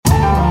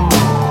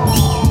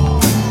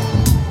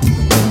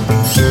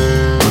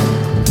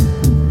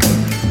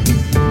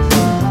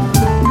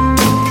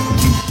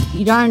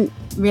don't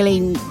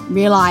really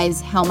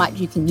realize how much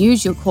you can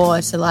use your core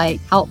to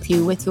like help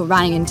you with your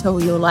running until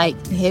you're like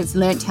have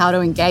learnt how to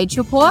engage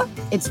your core.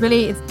 It's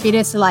better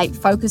to like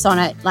focus on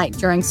it like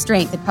during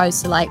strength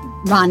opposed to like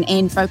run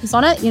and focus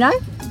on it, you know?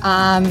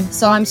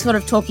 So I'm sort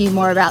of talking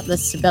more about the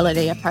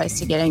stability opposed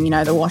to getting,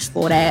 the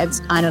washboard abs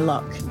kind of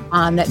look.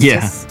 That's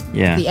just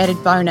the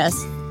added bonus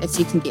if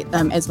you can get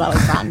them as well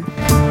as run.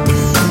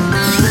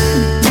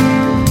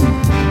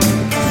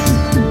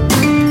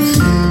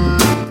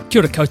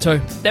 Kia ora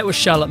koutou. That was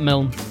Charlotte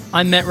Milne.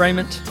 I'm Matt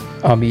Raymond.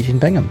 I'm Eugene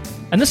Bingham.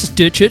 And this is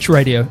Dirt Church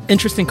Radio.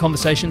 Interesting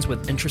conversations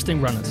with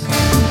interesting runners.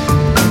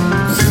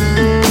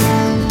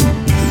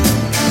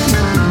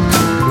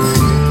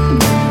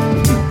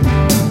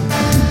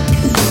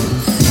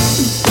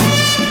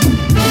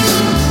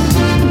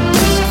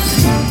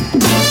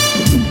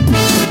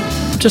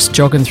 Just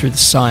jogging through the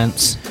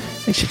science.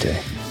 Yes, you do.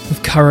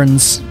 Of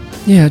Curran's.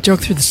 Yeah, I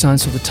jog through the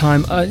science all the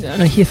time.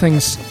 And I hear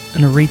things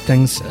and I read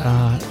things.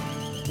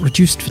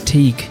 Reduced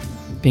fatigue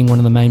being one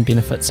of the main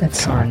benefits of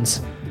Curran's.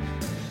 Right.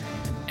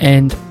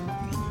 And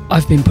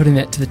I've been putting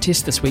that to the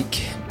test this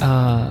week.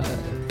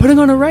 Putting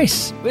on a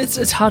race.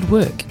 It's hard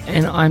work.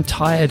 And I'm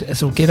tired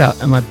as all get out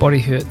and my body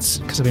hurts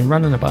because I've been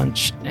running a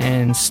bunch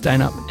and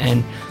staying up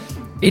and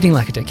eating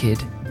like a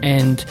dickhead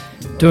and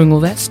doing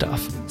all that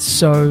stuff.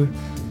 So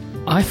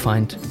I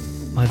find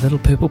my little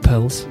purple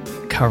pills,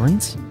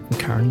 Curran's,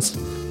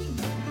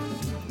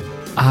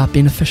 are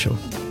beneficial.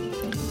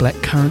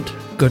 Blackcurrant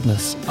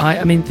goodness.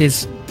 I mean,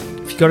 if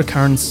you go to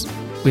Curran's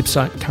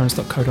website,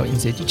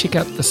 currans.co.nz, you check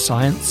out the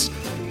science.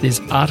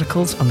 There's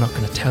articles. I'm not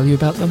going to tell you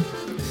about them.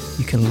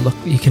 You can look.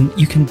 You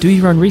can do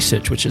your own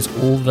research, which is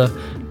all the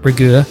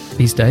rigueur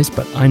these days.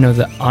 But I know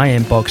that I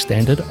am bog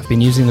standard. I've been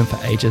using them for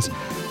ages.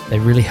 They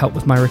really help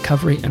with my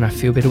recovery, and I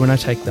feel better when I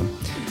take them.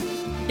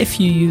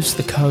 If you use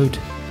the code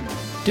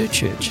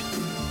DIRTCHURCH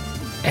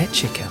at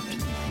checkout,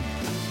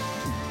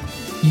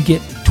 you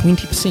get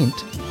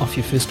 20% off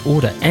your first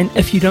order. And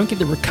if you don't get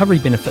the recovery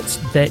benefits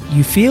that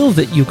you feel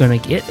that you're going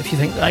to get, if you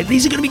think like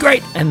these are going to be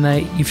great and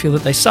you feel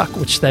that they suck,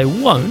 which they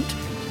won't,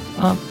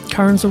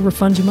 Curran's will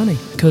refund your money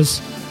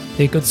because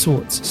they're good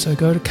sorts. So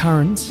go to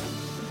currans.co.nz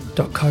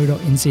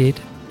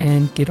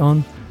and get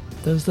on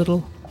those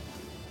little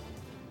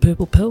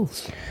purple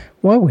pills.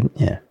 Why wouldn't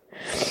you?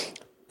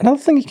 Another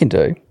thing you can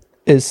do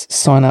is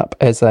sign up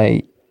as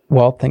a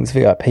Wild Things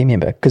VIP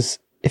member, because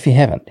if you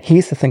haven't,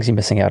 here's the things you're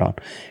missing out on.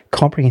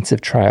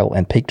 Comprehensive trail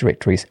and peak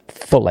directories,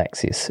 full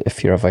access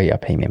if you're a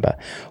VIP member.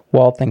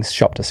 Wild Things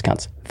shop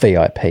discounts,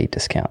 VIP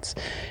discounts.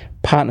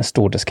 Partner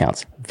store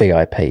discounts,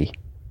 VIP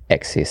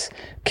access.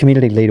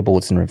 Community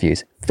leaderboards and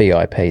reviews,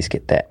 VIPs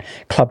get that.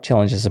 Club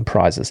challenges and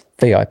prizes,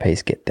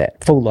 VIPs get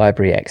that. Full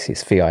library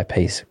access,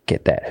 VIPs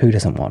get that. Who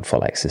doesn't want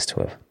full access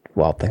to a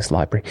Wild Things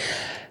library?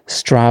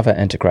 Strava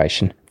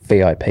integration,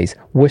 VIPs.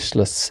 Wish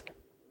lists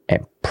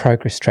and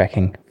progress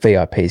tracking,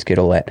 VIPs get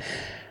all that.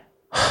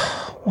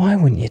 Why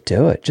wouldn't you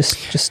do it?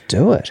 Just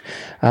do it.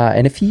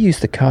 And if you use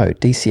the code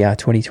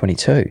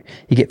DCR2022,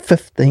 you get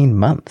 15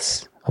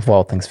 months of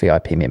Wild Things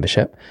VIP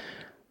membership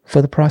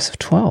for the price of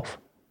 12.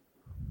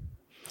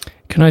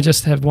 Can I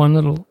just have one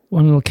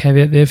little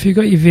caveat there? If you've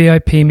got your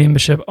VIP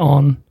membership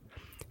on,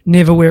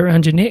 never wear it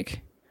around your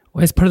neck.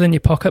 Always put it in your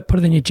pocket, put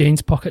it in your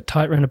jeans pocket,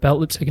 tie it around a belt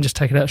loop so you can just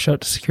take it out, show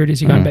it to security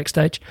as you're going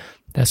backstage.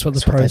 That's what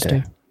the pros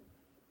do.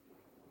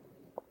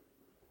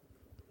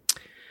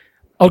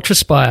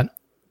 Ultraspire.nz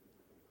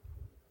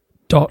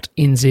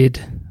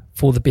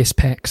for the best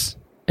packs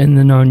in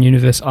the known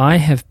universe. I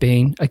have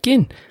been,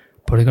 again,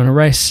 putting on a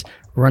race,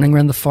 running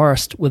around the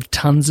forest with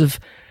tons of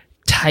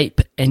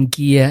tape and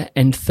gear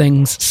and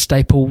things,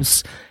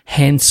 staples,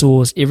 hand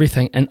saws,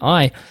 everything. And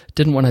I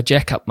didn't want to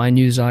jack up my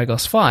new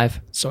Zygos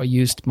 5, so I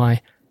used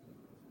my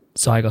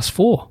Zygos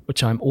 4,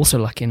 which I'm also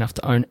lucky enough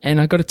to own. And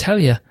I got to tell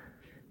you,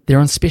 they're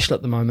on special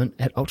at the moment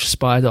at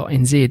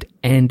ultraspire.nz,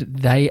 and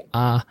they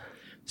are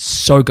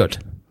so good.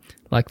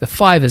 Like the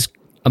 5 is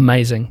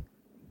amazing,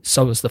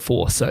 so is the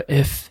 4. So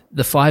if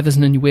the 5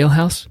 isn't in your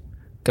wheelhouse,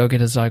 go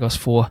get a Zygos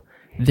 4.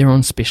 They're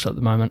on special at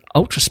the moment.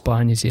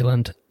 Ultraspire New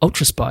Zealand,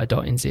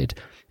 ultraspire.nz.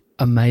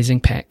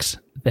 Amazing packs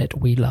that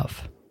we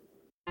love.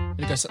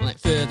 It goes something like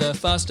further,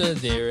 faster,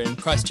 there in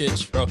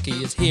Christchurch. Rocky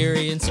is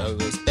hairy and so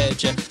is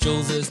Badger.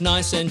 Jules is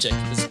nice and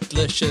Jacob is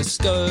delicious.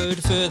 Go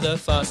to further,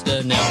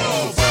 faster now.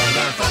 Oh,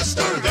 further,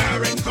 faster,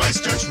 there in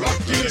Christchurch.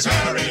 Rocky is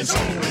hairy and so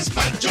is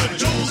Badger.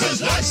 Jules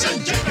is nice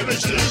and Jacob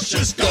is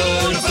delicious. Go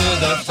to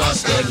further,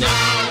 faster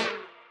now.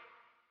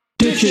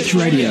 Dirt Church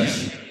Radio.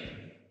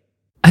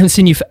 I haven't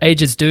seen you for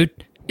ages, dude.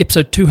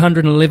 Episode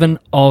 211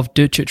 of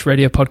Dirt Church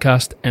Radio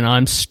podcast, and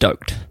I'm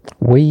stoked.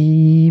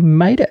 We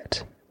made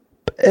it.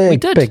 We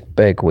did.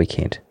 Big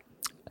weekend.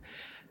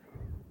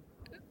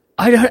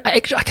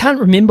 I can't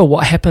remember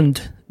what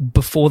happened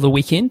before the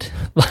weekend.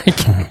 Like,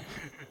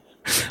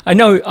 I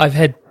know I've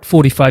had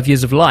 45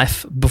 years of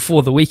life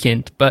before the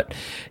weekend, but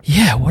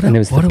yeah, what a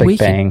big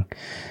weekend.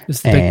 It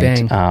was the big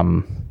bang. I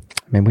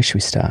mean, where should we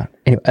start?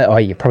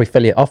 Anyway,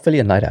 I'll fill you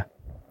in later.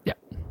 Yeah.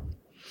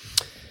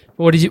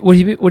 What have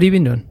you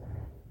been doing?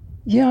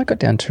 Yeah, I got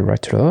down to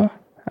Rotorua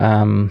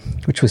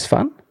which was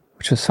fun.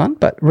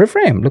 But Riv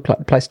Ram looked like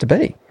the place to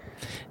be.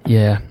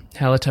 Yeah,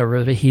 Hallertau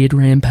Riverhead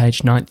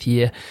Rampage 9th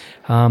year.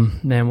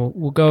 Man,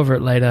 we'll go over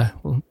it later.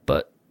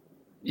 But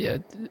yeah,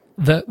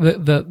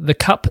 the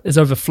cup is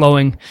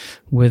overflowing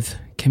with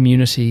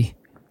community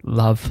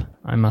love,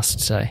 I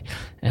must say,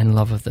 and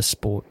love of the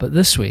sport. But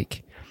this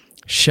week,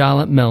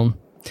 Charlotte Milne,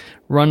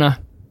 runner,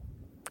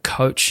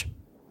 coach,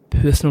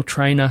 personal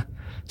trainer,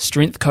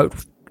 strength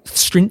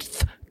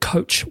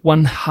coach,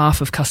 one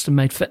half of Custom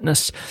Made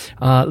Fitness,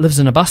 lives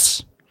in a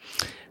bus.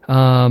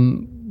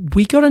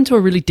 We got into a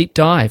really deep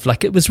dive.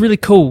 Like, it was really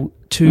cool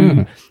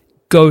to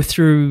go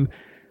through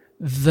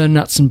the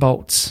nuts and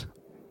bolts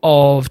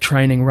of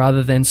training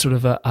rather than sort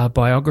of a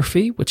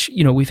biography, which,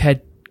 you know, we've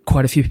had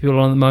quite a few people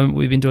on the moment.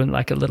 We've been doing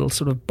like a little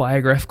sort of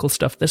biographical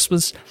stuff. This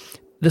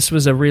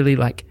was a really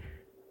like,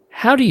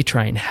 how do you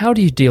train? How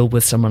do you deal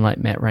with someone like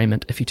Matt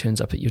Raymond if he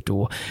turns up at your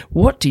door?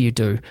 What do you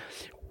do?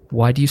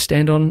 Why do you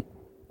stand on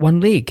one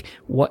leg?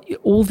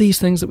 All these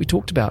things that we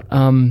talked about.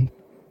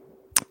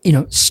 You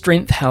know,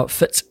 strength, how it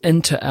fits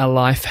into our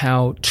life,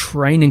 how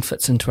training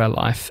fits into our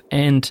life.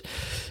 And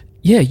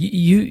yeah,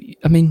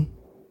 I mean,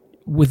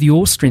 with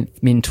your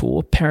strength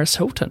mentor, Paris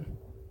Hilton.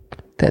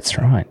 That's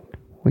right.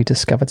 We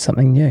discovered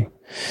something new.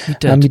 You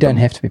did. You don't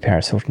have to be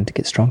Paris Hilton to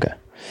get stronger.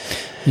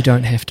 You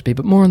don't have to be,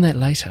 but more on that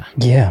later.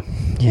 Yeah.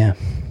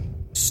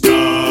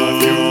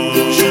 Stuff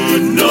you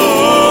should know.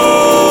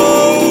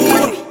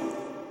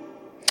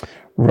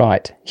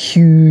 Right,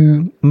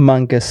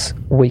 humongous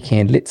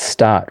weekend. Let's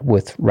start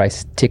with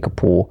Race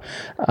Tekapo,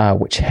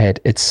 which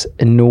had its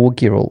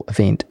inaugural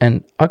event,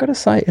 and I got to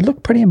say, it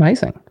looked pretty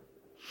amazing.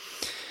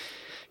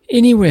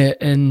 Anywhere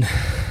in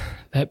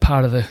that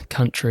part of the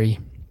country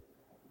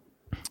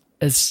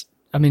is,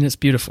 I mean, it's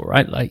beautiful,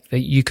 right? Like,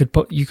 you could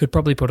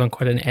probably put on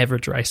quite an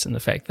average race in the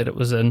fact that it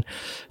was in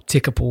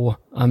Tekapo.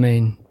 I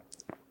mean,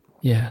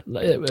 yeah,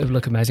 it would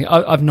look amazing.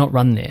 I've not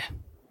run there.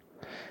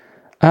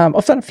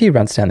 I've done a few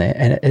runs down there,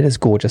 and it is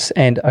gorgeous.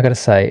 And I got to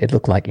say, it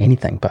looked like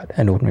anything but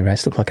an ordinary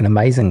race. It looked like an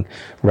amazing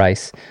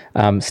race.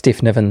 Steph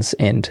Nivens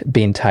and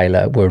Ben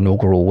Taylor were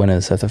inaugural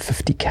winners of the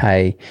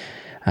 50K.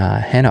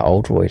 Hannah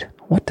Oldroyd,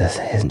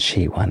 hasn't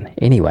she won?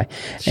 Anyway,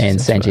 and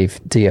Sanjeev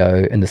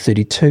Dio in the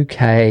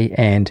 32K,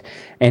 and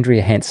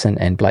Andrea Hansen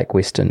and Blake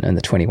Weston in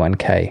the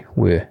 21K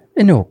were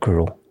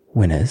inaugural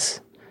winners.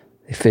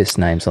 Their first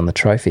names on the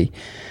trophy.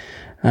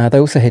 They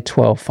also had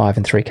 12, 5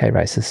 and 3K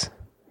races.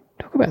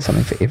 Talk about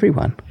something for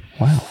everyone.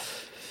 Wow.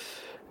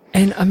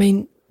 And I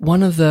mean,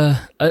 one of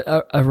a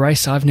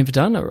race I've never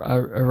done,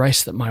 a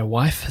race that my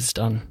wife has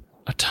done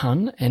a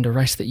ton, and a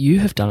race that you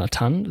have done a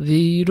ton,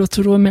 the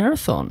Rotorua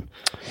Marathon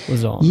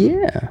was on.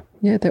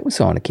 Yeah, that was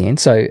on again.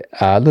 So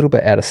a little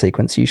bit out of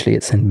sequence. Usually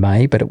it's in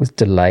May, but it was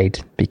delayed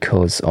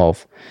because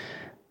of,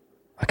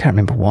 I can't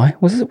remember why.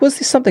 Was there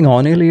something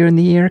on earlier in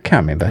the year? I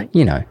can't remember.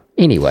 You know.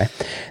 Anyway,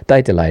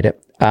 they delayed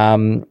it.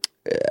 And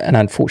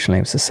unfortunately,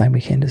 it was the same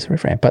weekend as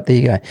Riv Ram. But there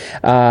you go.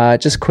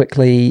 Just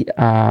quickly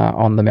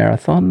on the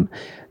marathon,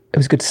 it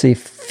was good to see a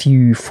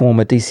few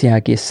former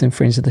DCR guests and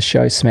friends of the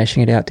show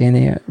smashing it out down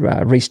there.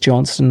 Reece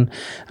Johnston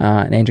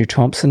and Andrew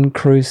Thompson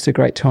cruised to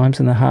great times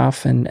in the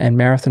half and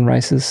marathon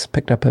races,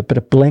 picked up a bit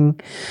of bling.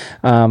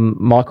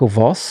 Michael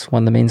Voss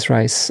won the men's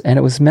race, and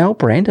it was Mel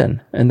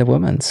Brandon in the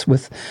women's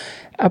with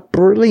a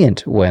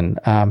brilliant win,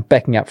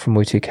 backing up from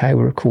Mutu-K,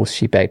 where, of course,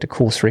 she bagged a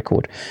course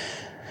record.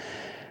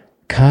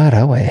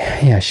 Karawe,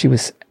 yeah, she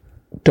was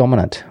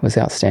dominant, was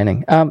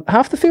outstanding.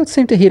 Half the field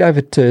seemed to head over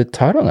to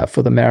Tauranga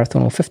for the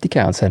marathon or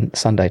 50K on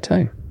Sunday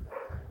too.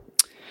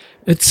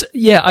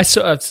 I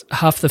saw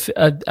half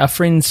our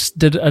friends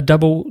did a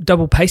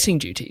double pacing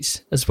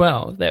duties as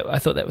well. I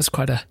thought that was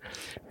quite a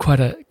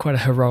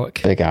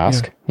heroic big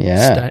ask.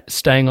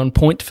 Staying on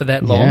point for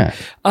that long.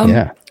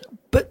 Yeah.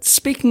 But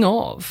speaking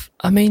of,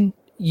 I mean,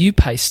 you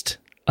paced.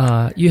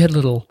 You had a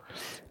little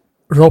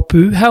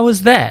ropu. How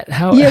was that?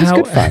 It was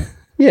good fun.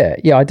 Yeah,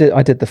 I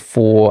did the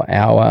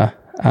 4-hour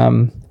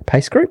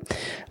pace group.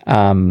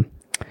 A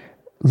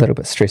little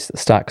bit stressed at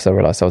the start because I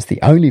realised I was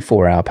the only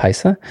 4-hour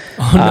pacer.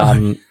 Oh,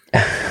 no.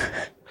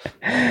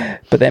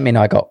 But that meant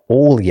I got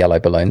all the yellow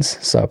balloons,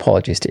 so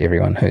apologies to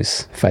everyone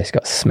whose face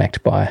got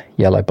smacked by a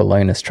yellow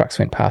balloon as trucks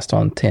went past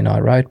on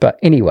Tenai Road. But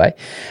anyway,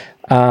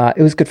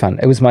 it was good fun.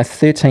 It was my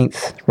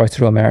 13th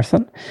Rotorua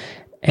Marathon,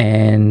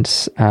 and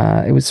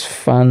it was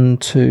fun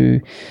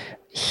to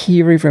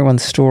hear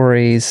everyone's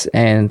stories,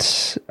 and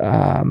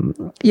I'm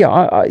just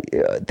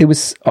going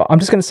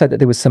to say that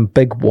there was some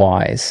big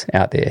whys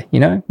out there.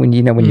 When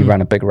you run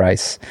a big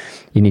race,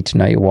 you need to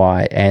know your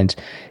why, and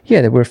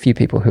there were a few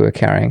people who were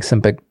carrying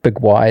some big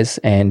whys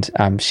and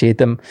shared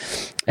them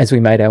as we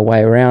made our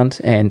way around,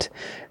 and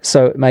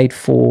so it made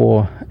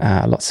for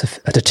lots of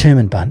a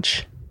determined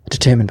bunch,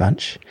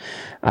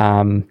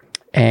 and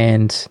I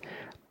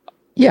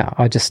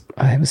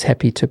was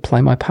happy to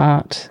play my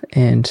part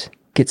and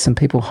get some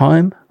people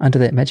home under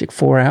that magic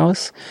 4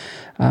 hours.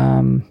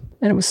 And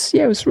it was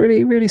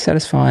really, really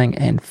satisfying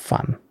and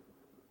fun.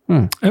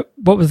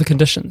 What were the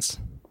conditions?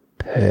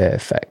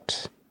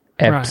 Perfect.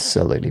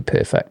 Absolutely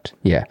perfect.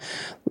 Yeah.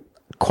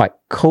 quite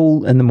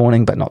cool in the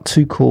morning, but not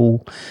too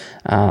cool.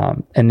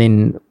 And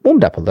then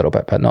warmed up a little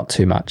bit, but not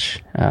too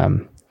much.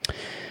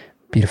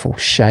 Beautiful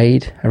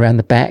shade around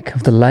the back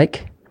of the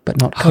lake, but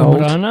not cold.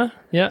 Haurana,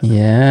 yeah.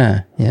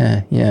 Yeah,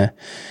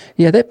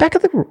 that back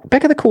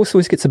of the course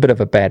always gets a bit of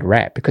a bad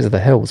rap because of the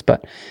hills,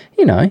 but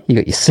you got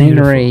your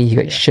scenery, you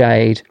got your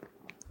shade,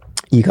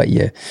 you got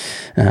your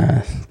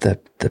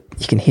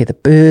you can hear the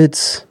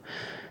birds.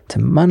 To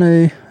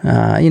Manu,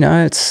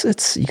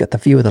 it's you got the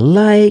view of the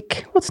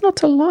lake. What's not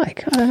to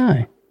like? I don't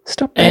know.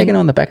 Stop bagging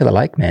on the back of the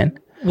lake, man.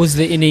 Was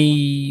there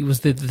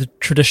the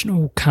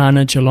traditional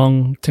carnage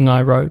along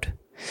Tangai Road?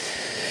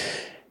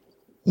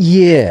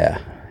 Yeah.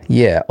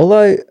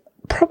 Although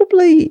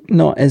probably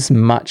not as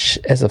much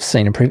as I've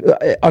seen in previous.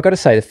 I got to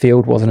say the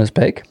field wasn't as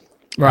big,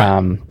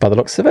 right? By the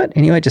looks of it,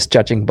 anyway. Just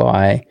judging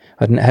by,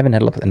 haven't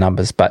had a look at the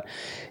numbers, but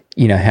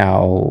you know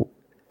how.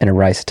 In a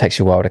race, it takes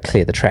you a while to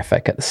clear the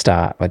traffic at the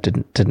start.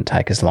 It didn't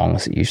take as long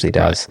as it usually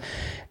does. Right.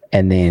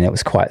 And then it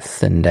was quite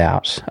thinned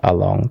out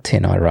along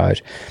Tenai Road.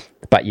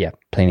 But yeah,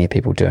 plenty of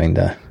people doing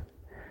the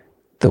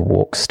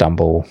walk,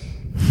 stumble,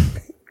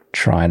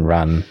 try and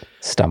run,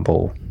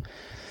 stumble.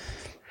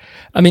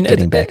 I mean,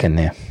 getting back in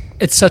there.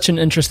 It's such an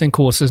interesting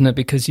course, isn't it?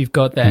 Because you've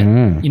got that,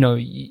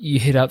 you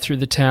head out through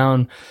the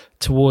town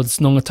towards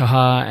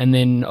Nongataha and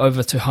then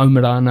over to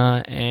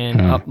Haurana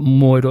and up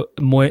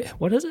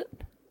what is it?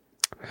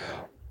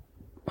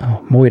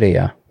 Oh,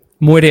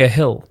 Moirea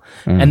Hill,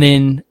 and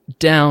then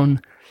down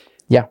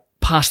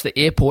past the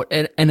airport,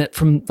 and it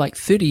from like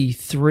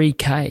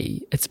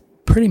 33k, it's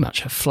pretty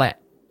much a flat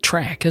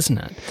track, isn't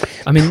it?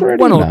 I mean, pretty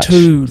one much. Or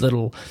two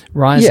little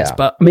rises,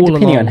 but I mean,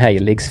 depending on how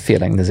your legs are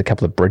feeling, there's a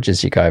couple of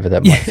bridges you go over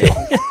that might feel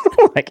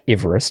like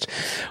Everest.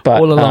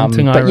 But all along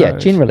Tangai Road.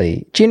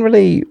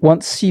 Generally,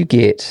 once you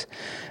get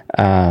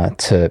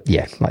to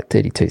like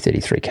 32,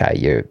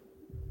 33k,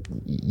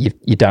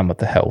 you're done with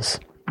the hills.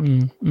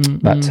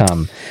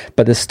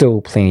 But there's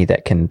still plenty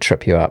that can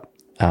trip you up.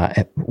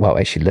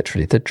 Actually,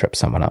 literally did trip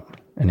someone up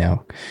in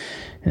our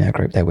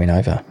group. They went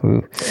over,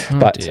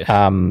 got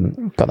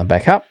them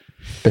back up.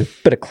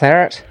 Bit of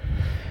claret,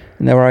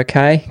 and they were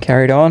okay.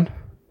 Carried on,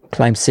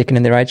 claimed second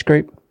in their age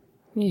group.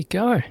 There you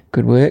go.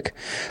 Good work.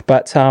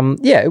 But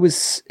it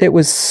was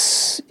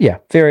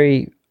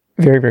very,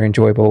 very, very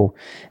enjoyable,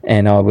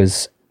 and I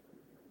was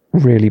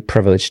really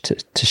privileged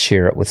to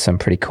share it with some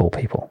pretty cool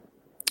people.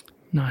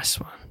 Nice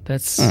one.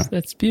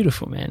 That's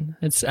beautiful, man.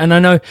 And I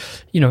know,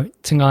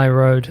 Tangai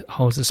Road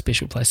holds a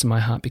special place in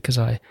my heart because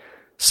I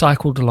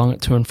cycled along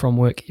it to and from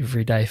work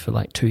every day for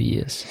like 2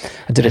 years.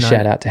 I did a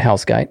shout out to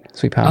Hell's Gate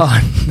as we passed.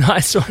 Oh,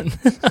 nice one.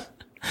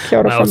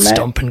 My old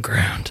stomping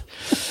ground.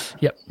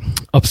 Yep.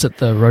 Opposite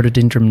the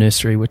rhododendron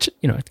nursery, which,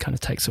 it kind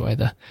of takes away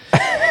the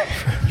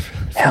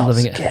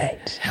Hell's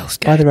Gate. Hell's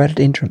Gate. By the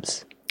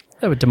rhododendrons.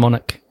 They were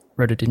demonic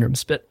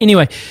rhododendrons. But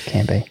anyway.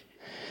 Can be.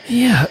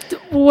 Yeah.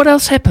 What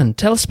else happened?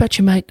 Tell us about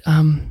your mate,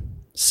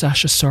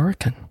 Sasha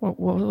Sorokin. What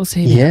was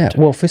he? Yeah.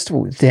 Well, first of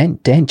all,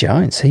 Dan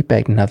Jones, he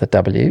bagged another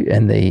W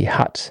in the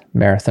Hutt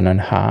Marathon and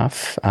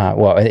Half.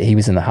 He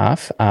was in the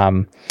half.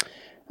 I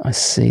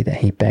see that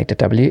he bagged a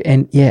W.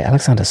 And yeah,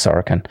 Alexander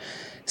Sorokin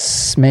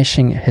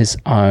smashing his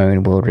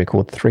own world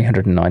record,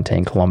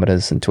 319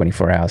 kilometers in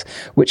 24 hours,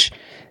 which,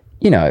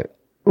 10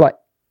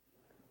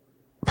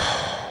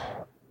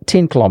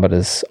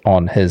 kilometers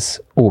on his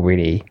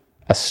already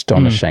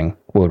astonishing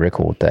world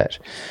record that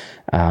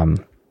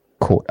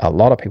caught a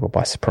lot of people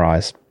by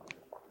surprise,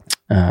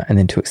 and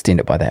then to extend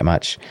it by that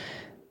much,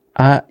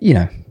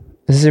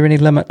 is there any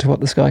limit to what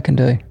this guy can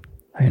do?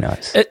 Who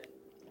knows?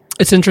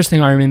 It's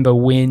interesting. I remember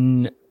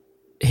when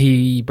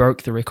he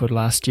broke the record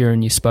last year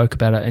and you spoke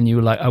about it and you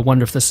were like, I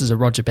wonder if this is a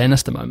Roger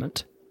Bannister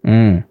moment.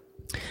 And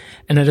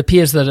it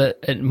appears that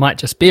it might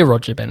just be a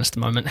Roger Bannister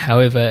moment.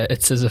 However,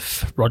 it's as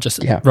if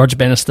Roger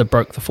Bannister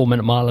broke the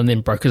 4-minute mile and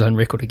then broke his own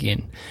record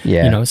again.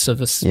 Yeah. So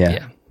this,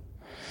 yeah,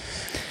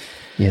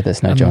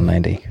 there's no John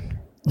Landy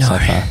so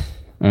far.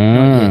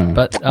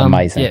 But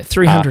amazing. Yeah,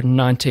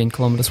 319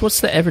 kilometres.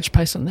 What's the average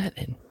pace on that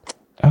then?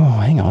 Oh,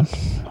 hang on.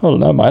 I don't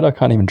know, mate. I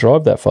can't even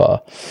drive that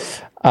far.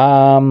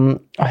 I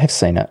have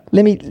seen it.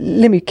 Let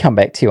me come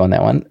back to you on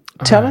that one.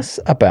 Tell us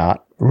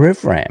about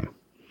RivRam.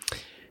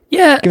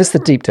 Yeah. Give us the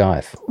deep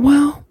dive.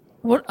 Well,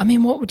 what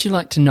would you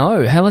like to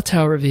know?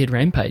 Hallertau Riverhead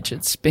Rampage,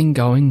 it's been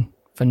going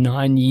for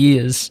 9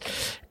 years,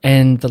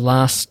 and the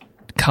last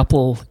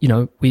couple,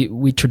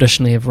 we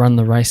traditionally have run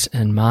the race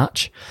in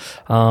March,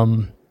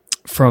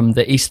 from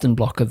the eastern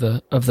block of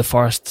the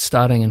forest,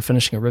 starting and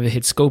finishing at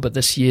Riverhead School. But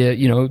this year,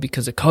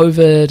 because of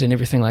COVID and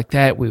everything like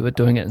that, we were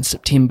doing it in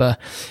September,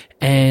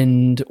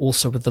 and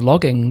also with the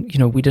logging,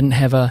 we didn't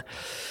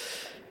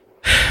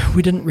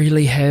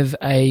really have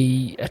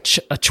a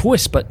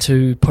choice but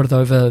to put it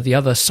over the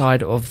other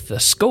side of the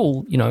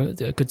school,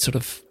 a good sort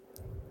of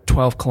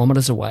 12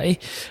 kilometres away,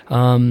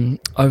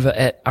 over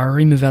at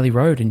Arima Valley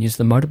Road, and use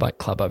the motorbike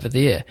club over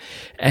there.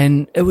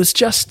 And it was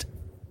just,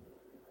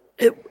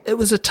 it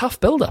was a tough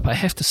build-up, I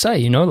have to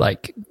say,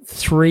 like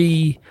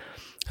three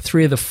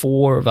of the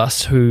four of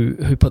us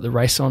who put the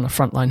race on are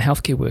frontline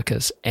healthcare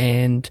workers,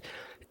 and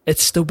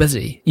it's still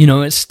busy. You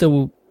know, it's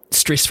still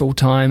stressful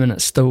time, and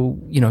it's still,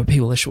 you know,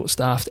 people are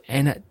short-staffed,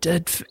 and it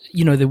did,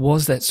 you know, there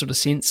was that sort of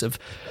sense of,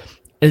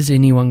 is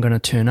anyone going to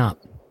turn up?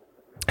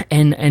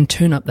 And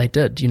turn up they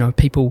did. You know,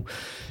 people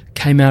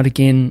came out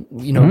again.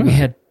 You know, we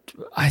had,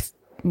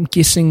 I'm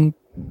guessing,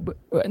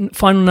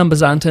 final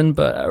numbers aren't in,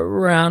 but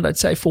around, I'd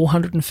say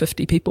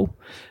 450 people.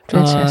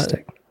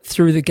 Fantastic.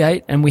 Through the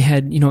gate, and we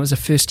had, you know, it was the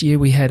first year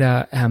we had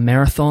our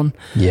marathon.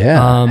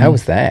 Yeah, how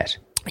was that?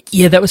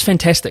 Yeah, that was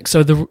fantastic.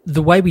 So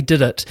the way we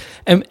did it,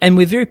 and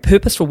we're very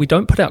purposeful. We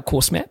don't put out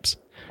course maps.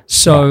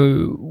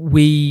 So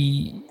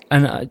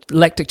and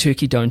Lactic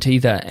Turkey don't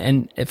either.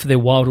 And for their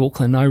Wild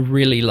Auckland, I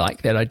really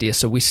like that idea.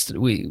 So we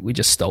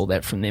just stole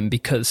that from them,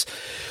 because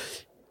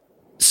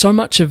so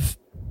much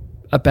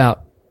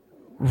about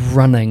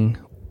running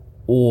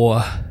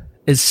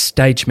is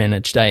stage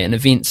managed, and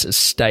events is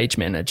stage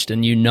managed,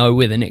 and you know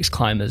where the next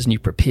climb is, and you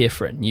prepare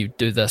for it, and you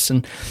do this.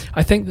 And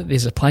I think that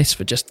there's a place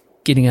for just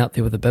getting out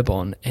there with a bib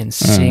on and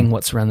seeing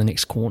what's around the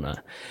next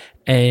corner,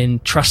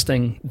 and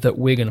trusting that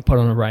we're going to put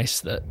on a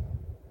race that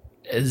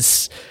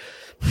is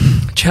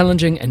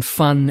challenging and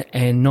fun,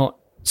 and not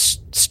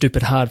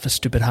stupid hard for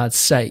stupid hard's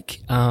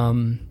sake,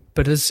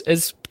 but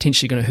is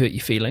potentially going to hurt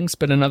your feelings,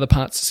 but in other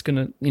parts it's going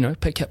to, you know,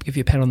 pick you up, give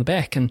you a pat on the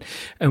back, and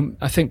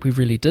I think we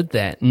really did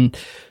that. And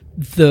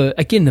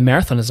the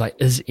marathon is like,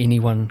 is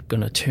anyone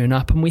going to turn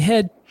up? And we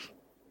had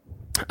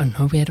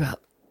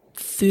about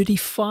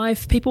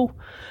 35 people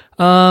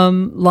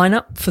line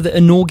up for the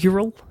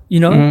inaugural, you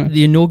know,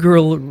 the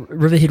inaugural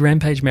Riverhead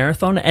Rampage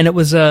Marathon, and it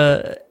was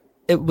a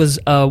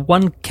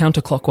one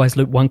counterclockwise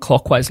loop, one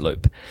clockwise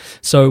loop.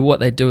 So what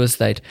they'd do is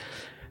they'd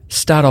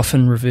start off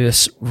in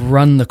reverse,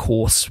 run the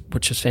course,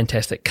 which was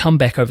fantastic, come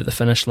back over the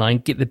finish line,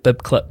 get the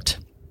bib clipped,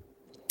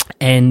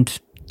 and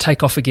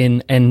take off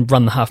again and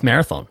run the half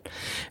marathon.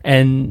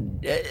 And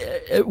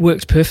it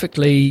worked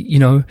perfectly. You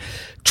know,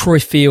 Troy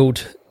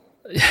Field,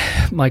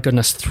 my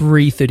goodness,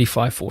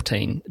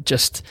 3:35:14,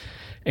 just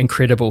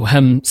incredible.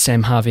 Him,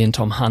 Sam Harvey and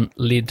Tom Hunt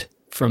led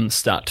from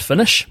start to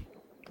finish.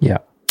 Yeah.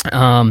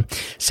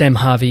 Sam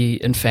Harvey,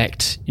 in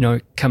fact, you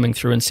know, coming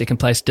through in second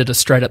place, did a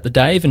straight up the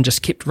Dave and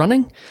just kept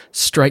running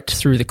straight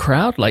through the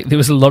crowd. Like, there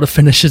was a lot of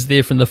finishes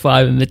there from the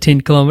 5 and the 10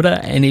 kilometre,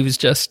 and he was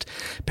just,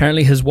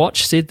 apparently his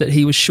watch said that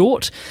he was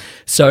short,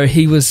 so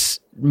he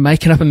was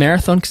making up a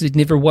marathon because he'd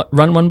never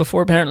run one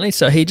before, apparently.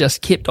 So he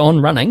just kept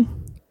on running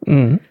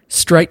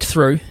straight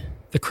through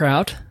the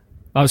crowd.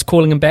 I was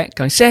calling him back,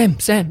 going, Sam.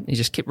 He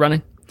just kept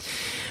running.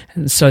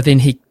 And so then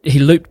he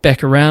looped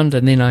back around,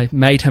 and then I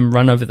made him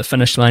run over the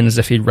finish line as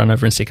if he'd run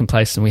over in second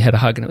place, and we had a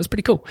hug, and it was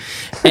pretty cool.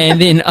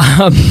 And then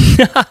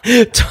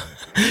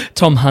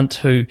Tom Hunt,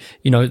 who,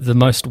 you know, the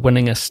most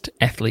winningest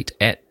athlete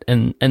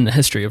in the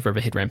history of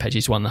Riverhead Rampage,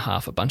 he's won the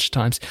half a bunch of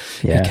times.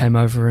 Yeah. He came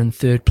over in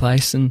third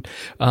place, and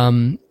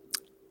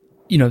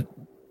you know,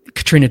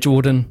 Katrina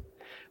Jordan,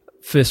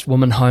 first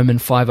woman home in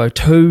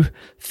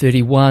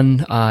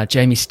 5:02:31.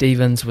 Jamie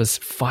Stevens was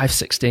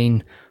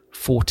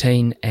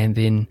 5:16:14, and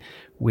then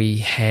we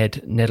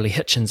had Natalie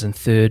Hitchens in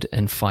third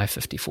in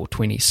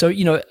 5:54:20. So,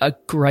 you know, a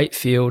great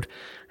field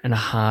and a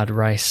hard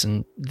race.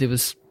 And there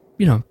was,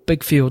 you know,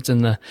 big fields in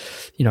the,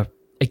 you know,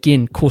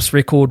 again, course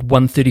record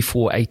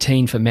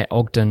 1:34:18 for Matt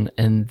Ogden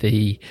in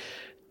the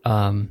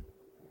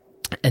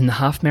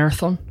half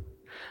marathon.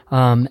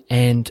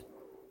 And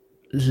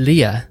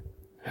Leah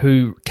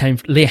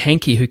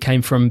Hankey, who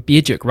came from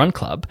Bear Jerk Run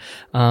Club,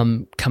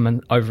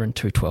 coming over in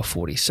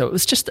 2:12:40. So it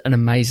was just an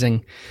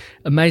amazing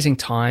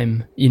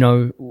time. You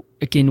know,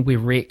 again, we're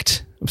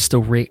wrecked. I'm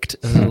still wrecked.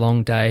 It was a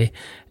long day,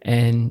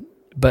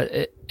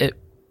 but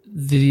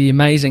the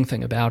amazing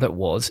thing about it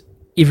was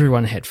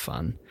everyone had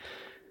fun.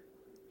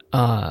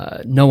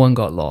 No one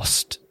got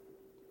lost.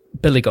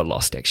 Billy got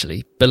lost,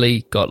 actually.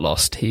 Billy got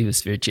lost. He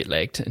was very jet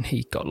lagged, and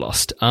he got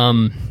lost.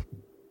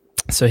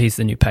 So he's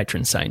the new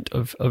patron saint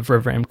of River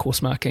Ram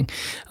course marking.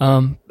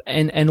 And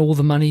all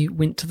the money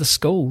went to the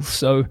school.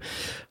 So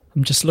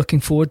I'm just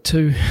looking forward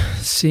to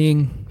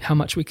seeing how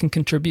much we can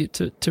contribute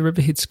to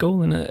Riverhead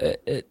School. And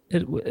it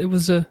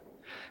was a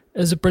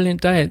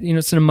brilliant day. You know,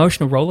 it's an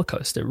emotional roller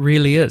coaster. It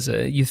really is.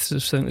 You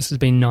sort of think this has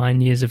been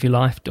 9 years of your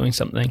life doing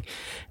something,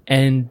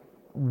 and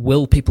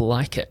will people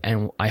like it?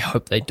 And I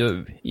hope they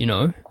do, you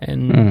know.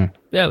 And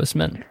yeah, it was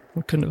mint.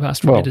 We couldn't have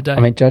asked for a better day.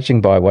 I mean,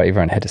 judging by what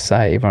everyone had to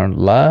say, everyone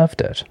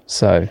loved it.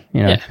 So,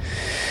 you know,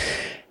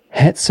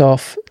 hats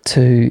off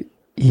to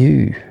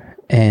you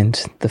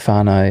and the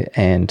whānau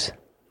and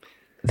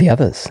the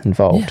others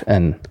involved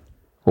in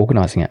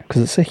organising it,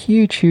 because it's a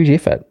huge, huge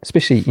effort,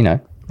 especially, you know,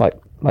 like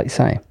you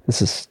say,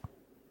 this is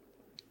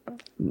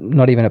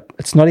not even a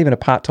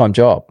part-time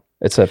job.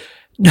 It's a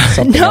No,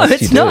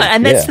 it's not.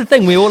 And that's the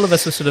thing. All of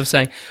us were sort of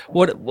saying,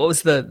 what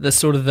was the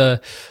sort of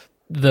the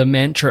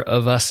mantra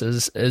of us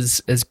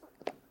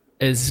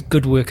is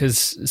good work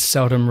is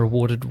seldom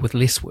rewarded with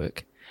less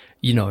work,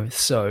 you know.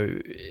 So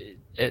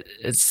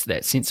it's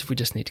that sense of we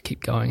just need to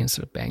keep going and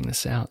sort of bang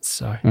this out.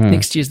 So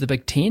next year's the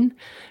Big 10,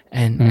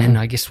 and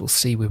I guess we'll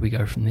see where we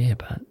go from there.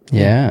 But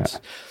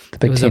the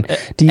Big 10.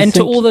 And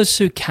to all those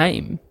who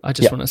came, I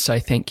just want to say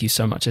thank you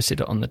so much. I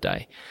said it on the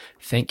day.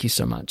 Thank you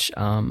so much.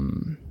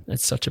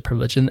 It's such a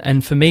privilege,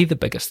 and for me, the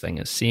biggest thing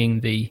is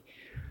seeing the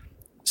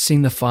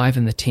 5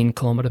 and the 10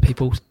 kilometer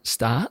people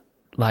start.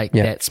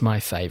 That's my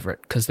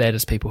favorite, because that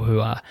is people who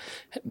are.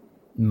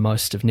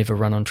 Most have never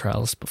run on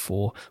trails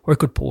before, or a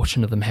good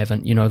portion of them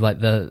haven't. You know,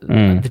 like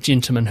the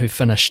gentleman who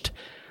finished,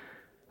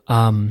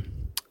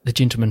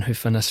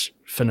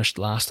 finished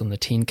last on the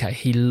 10K.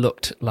 He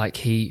looked like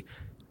he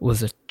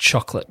was a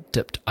chocolate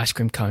dipped ice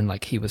cream cone,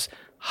 like he was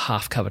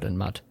half covered in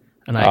mud.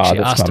 And I actually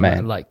asked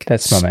him, like,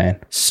 "That's my man,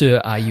 sir.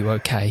 Are you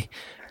okay?"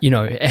 You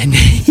know, and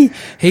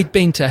he'd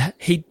been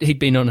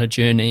on a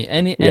journey,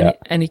 and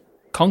he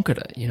conquered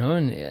it. You know,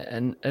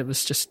 and it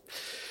was just.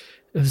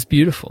 It was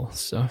beautiful.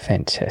 So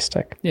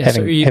fantastic. Yeah,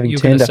 having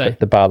turned up at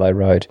the Barlow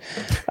Road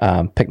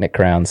picnic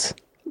grounds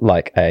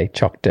like a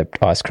choc dipped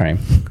ice cream.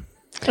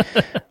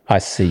 I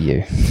see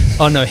you.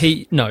 Oh no,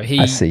 he.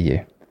 I see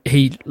you.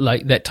 He,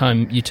 like, that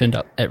time you turned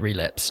up at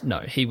Relapse. No,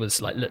 he was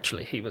like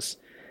literally. He was.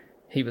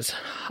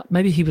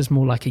 Maybe he was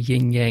more like a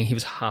yin yang. He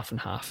was half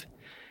and half.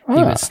 He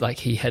was like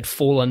he had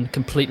fallen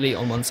completely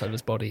on one side of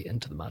his body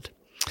into the mud.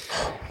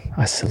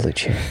 I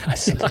salute you. I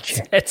salute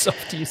you. Hats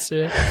off to you,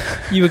 sir.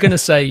 You were going to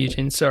say,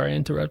 Eugene, sorry I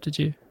interrupted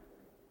you.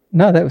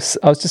 No, I was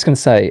just going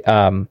to say,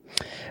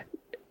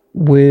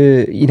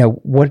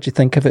 what did you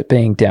think of it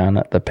being down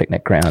at the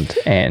picnic ground,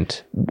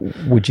 and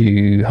would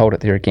you hold it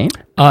there again?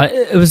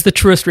 It was the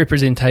truest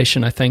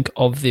representation, I think,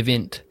 of the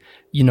event.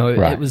 You know,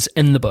 It was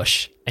in the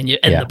bush, and you're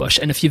in the bush.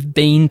 And if you've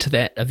been to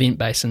that event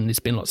basin, there's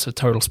been lots of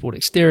Total Sport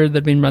Exterior that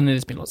have been run there.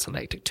 There's been lots of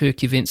Lactic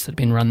Turkey events that have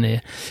been run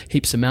there,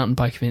 heaps of mountain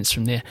bike events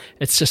from there.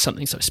 It's just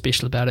something so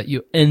special about it.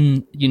 You're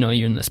in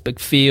this big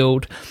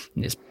field,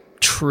 and there's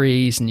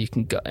trees, and you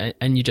can go,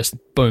 and you just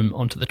boom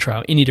onto the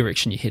trail, any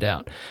direction you head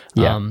out.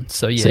 Yeah.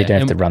 So you don't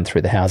have to run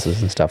through the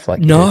houses and stuff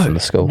like you do from the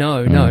school.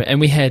 No. And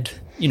we had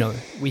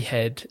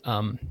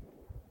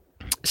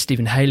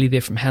Stephen Haley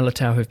there from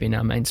Hallertau, who've been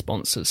our main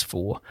sponsors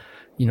for,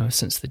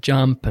 since the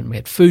jump, and we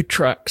had food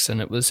trucks,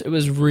 and it was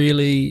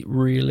really,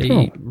 really,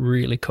 cool.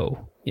 Really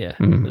cool. Yeah,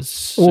 it was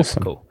super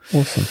cool.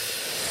 Awesome.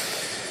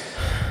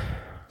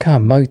 Ka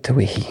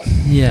Mautuihi.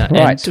 Yeah,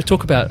 right. And to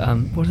talk about,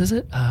 what is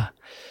it?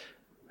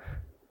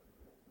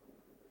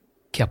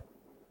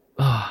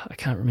 I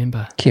can't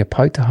remember. Kia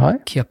Potaho?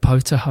 Kia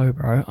Potaho,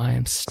 bro. I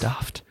am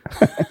stuffed.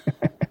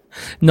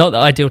 Not the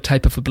ideal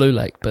taper for Blue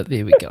Lake, but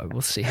there we go.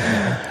 We'll see how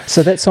that goes.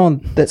 So that's on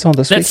this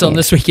weekend? That's on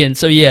this weekend.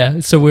 So yeah,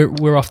 so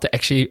we're off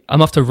to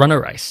I'm off to run a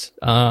race,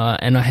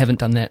 and I haven't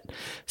done that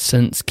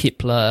since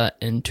Kepler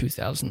in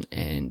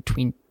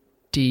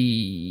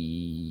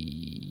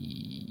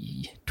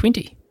 2020.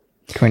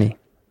 20.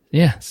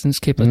 Yeah, since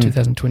Kepler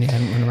 2020, I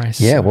haven't run a race.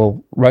 Yeah,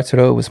 well,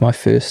 Rotorua was my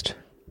first.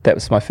 That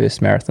was my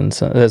first marathon.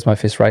 So that was my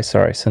first race.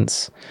 Sorry,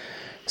 since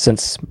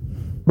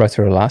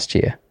Rotorua last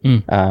year.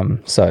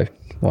 So.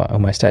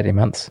 Almost 18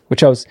 months,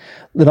 which I was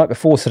the night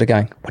before sort of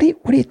going, what do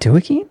you do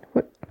again?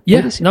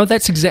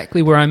 That's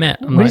exactly where I'm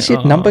at. Where does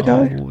your number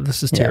go?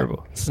 This is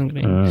terrible. This isn't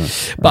going to be...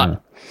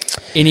 But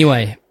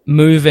anyway,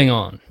 moving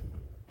on.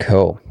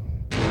 Cool.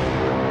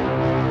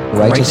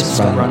 Greatest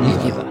run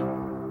ever.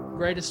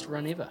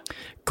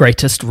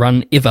 Greatest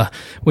run ever,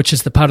 which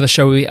is the part of the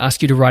show where we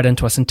ask you to write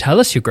into us and tell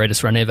us your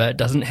greatest run ever. It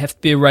doesn't have to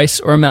be a race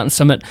or a mountain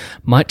summit.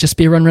 Might just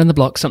be a run around the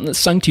block, something that's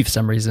sung to you for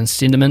some reason.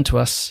 Send them in to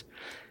us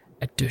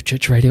at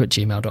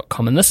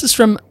dirtchurchradio@gmail.com. And this is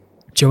from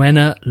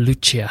Joanna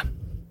Lucia.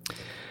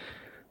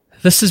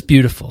 This is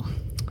beautiful.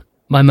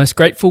 My most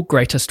grateful,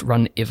 greatest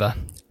run ever.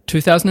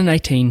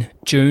 2018,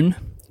 June,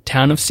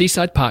 town of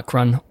Seaside Park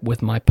run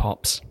with my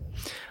pops.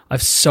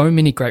 I've so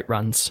many great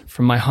runs,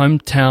 from my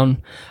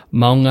hometown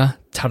Maunga,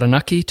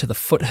 Taranaki, to the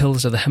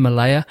foothills of the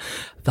Himalaya,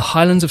 the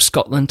highlands of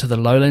Scotland to the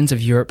lowlands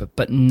of Europe,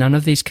 but none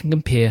of these can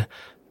compare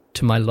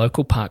to my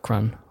local park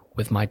run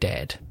with my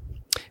dad.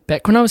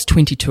 Back when I was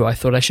 22, I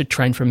thought I should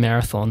train for a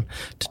marathon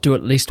to do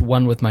at least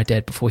one with my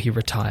dad before he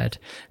retired.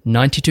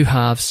 92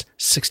 halves,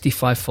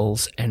 65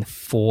 fulls, and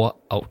 4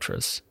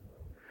 ultras.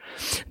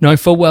 Knowing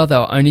full well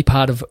the only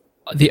part of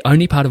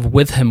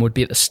with him would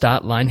be at the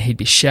start line, he'd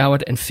be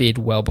showered and fed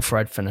well before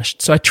I'd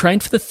finished. So I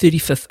trained for the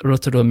 35th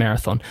Rotorua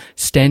Marathon,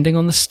 standing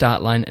on the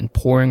start line in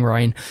pouring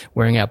rain,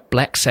 wearing our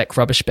black sack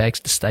rubbish bags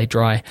to stay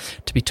dry,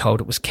 to be told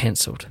it was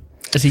cancelled.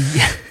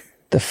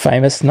 The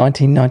famous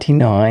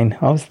 1999.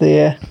 I was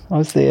there.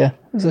 It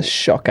was a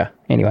shocker.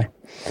 Anyway.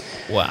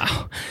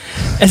 Wow.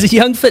 As a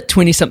young, fit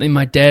 20-something,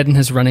 my dad and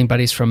his running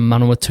buddies from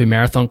Manawatu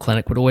Marathon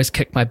Clinic would always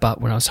kick my butt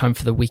when I was home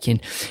for the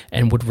weekend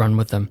and would run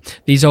with them.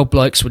 These old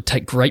blokes would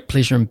take great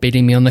pleasure in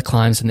beating me on the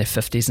climbs in their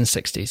 50s and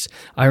 60s.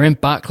 I ran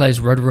Barclay's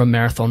Rotorua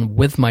Marathon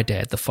with my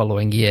dad the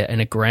following year in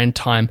a grand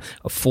time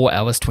of 4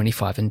 hours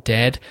 25, and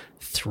Dad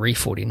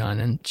 3:49,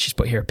 and she's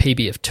put here a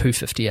PB of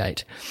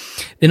 2:58.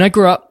 Then I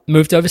grew up,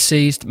 moved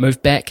overseas,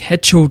 moved back,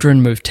 had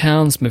children, moved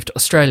towns, moved to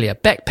Australia,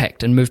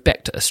 backpacked and moved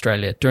back to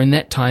Australia. During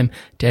that time,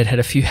 Dad had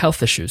a few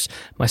health issues.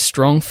 My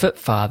strong, fit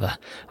father,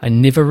 I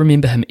never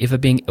remember him ever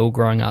being ill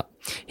growing up.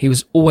 He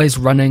was always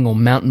running or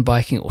mountain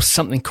biking or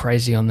something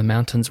crazy on the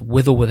mountains,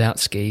 with or without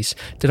skis.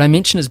 Did I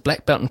mention his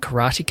black belt in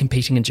karate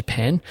competing in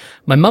Japan?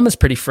 My mum is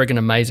pretty friggin'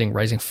 amazing,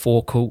 raising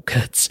 4 cool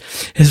kids.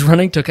 His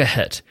running took a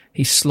hit.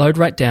 He slowed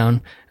right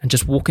down, and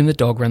just walking the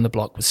dog around the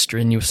block was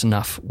strenuous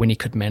enough when he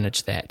could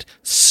manage that.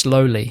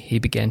 Slowly, he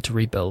began to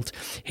rebuild.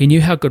 He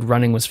knew how good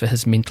running was for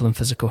his mental and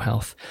physical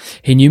health.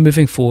 He knew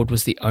moving forward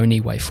was the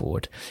only way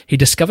forward. He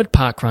discovered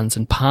park runs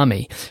in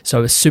Palmy, so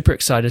I was super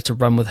excited to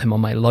run with him on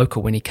my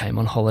local when he came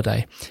on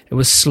holiday. It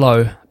was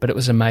slow, but it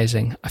was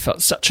amazing. I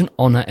felt such an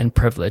honour and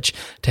privilege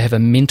to have a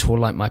mentor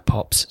like my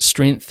pops.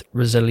 Strength,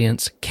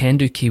 resilience,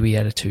 can-do Kiwi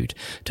attitude.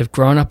 To have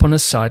grown up on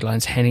his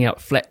sidelines handing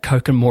out flat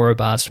Coke and Moro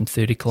bars from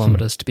 30 kilometres,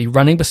 to be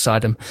running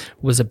beside him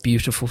was a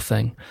beautiful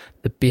thing.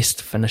 The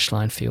best finish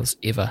line feels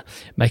ever.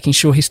 Making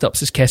sure he stops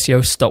his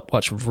Casio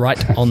stopwatch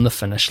right on the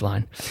finish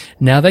line.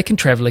 Now they can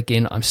travel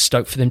again. I'm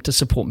stoked for them to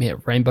support me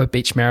at Rainbow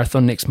Beach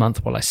Marathon next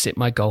month while I set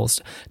my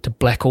goals to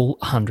Blackall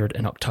 100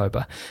 in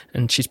October.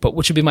 And she's put,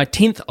 which will be my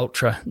 10th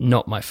ultra,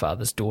 not my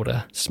father's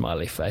daughter,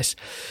 smiley face.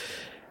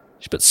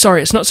 But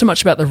sorry, it's not so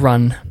much about the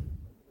run.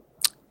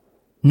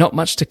 Not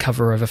much to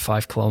cover over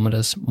 5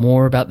 kilometres.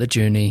 More about the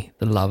journey,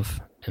 the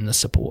love and the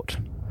support.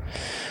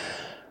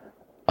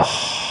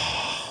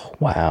 Oh,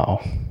 wow.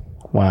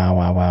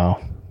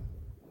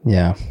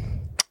 Yeah.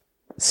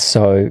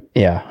 So,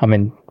 yeah, I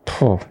mean,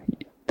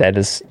 that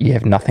is, you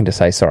have nothing to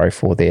say sorry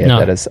for there. No.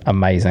 That is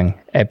amazing.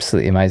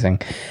 Absolutely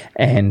amazing.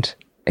 And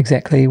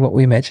exactly what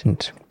we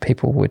imagined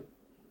people would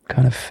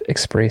kind of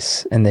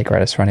express in their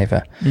greatest run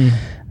ever.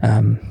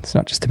 It's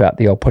not just about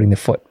the old putting the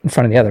foot in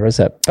front of the other, is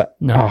it? But,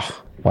 no.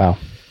 Oh, wow.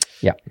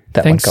 Yeah,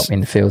 that Thanks. one got me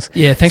in the feels.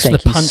 Yeah, thanks for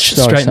the you punch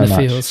so straight in the much.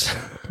 feels.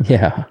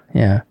 Yeah.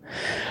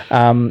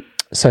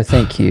 So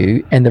thank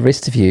you. And the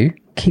rest of you,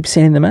 keep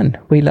sending them in.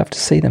 We love to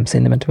see them.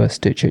 Send them in to us,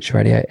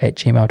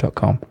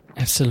 dirtchurchradio@gmail.com.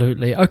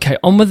 Absolutely. Okay,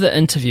 on with the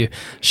interview.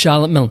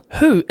 Charlotte Milne,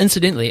 who,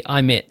 incidentally,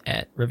 I met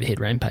at Riverhead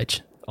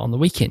Rampage on the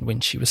weekend when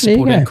she was There you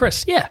supporting go.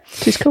 Chris. Yeah.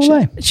 She's cool,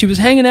 eh? She was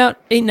hanging out,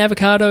 eating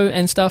avocado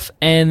and stuff,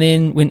 and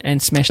then went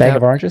and smashed Bag out.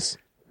 of oranges?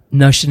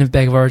 No, she didn't have a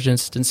bag of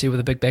oranges. Didn't see her with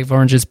a big bag of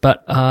oranges,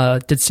 but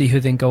did see her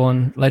then go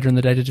on later in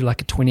the day to do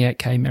like a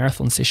 28K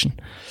marathon session.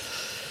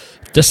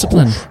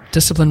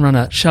 Discipline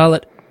runner.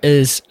 Charlotte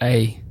is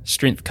a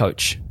strength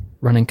coach,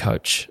 running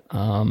coach,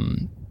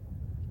 one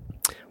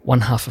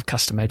half of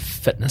Custom Made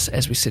Fitness,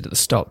 as we said at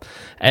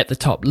the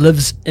top,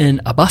 lives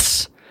in a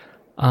bus,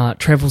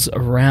 travels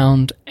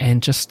around,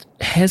 and just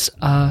has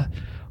a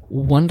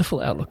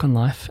wonderful outlook on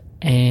life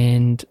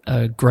and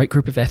a great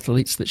group of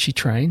athletes that she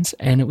trains.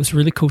 And it was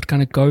really cool to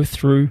kind of go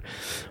through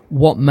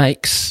what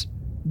makes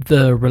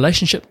the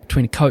relationship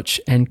between a coach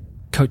and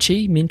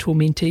coachee,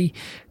 mentor-mentee,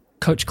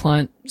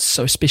 coach-client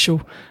so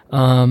special.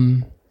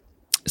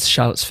 It's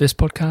Charlotte's first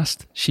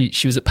podcast.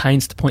 She was at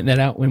pains to point that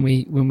out when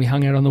we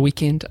hung out on the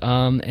weekend,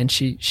 and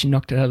she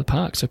knocked it out of the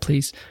park. So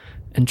please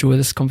enjoy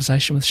this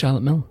conversation with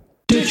Charlotte Milne.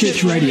 Dirt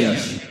Church Radio.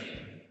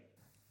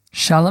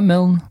 Charlotte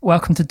Milne,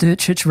 welcome to Dirt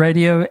Church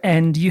Radio,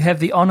 and you have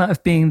the honour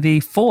of being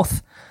the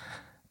 4th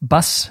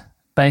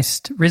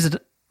bus-based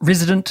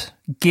resident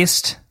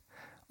guest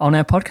on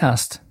our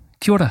podcast.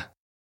 Kia ora.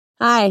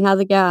 Hi, how's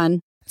it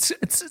going?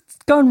 It's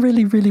going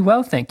really, really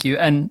well, thank you.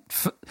 And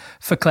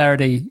for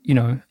clarity,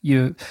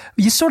 you're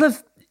sort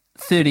of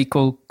third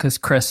equal because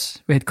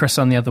we had Chris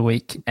on the other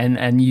week,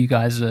 and you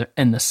guys are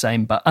in the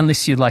same bus,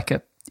 unless you're like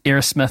a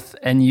Aerosmith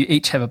and you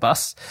each have a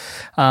bus.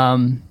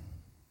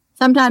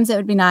 Sometimes it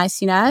would be nice,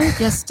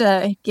 just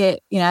to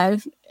get,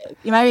 maybe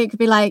it could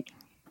be like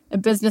a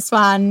business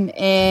one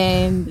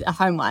and a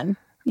home one,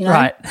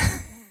 Right.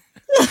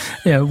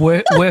 Yeah,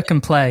 work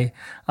and play.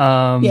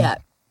 Yeah.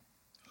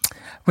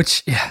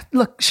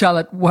 Look,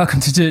 Charlotte, welcome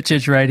to Dirt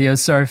Church Radio.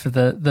 Sorry for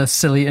the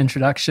silly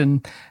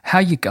introduction. How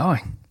are you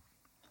going?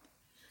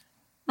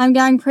 I'm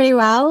going pretty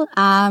well.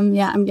 I'm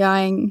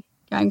going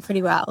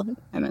pretty well at the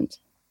moment.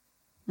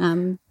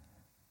 And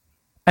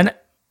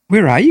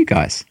Where are you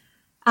guys?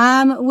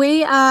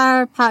 We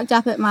are parked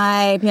up at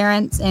my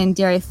parents' in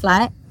Dairy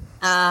Flat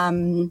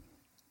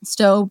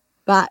still,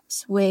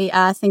 but we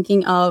are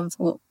thinking of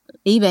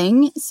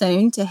leaving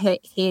soon to head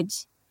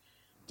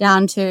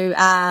down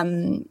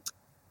to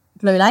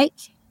Blue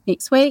Lake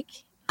next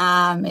week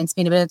and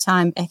spend a bit of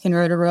time back in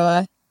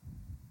Rotorua,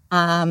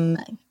 for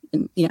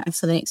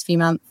the next few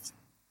months.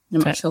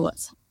 I'm not sure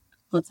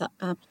what's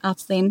up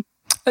after then.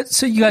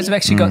 so you guys have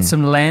actually got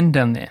some land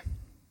down there.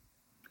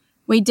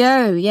 We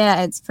do,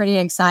 yeah. It's pretty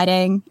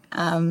exciting.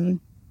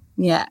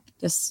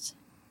 Just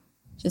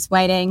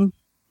waiting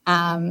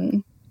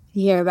to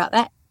hear about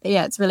that. But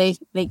yeah, it's really,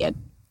 really good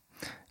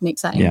and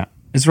exciting. Yeah.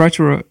 Is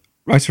Rotorua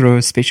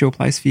a special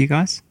place for you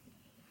guys?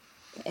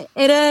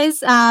 It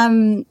is.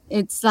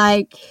 It's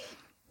like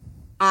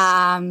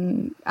I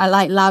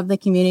love the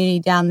community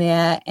down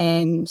there,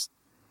 and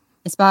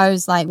I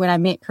suppose like when I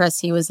met Chris,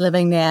 he was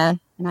living there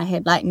and I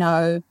had like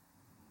no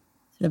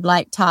sort of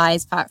like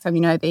ties apart from,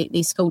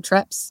 these school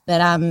trips.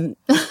 But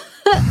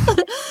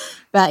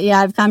but yeah,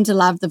 I've come to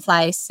love the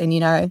place, and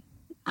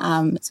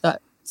it's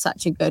got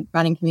such a good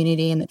running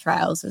community, and the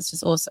trails is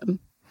just awesome.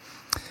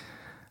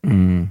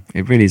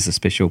 It really is a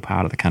special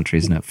part of the country,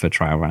 isn't it, for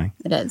trail running?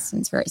 It is.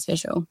 It's very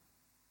special.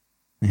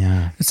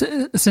 Yeah.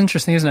 It's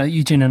interesting, isn't it?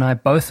 Eugene and I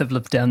both have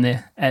lived down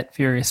there at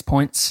various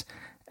points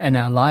in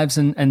our lives,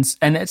 and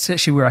it's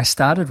actually where I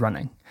started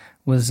running,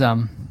 was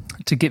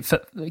to get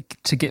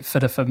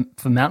fitter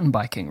for mountain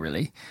biking,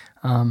 really.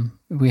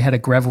 We had a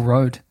gravel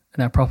road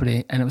in our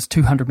property, and it was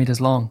 200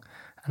 meters long,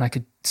 and I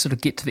could sort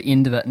of get to the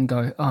end of it and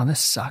go, oh, this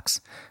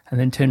sucks, and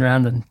then turn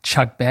around and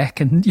chug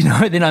back, and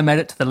then I made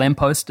it to the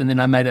lamppost, and then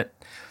I made it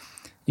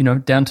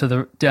down to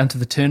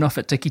the turn off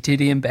at Tiki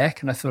Titi and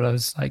back, and I thought I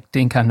was like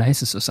Dean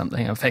Karnazes or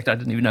something. In fact, I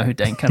didn't even know who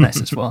Dean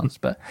Karnazes was,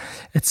 but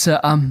it's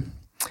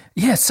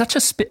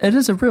it's it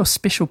is a real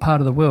special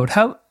part of the world.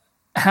 How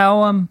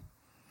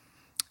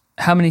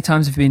many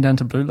times have you been down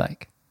to Blue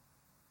Lake?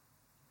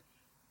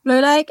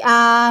 Blue Lake,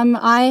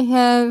 I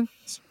have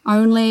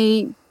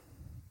only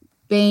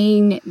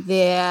been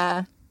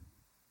there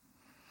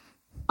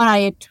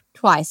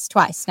twice.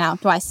 When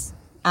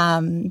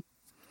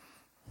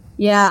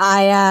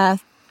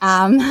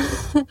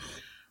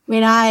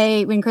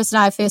Chris and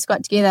I first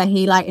got together,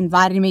 he like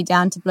invited me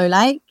down to Blue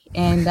Lake,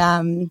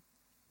 and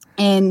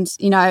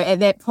at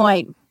that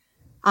point,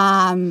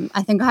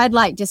 I think I had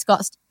like just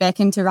got back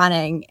into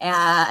running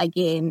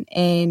again,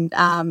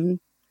 and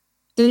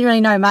didn't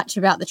really know much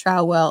about the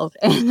trail world,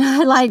 and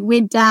I like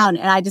went down,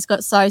 and I just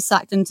got so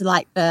sucked into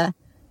like the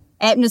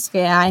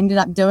atmosphere. I ended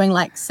up doing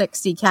like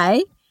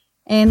 60K,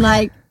 and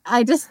like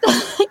I just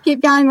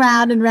kept going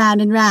round and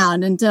round and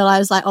round until I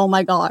was like, oh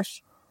my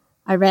gosh,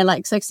 I ran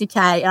like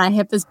 60K, and I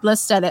have this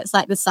blister that's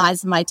like the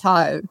size of my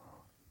toe.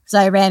 So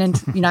I ran in,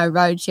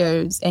 road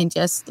shoes, and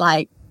just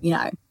like,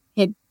 had,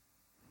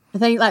 I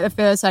think like the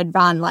first I'd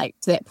run like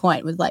to that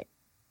point was like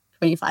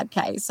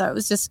 25K. So it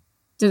was just,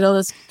 did all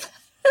this.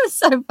 It was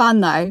so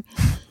fun though.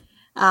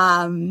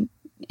 And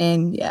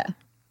yeah,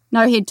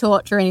 no head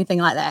torch or anything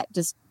like that.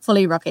 Just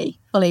fully rookie.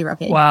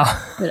 Wow.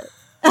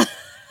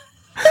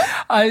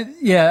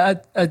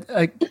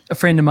 A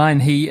friend of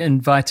mine, he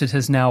invited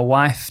his now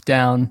wife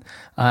down,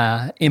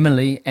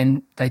 Emily,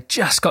 and they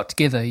just got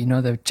together. They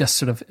were just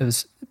sort of, it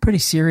was pretty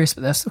serious,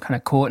 but they're still kind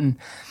of courting.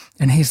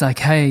 And he's like,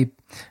 hey,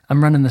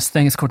 I'm running this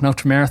thing. It's called an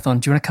ultra marathon.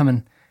 Do you want to come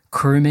and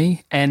crew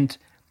me? And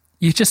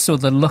you just saw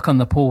the look on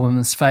the poor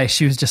woman's face.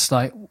 She was just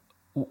like,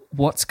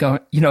 what's going,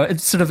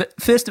 it's sort of, at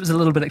first it was a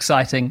little bit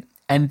exciting,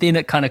 and then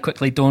it kind of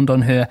quickly dawned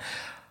on her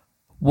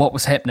what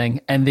was happening.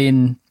 And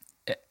then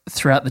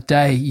throughout the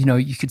day,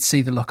 you could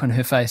see the look on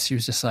her face. She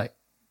was just like,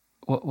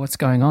 what's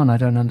going on? I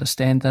don't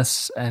understand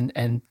this.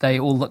 And they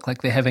all look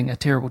like they're having a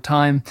terrible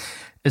time.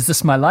 Is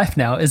this my life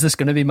now? Is this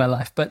going to be my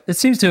life? But it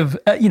seems to have,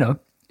 they're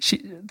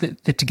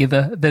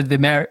together. They're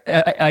married.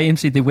 I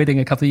emceed their wedding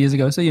a couple of years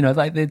ago. So,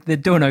 like they're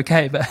doing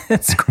okay, but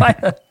it's quite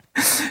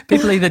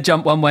people either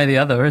jump one way or the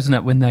other, isn't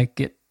it, when they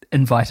get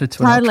invited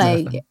to an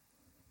ultra-marathon?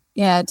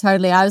 Yeah,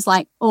 totally. I was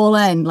like all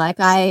in. Like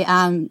I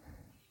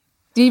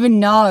didn't even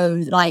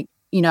know, like,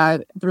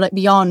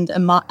 beyond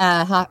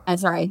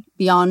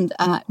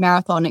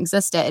marathon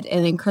existed.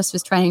 And then Chris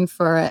was training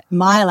for a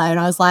Milo, and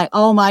I was like,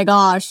 oh my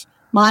gosh,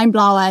 mind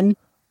blowing.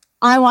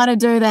 I want to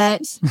do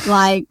that.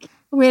 Like,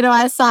 where do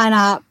I sign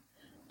up?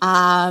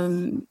 I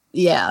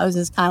was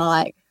just kind of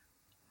like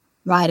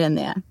right in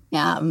there.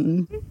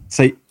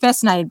 So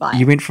fascinated by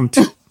you it. went from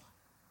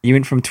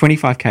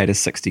 25K to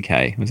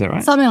 60K, was that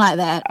right? Something like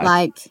that.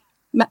 I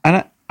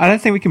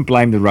don't think we can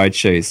blame the road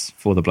shoes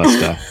for the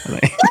blister.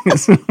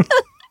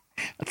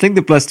 I think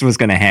the blister was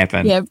going to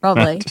happen. Yeah,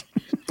 probably.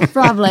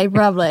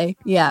 Probably.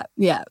 Yeah,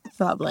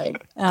 probably.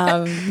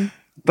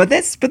 But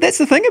that's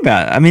the thing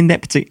about it. I mean,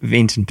 that particular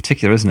event in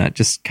particular, isn't it?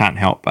 Just can't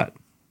help but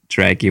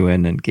drag you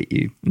in and get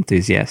you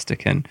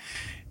enthusiastic, and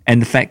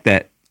the fact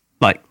that,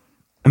 like,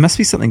 it must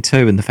be something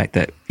too in the fact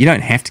that you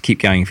don't have to keep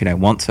going if you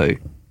don't want to.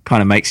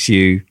 Kind of makes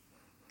you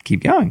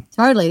keep going.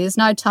 Totally. There's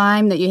no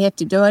time that you have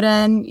to do it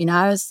in. You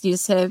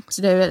just have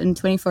to do it in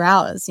 24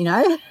 hours.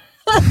 Yeah.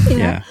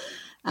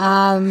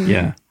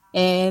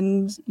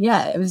 And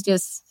yeah, it was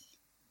just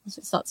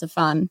lots of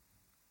fun.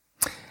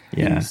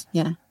 Yeah.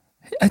 Yeah.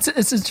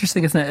 It's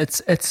interesting, isn't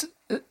it? It's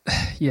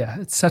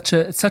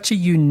such a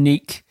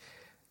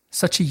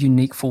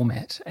unique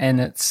format, and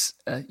it's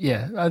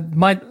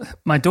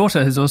my daughter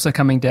is also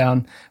coming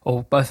down,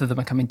 or both of them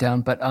are coming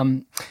down, but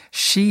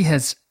she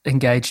has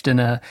engaged in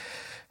a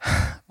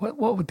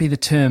what would be the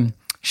term?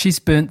 She's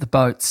burnt the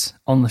boats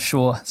on the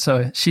shore,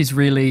 so she's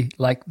really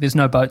like, there's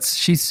no boats.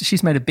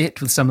 She's made a bet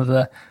with some of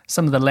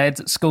the lads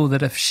at school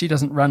that if she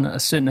doesn't run a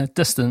certain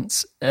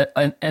distance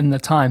in the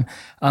time,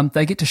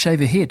 they get to shave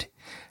her head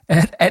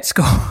at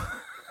school.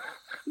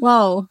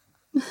 Whoa.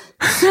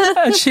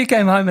 And she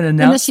came home and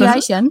announced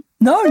initiation.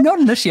 No, not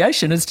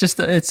initiation. It's just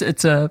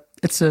it's a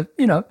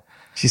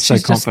She's so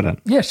confident.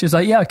 She was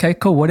like, yeah, okay,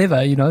 cool,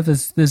 whatever.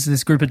 There's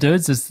this group of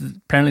dudes.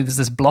 Apparently there's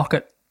this block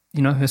at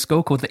her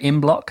school called the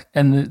M Block,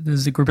 and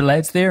there's a group of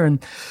lads there,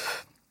 and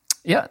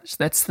yeah,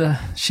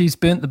 she's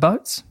burnt the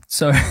boats.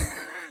 So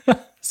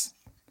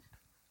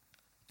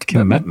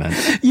commitment.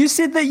 You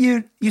said that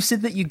you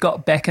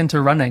got back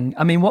into running.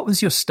 I mean, what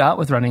was your start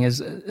with running?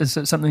 Is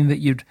it something that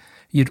you'd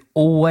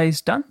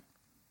always done?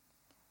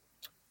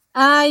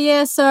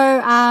 Yeah.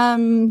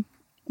 So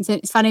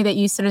it's funny that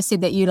you sort of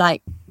said that you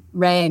like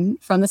ran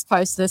from this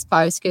post to this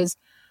post, because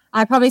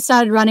I probably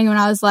started running when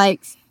I was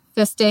like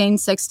 15,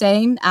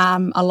 16,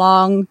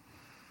 along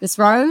this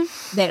road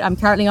that I'm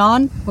currently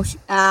on.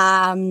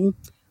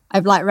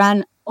 I've like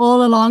run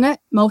all along it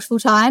multiple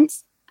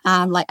times,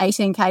 like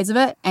 18 Ks of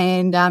it.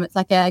 And it's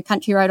like a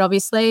country road,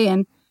 obviously.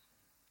 And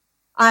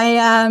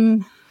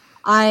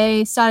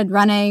I started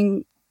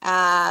running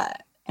and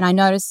I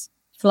noticed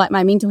for like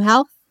my mental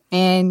health.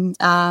 And,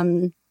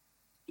 I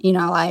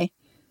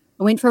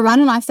went for a run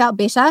and I felt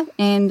better.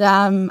 And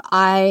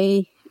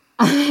I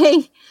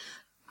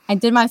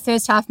did my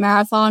first half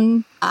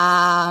marathon.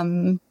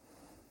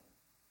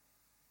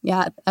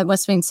 It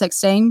must have been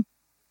 16.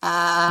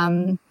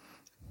 And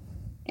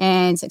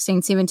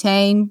 16,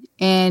 17.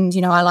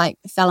 And, I like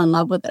fell in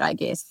love with it, I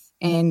guess.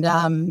 And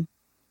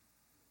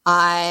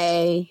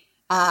I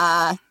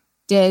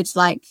did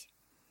like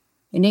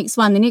the next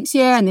one the next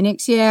year and the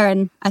next year.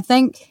 And I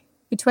think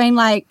between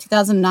like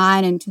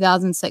 2009 and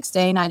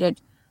 2016, I did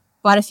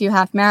quite a few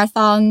half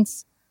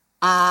marathons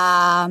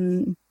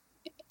in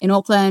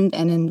Auckland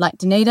and in like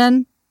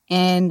Dunedin.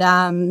 And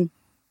I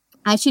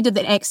actually did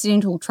the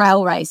accidental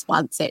trail race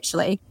once,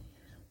 actually.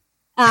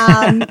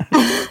 I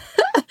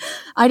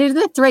did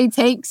the Three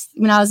Peaks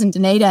when I was in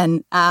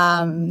Dunedin,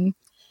 and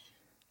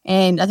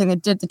I think I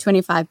did the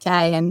 25K,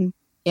 and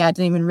yeah, I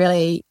didn't even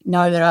really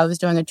know that I was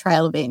doing a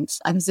trail event.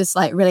 I was just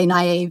like really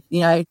naive,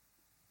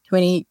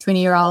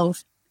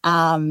 20-year-old,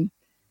 and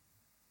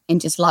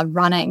just loved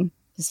running,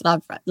 just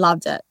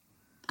loved it.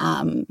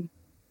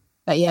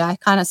 But yeah, I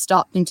kind of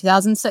stopped in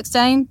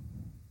 2016,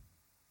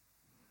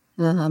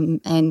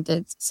 and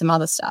did some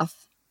other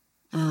stuff.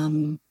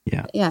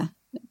 Yeah.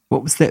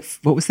 What was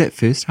that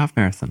first half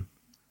marathon?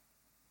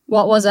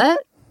 What was it?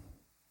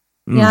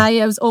 Yeah,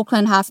 it was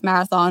Auckland half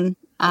marathon.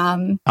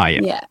 Yeah.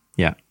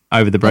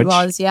 Over the bridge. It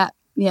was, yeah.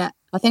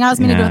 I think I was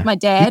meant to do it with my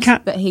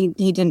dad, but he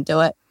didn't do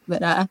it.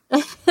 But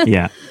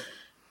yeah,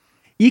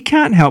 you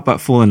can't help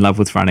but fall in love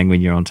with running when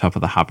you're on top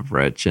of the harbour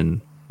bridge,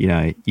 and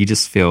you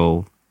just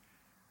feel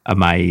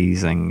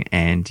amazing,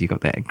 and you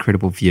got that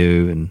incredible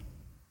view, and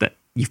that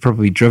you've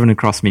probably driven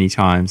across many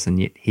times, and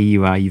yet here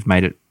you are, you've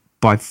made it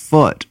by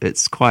foot.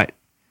 It's quite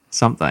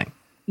something.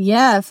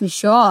 Yeah, for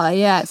sure.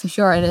 Yeah, for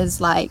sure. It is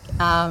like,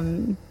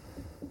 I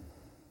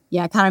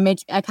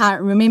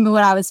can't remember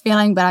what I was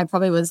feeling, but I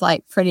probably was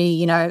like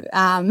pretty,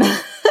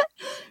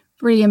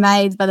 pretty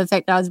amazed by the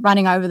fact that I was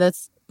running over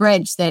this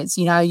bridge that's,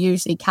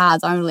 usually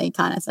cars only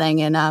kind of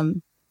thing.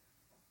 And,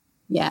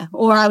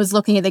 or I was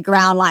looking at the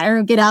ground like,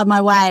 oh, get out of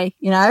my way,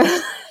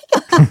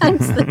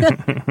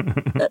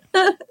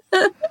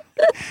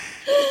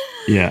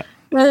 Yeah.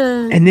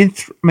 And then,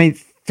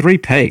 Three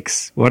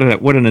Peaks. What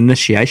an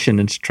initiation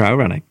into trail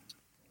running.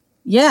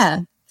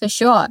 Yeah, for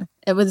sure.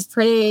 It was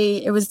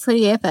pretty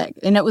epic,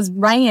 and it was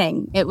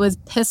raining. It was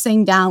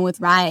pissing down with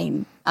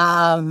rain.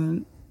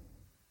 But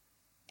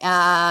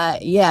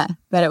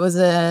it was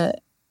a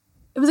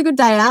good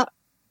day out.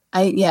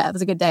 It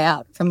was a good day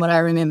out from what I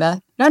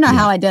remember. I don't know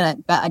how I did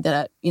it, but I did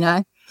it.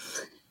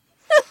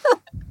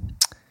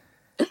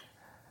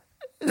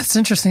 It's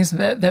interesting, isn't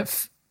it?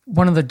 That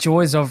one of the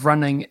joys of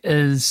running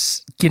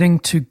is getting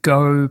to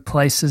go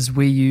places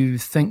where you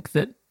think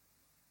that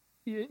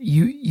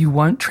you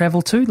won't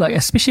travel to, like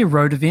especially a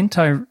road event.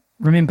 I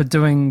remember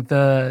doing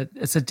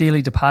it's a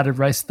dearly departed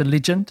race, the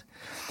Legend,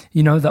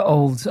 the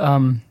old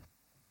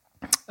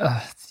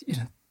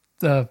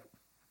the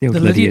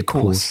Lydiard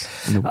course.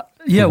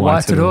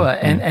 Waitarua,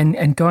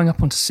 and going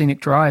up onto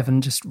Scenic Drive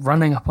and just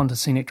running up onto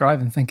Scenic Drive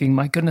and thinking,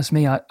 my goodness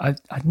me, I'd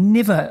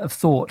never have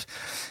thought,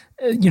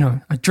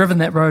 I've driven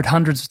that road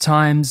hundreds of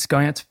times,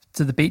 going out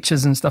to the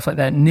beaches and stuff like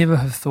that, never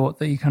have thought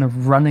that you're kind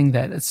of running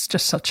that. It's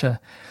just such a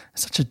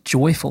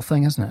joyful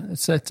thing, isn't it?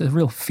 It's a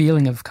real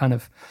feeling of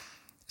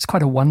it's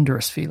quite a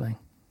wondrous feeling.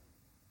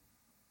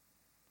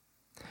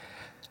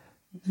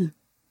 Mm-hmm.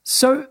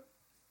 So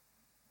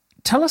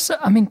tell us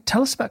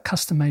about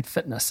Custom Made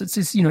Fitness. It's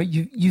just,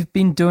 you've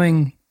been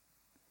doing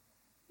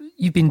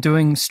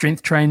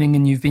strength training,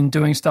 and you've been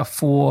doing stuff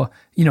for,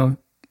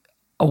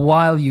 a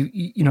while.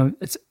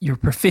 You're a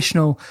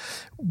professional.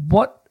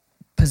 What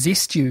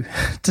possessed you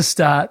to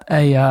start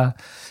an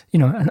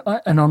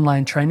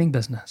online training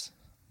business?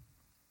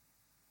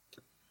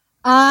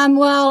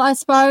 Well, I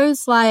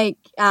suppose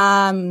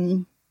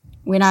when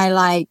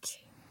I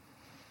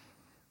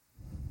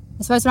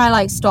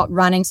stopped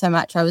running so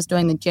much, I was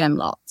doing the gym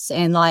lots,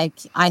 and I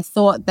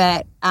thought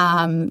that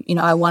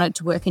I wanted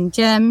to work in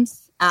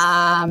gyms,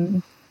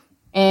 and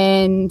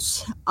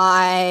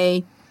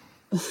I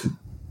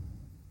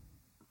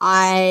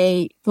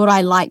thought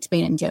I liked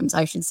being in gyms,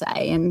 I should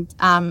say, and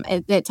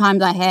at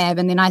times I have,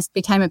 and then I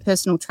became a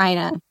personal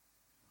trainer,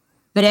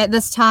 But at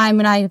this time,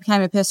 when I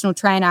became a personal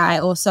trainer, I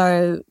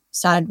also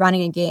started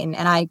running again,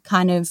 and I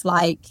kind of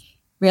like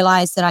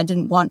realized that I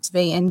didn't want to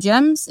be in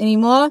gyms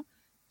anymore.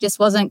 Just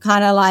wasn't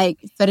kind of like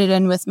fitted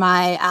in with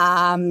my,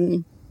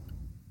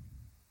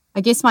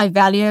 I guess my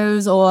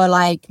values or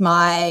like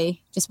my,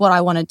 just what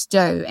I wanted to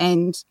do.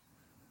 And,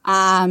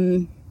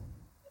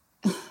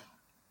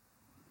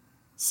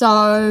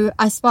 so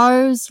I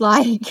suppose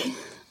like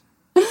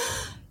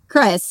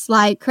Chris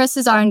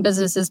has owned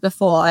businesses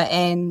before,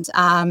 and,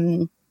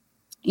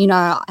 you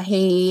know,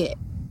 he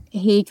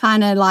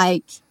kind of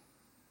like,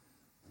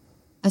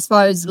 I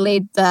suppose,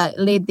 led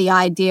the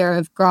idea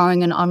of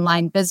growing an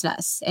online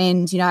business,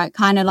 and you know, it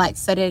kind of like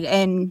fitted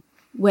in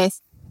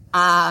with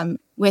I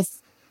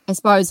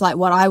suppose like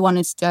what I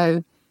wanted to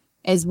do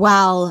as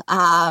well,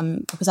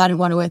 because I didn't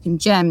want to work in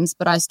gyms,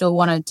 but I still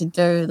wanted to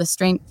do the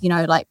strength, you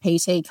know, like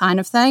PT kind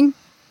of thing,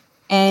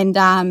 and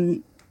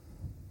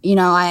you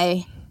know,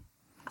 I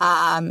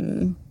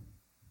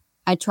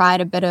tried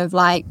a bit of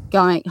like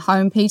going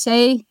home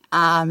PT,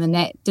 and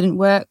that didn't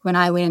work when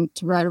I went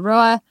to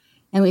Rotorua.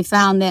 And we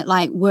found that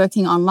like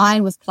working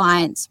online with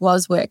clients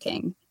was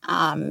working.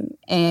 And,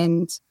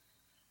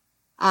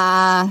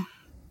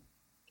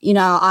 you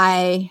know,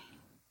 I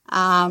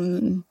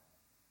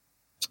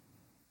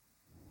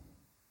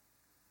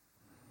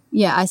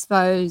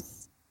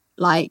suppose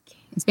like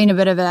it's been a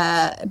bit of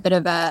a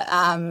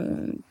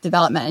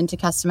development into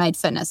custom made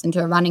fitness,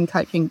 into a running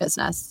coaching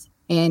business,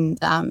 and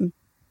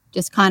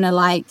just kind of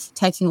like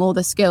taking all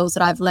the skills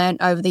that I've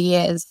learned over the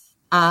years,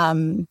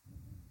 and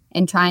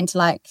trying to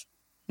like,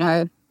 you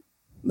know,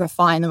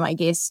 refine them, I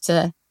guess,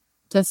 to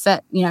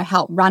fit, you know,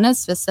 help runners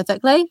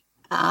specifically.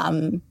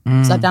 So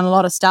I've done a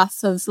lot of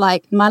stuff of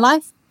like in my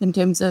life in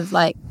terms of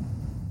like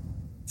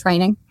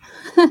training.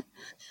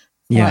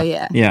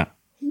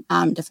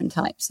 Different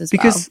types as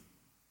well.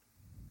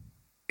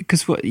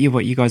 Because what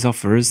you guys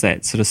offer is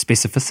that sort of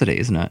specificity,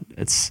 isn't it?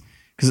 It's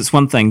because it's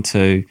one thing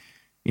to,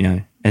 you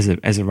know, as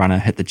a runner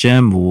hit the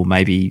gym, or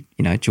maybe,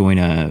 you know, join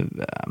a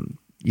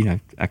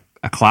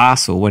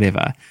class or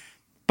whatever,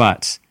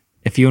 but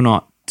if you're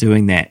not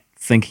doing that,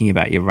 thinking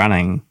about your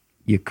running,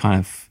 you're kind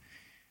of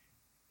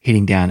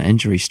heading down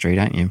injury street,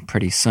 aren't you?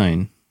 Pretty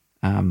soon.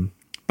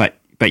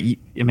 But you,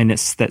 I mean,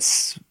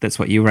 that's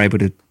what you were able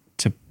to.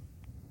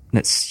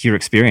 That's your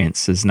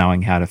experience, is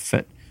knowing how to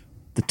fit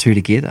the two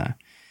together.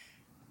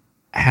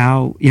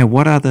 How, you know,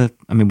 what are the?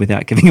 I mean,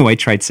 without giving away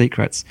trade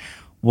secrets,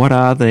 what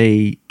are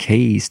the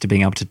keys to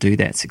being able to do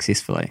that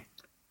successfully?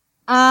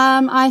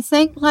 I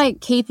think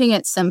like keeping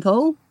it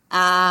simple.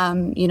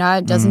 You know,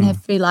 it doesn't have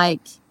to be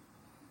like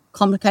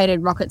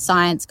complicated rocket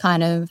science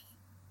kind of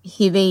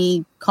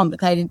heavy,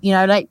 complicated, you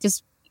know, like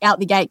just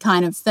out the gate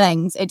kind of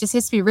things. It just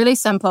has to be really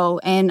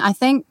simple. And I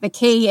think the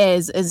key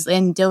is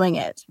in doing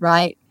it,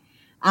 right?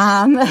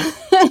 And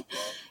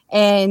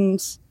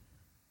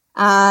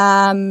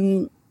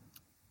I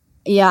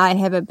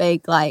have a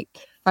big like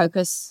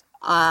focus,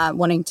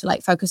 wanting to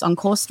like focus on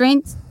core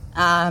strength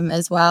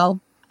as well,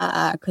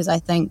 because I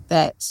think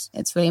that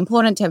it's really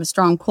important to have a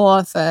strong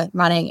core for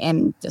running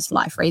and just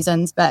life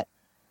reasons. But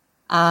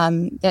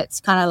that's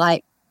kind of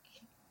like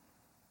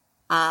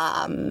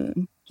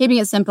keeping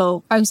it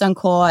simple, focus on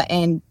core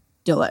and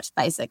do it,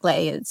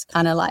 basically. It's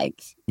kind of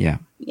like,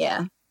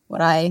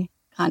 what I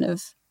kind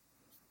of,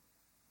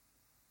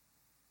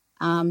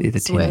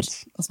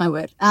 what's my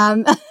word?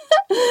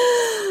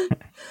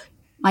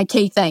 My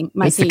key thing,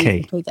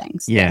 key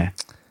things. Yeah.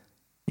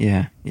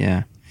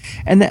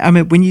 And I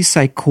mean, when you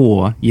say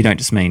core, you don't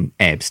just mean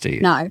abs, do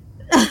you? No.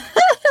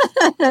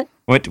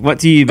 What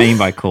do you mean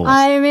by core?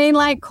 I mean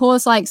like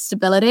core's like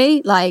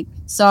stability, like,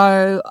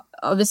 so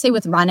obviously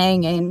with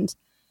running, and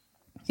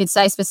you could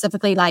say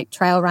specifically like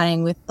trail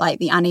running with like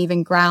the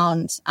uneven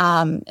ground,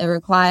 it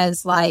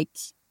requires like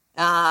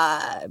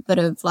a bit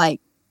of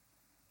like,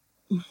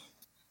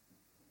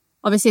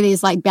 obviously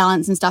there's like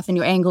balance and stuff in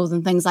your angles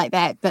and things like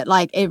that, but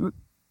like you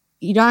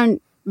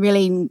don't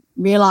really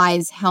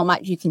realize how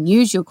much you can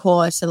use your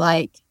core to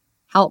like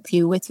help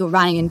you with your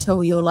running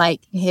until you're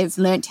like have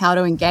learnt how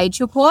to engage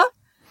your core.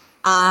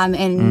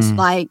 And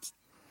like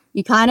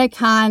you kind of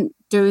can't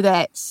do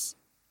that.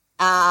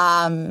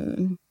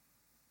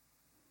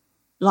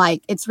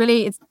 Like it's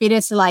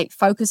better to like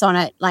focus on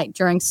it like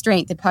during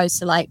strength opposed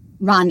to like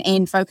run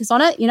and focus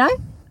on it, you know?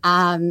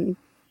 And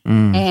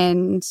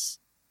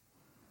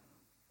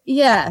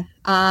yeah,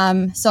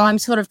 so I'm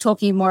sort of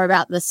talking more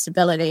about the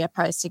stability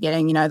opposed to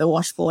getting, you know, the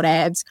washboard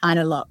abs kind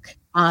of look.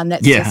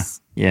 That's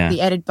just the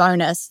added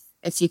bonus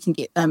if you can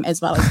get them as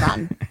well as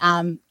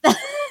run.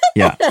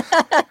 Yeah.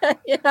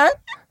 You know?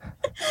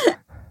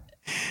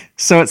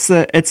 So it's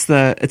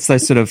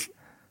those sort of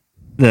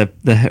the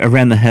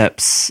around the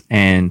hips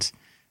and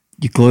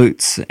your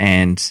glutes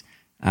and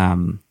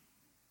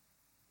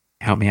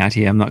help me out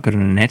here. I'm not good at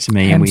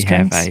anatomy,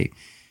 Hamstrings.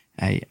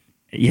 And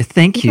we have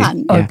thank you.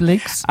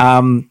 Obliques.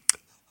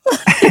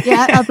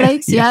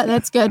 Obliques. Yeah,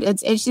 that's good.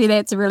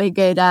 That's a really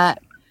good.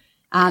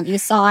 Your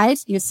side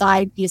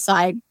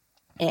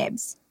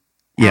abs.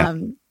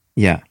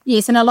 Yeah.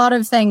 Yes, and a lot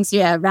of things.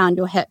 Yeah, around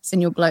your hips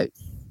and your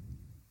glutes.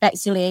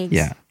 backs your legs.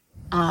 Yeah.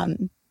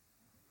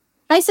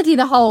 Basically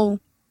the whole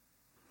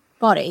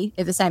body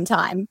at the same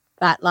time,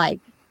 but like,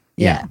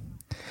 Yeah.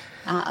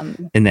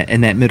 In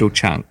that middle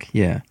chunk,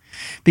 yeah.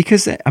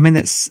 Because I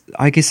mean,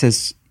 I guess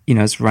as you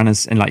know, as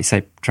runners and like you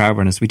say, trail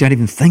runners, we don't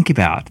even think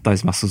about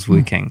those muscles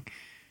working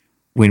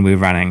when we're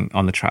running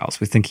on the trails.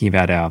 We're thinking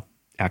about our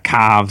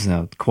calves and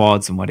our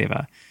quads and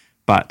whatever.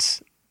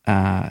 But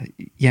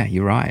yeah,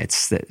 you're right.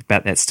 It's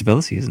about that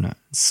stability, isn't it?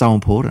 It's so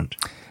important.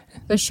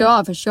 For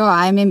sure.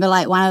 I remember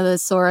like one of the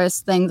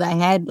sorest things I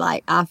had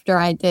like after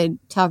I did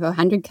Taupo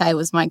 100K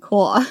was my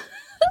core.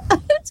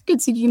 It's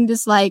good so you can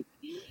just like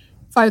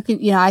focus,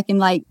 you know, I can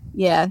like,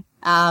 yeah,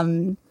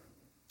 you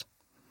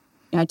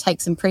know,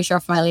 take some pressure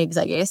off my legs,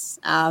 I guess,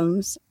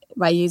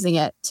 by using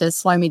it to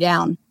slow me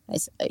down,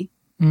 basically.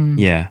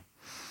 Yeah.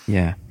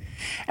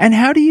 And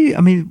how do you?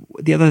 I mean,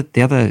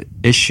 the other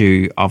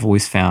issue I've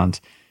always found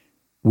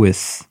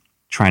with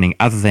training,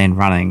 other than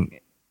running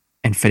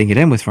and fitting it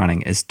in with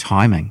running, is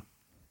timing.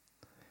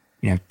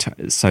 You know,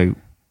 so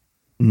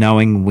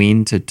knowing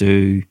when to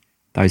do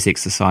those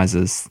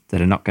exercises that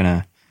are not going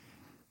to,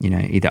 you know,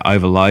 either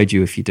overload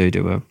you if you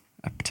do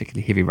a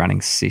particularly heavy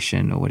running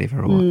session or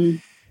whatever, or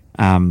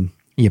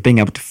being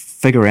able to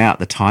figure out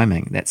the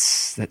timing. That's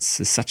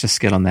such a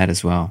skill on that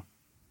as well.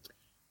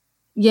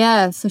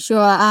 Yeah, for sure.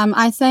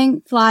 I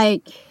think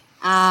like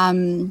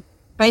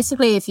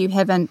basically if you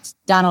haven't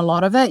done a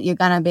lot of it, you're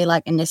going to be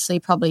like initially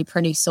probably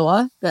pretty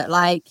sore. But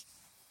like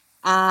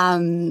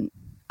I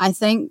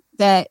think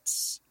that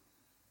it's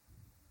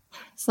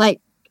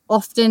like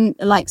often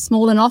like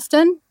small and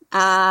often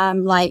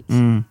like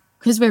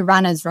because we're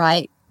runners,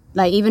 right?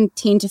 Like even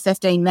 10 to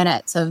 15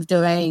 minutes of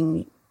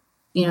doing,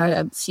 you know,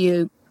 a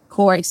few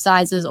core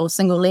exercises or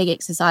single leg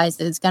exercises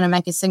is going to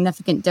make a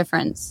significant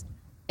difference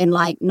in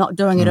like not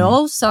doing it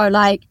all. So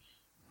like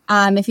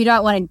if you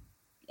don't want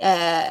to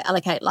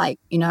allocate like,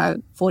 you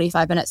know,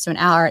 45 minutes to an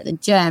hour at the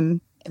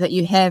gym, that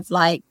you have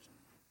like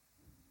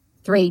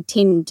 3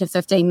 10 to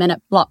 15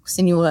 minute blocks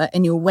in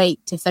your week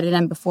to fit it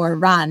in before a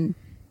run,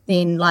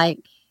 then like,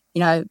 you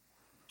know,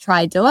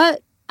 try do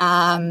it.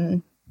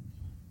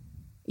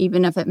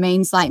 Even if it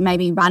means like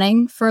maybe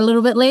running for a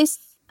little bit less.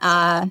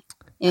 How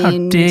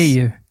dare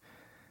you?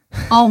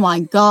 Oh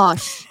my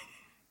gosh.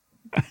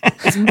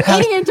 It's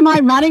eating into my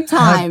running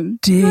time. How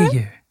dare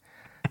you?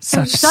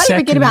 Such Don't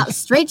sacrilege. forget about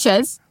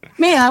stretches.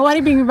 Man, I won't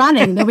even be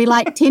running. There'll be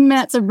like 10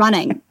 minutes of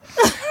running.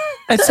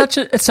 It's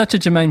such a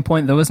germane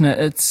point, though, isn't it?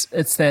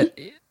 It's that.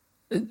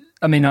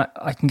 I mean,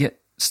 I can get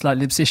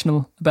slightly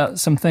obsessional about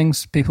some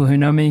things. People who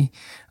know me,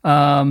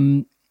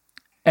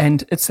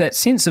 and it's that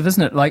sense of,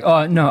 isn't it? Like,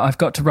 oh no, I've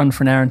got to run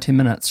for an hour and 10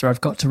 minutes, or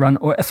I've got to run,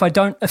 or if I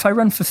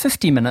run for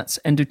 50 minutes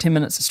and do 10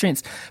 minutes of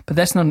strength, but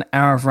that's not an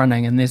hour of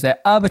running, and there's that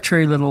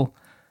arbitrary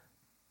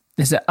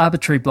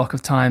block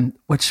of time,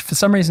 which for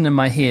some reason in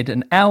my head,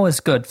 an hour is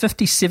good.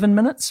 57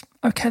 minutes,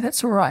 okay,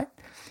 that's all right.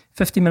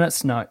 50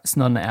 minutes, no, it's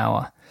not an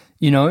hour.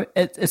 You know,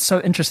 it's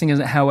so interesting,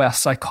 isn't it, how our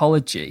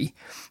psychology,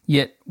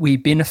 yet we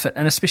benefit,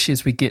 and especially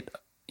as we get,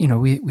 you know,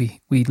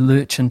 we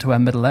lurch into our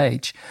middle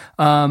age.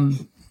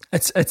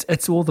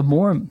 It's all the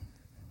more.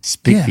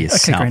 Speak for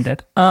yourself. Okay,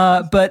 Granddad.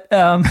 But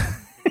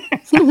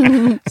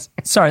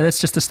sorry, that's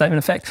just a statement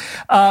of fact.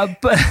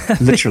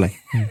 But Literally.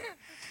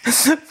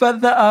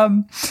 but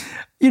the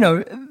you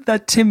know,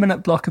 that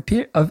 10-minute block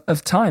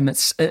of time,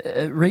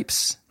 it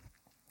reaps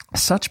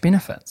such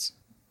benefits.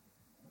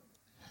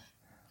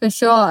 For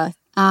sure.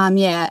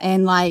 Yeah.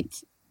 And like,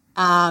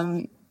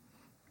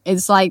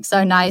 it's like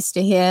so nice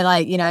to hear,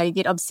 like, you know, you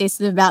get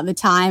obsessive about the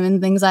time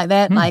and things like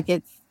that. Like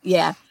it's,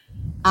 yeah.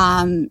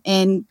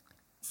 And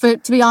to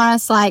be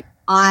honest, like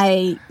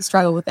I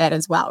struggle with that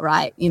as well.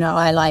 Right. You know,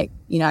 I like,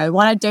 you know,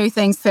 want to do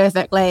things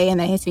perfectly and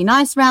there has to be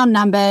nice round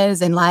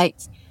numbers and like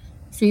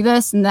through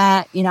this and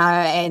that, you know,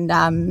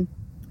 and,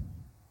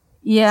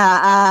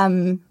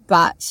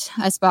 but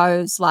I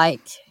suppose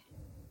like,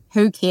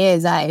 who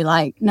cares, eh?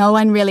 Like, no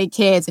one really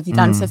cares if you've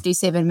done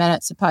 57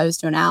 minutes opposed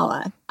to an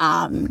hour.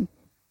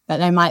 But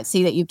they might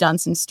see that you've done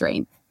some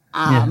strength.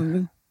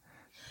 But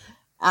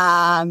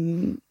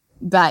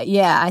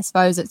yeah, I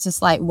suppose it's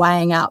just like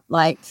weighing up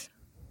like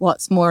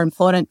what's more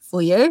important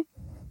for you.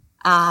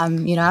 You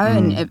know,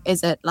 and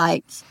is it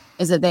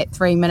that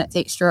 3 minutes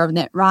extra of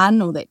that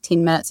run or that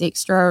 10 minutes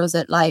extra, or is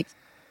it like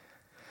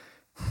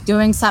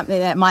doing something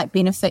that might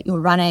benefit your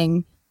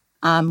running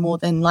more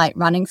than like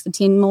running for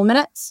 10 more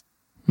minutes?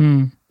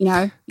 You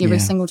know, every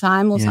single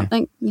time or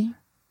something.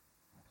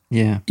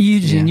 Yeah.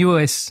 Eugene, you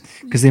always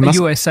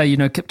say, you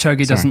know,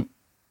 Kipchoge Sorry.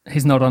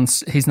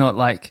 he's not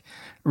like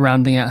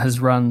rounding out his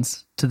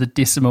runs to the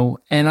decimal.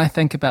 And I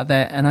think about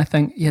that and I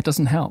think, yeah, it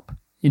doesn't help,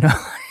 you know.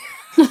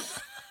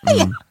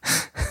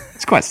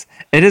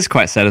 It is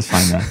quite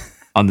satifying though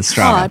on the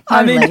Strava. Oh,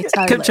 totally, I mean,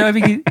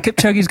 totally.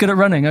 Kipchoge's good at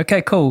running.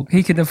 Okay, cool.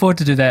 He can afford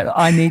to do that.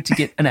 I need to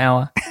get an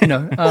hour, you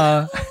know.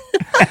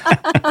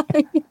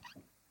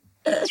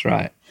 That's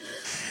right.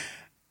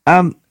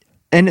 And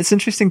it's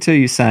interesting too,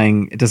 you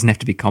saying it doesn't have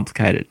to be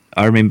complicated.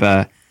 I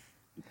remember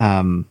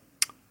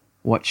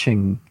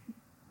watching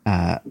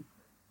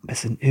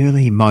it's an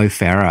early Mo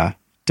Farah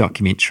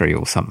documentary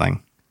or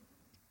something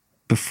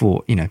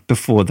before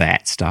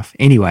that stuff.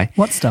 Anyway,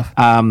 What stuff?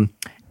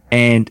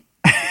 and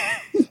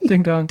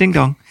Ding dong. ding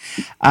dong.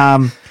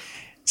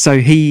 So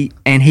he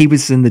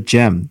was in the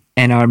gym,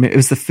 and I remember it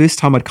was the first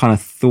time I'd kind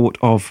of thought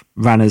of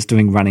runners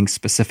doing running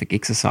specific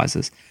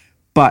exercises.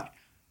 But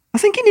I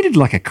think you needed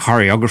like a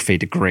choreography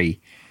degree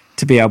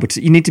to be able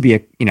to. You need to be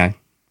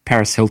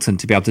Paris Hilton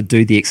to be able to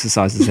do the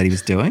exercises that he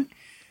was doing.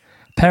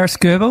 Paris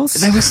Goebbels?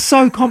 They were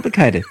so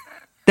complicated.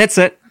 That's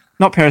it.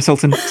 Not Paris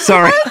Hilton.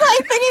 Sorry. I was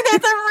like thinking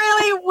that's a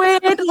really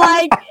weird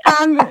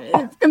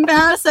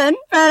comparison,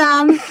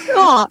 but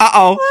sure.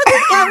 Uh-oh. We'll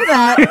just go with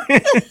that.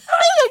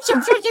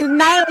 She's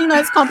nailing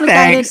those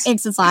complicated Thanks.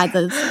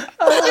 exercises.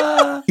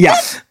 Yeah.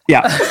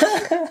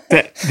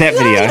 That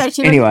video. Yeah,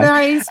 she was Anyway.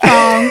 very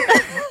strong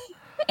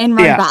and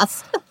Yeah.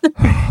 robust.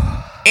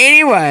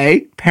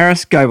 Anyway,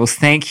 Paris Goebbels,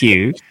 thank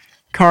you.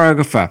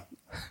 Choreographer.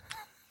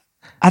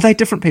 Are they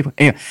different people?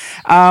 Anyway,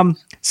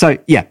 so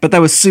yeah, but they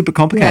were super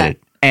complicated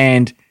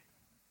and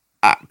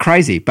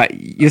crazy. But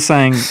you're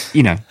saying,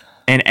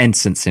 and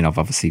since then I've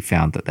obviously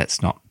found that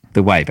that's not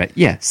the way. But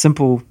yeah,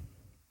 simple.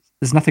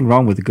 There's nothing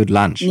wrong with a good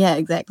lunch. Yeah,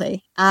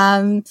 exactly.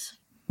 We're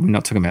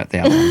not talking about the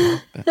other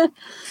one. But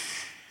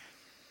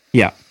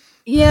yeah.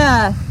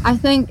 Yeah, I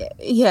think,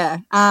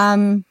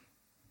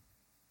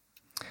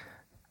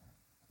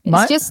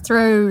 it's just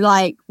through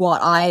like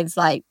what I've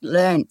like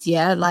learnt.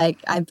 Yeah, like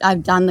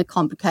I've done the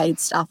complicated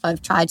stuff.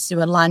 I've tried to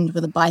do a lunge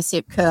with a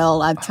bicep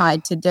curl. I've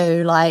tried to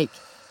do like,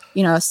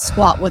 a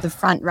squat with a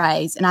front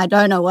raise, and I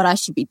don't know what I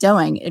should be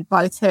doing. It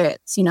both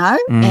hurts, and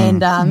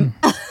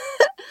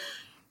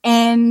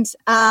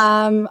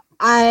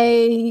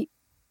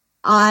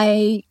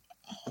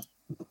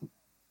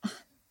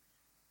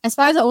I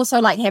suppose I also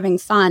like having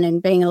fun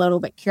and being a little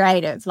bit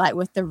creative, like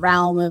with the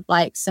realm of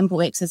like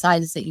simple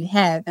exercises that you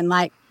have. And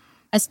like,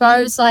 I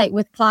suppose like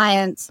with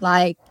clients,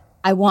 like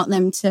I want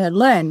them to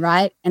learn,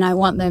 right? And I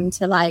want them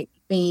to like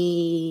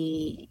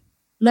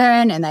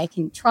learn and they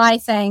can try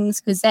things,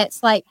 because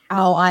that's like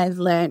how I've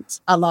learnt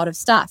a lot of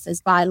stuff,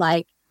 is by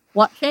like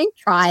watching,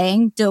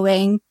 trying,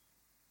 doing,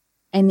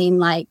 and then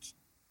like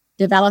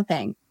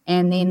developing.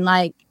 And then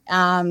like,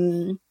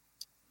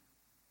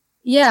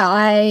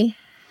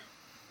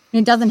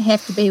 it doesn't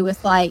have to be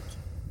with like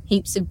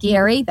heaps of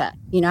gear either,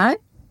 kind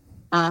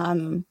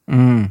of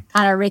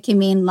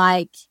recommend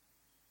like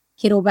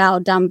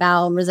kettlebell,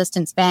 dumbbell,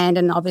 resistance band,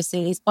 and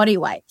obviously these body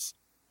weights,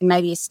 and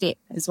maybe a step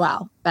as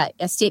well. But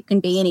a step can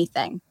be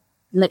anything.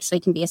 Literally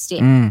can be a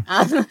step in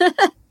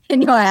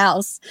your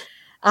house.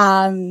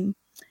 And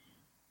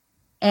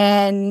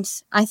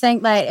I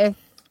think that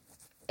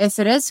if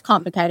it is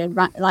complicated,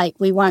 like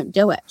we won't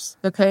do it,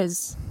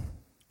 because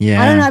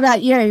I don't know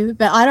about you,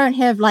 but I don't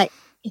have like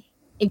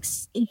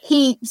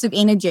heaps of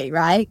energy,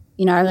 right?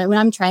 Like when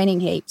I'm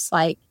training heaps,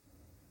 like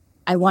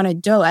I want to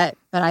do it,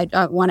 but I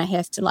don't want to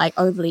have to like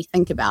overly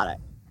think about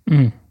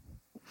it.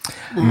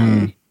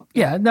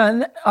 Yeah,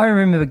 no, I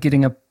remember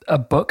getting a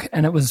book,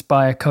 and it was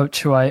by a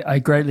coach who I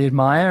greatly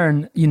admire,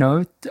 and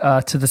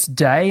to this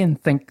day, and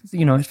think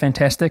it's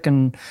fantastic,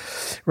 and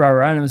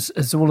and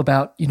it's all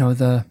about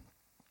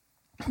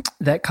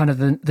that kind of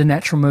the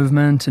natural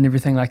movement and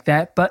everything like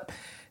that. But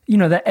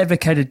they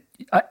advocated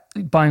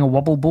buying a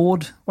wobble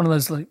board, one of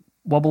those like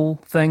wobble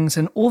things,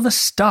 and all this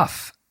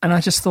stuff, and I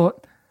just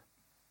thought,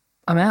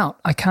 I'm out.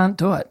 I can't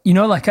do it.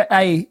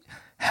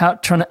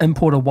 Trying to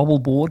import a wobble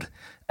board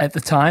at the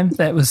time,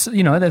 that was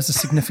a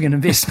significant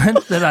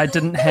investment that I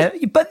didn't have.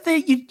 But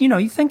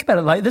you think about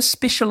it, like this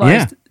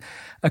specialized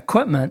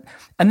equipment,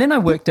 and then I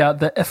worked out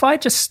that if I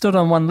just stood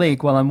on one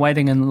leg while I'm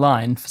waiting in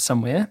line for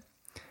somewhere,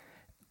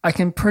 I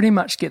can pretty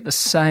much get the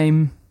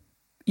same.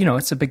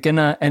 It's a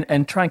beginner,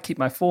 and try and keep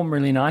my form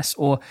really nice.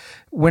 Or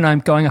when I'm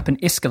going up an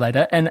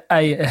escalator, and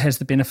it has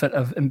the benefit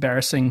of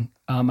embarrassing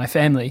my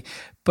family,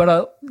 but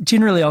I'll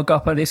go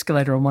up an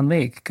escalator on one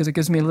leg because it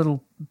gives me a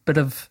little bit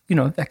of,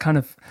 that kind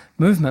of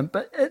movement.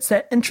 But it's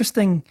that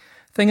interesting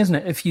thing, isn't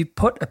it? If you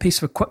put a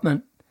piece of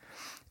equipment,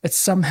 it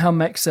somehow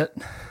makes it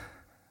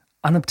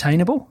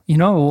unobtainable,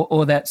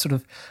 or that sort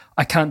of,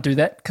 I can't do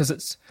that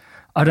because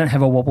I don't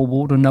have a wobble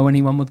board or know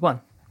anyone with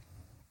one.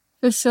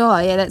 For sure.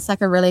 Yeah, that's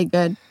like a really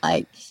good,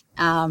 like,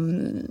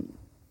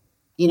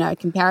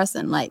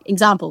 comparison, like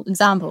example,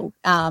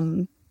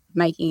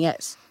 making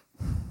it,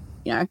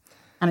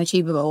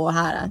 unachievable or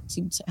harder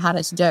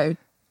to do.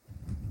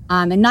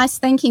 And nice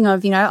thinking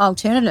of,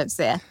 alternatives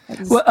there.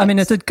 Well, I mean,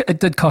 it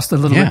did cost a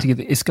little bit to get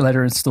the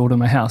escalator installed in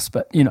my house,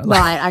 but,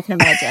 Right, I can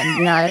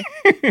imagine,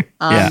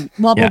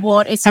 wobble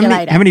board,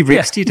 escalator. How many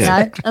reps do you do?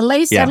 At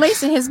least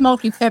it has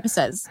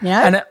multi-purposes,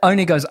 And it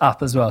only goes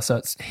up as well, so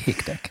it's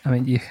hectic. I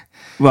mean,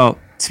 Well,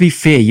 to be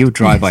fair, your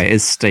driveway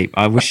is steep.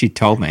 I wish you'd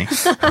told me.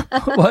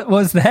 What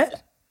was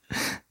that?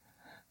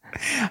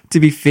 To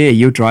be fair,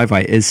 your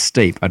driveway is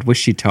steep. I'd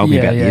wish you'd told me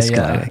about the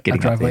escalator Our getting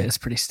up driveway there. is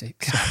pretty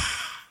steep. So.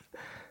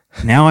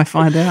 Now I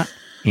find out.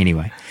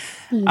 Anyway.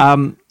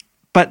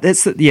 But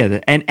that's,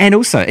 and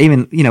also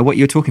even, what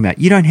you're talking about,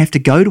 you don't have to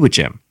go to a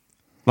gym.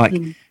 Like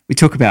we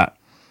talk about,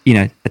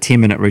 a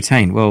 10-minute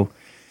routine. Well,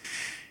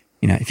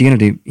 if you're going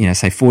to do,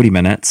 say 40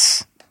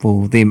 minutes,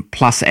 well, then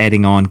plus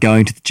adding on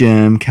going to the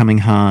gym, coming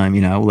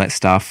home, all that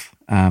stuff,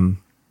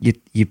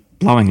 you're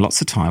blowing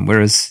lots of time.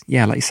 Whereas,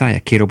 like you say, a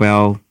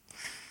kettlebell,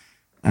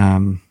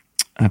 a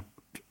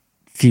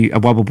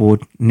wobble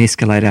board, an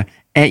escalator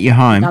at your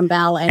home,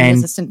 dumbbell and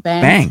resistant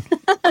band.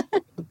 Bang.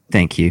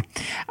 Thank you.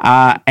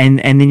 And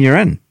then you're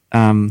in.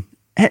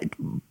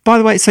 By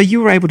the way, so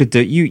you were able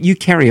to you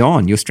carry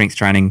on your strength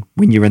training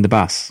when you're in the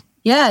bus?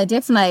 Yeah,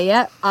 definitely.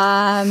 Yeah.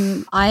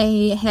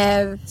 I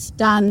have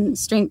done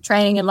strength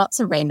training in lots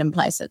of random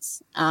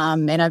places.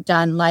 And I've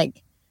done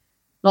like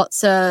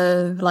lots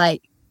of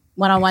like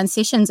one-on-one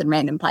sessions in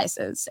random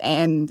places.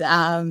 And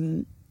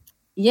another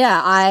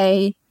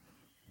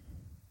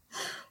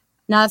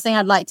thing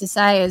I'd like to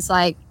say is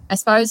like, I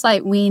suppose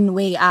like when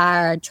we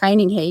are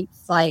training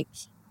heaps, like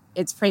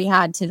it's pretty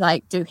hard to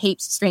like do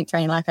heaps of strength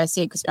training, like I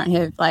said, because we don't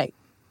have like,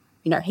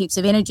 heaps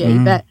of energy.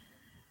 But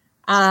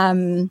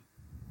I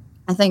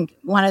think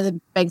one of the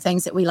big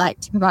things that we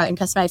like to promote in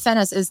Custom Made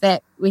Fitness is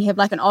that we have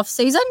like an off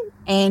season,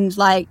 and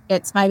like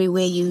it's maybe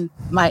where you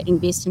might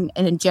invest in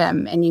a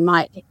gym, and you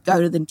might go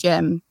to the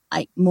gym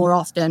like more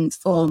often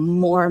for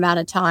more amount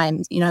of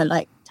time,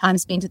 like time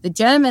spent at the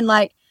gym, and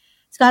like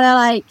it's kind of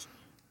like,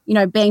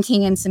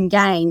 banking in some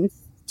gains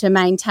to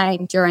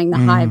maintain during the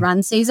high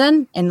run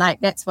season. And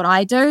like that's what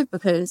I do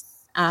because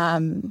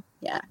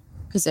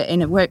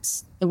it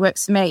works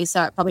for me,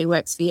 so it probably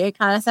works for you,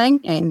 kind of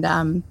thing.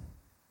 And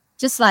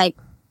just like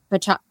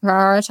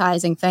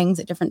prioritizing things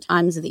at different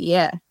times of the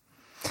year.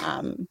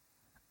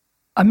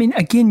 I mean,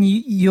 again,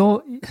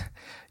 you're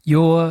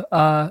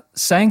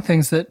saying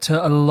things that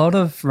to a lot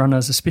of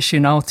runners, especially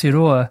in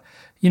Aotearoa,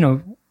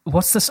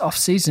 what's this off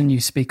season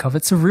you speak of?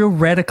 It's a real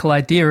radical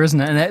idea,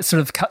 isn't it? And that sort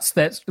of cuts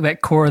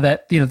that core of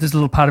that. There's a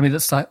little part of me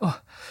that's like,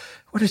 oh,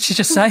 what did she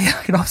just say?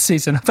 Like an off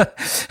season,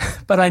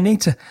 but I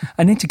need to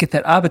get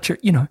that arbitrary.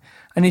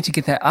 I need to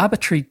get that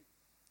arbitrary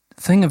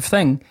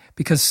thing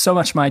because so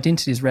much of my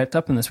identity is wrapped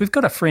up in this. We've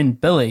got a friend,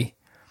 Billy,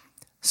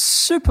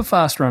 super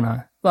fast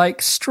runner,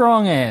 like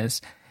strong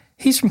as.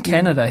 He's from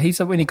Canada.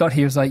 When he got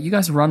here, he was like, you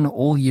guys run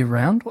all year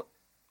round?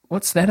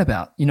 What's that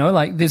about?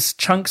 Like there's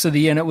chunks of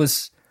the year, and it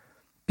was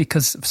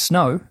because of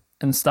snow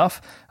and stuff,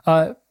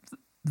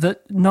 that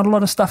not a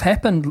lot of stuff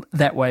happened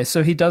that way.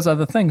 So he does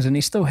other things, and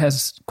he still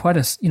has quite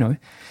a,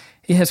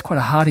 he has quite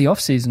a hardy off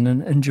season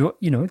and enjoy,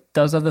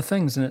 does other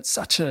things. And it's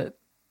such a,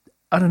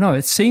 I don't know,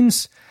 it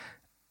seems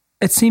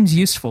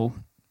useful,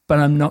 but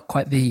I'm not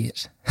quite there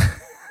yet.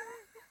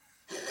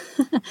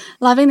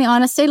 Loving the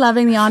honesty.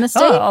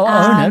 Oh,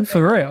 I'll own it,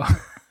 for real.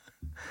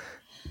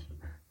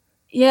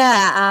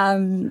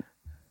 Yeah.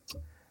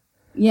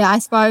 I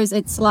suppose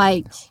it's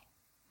like,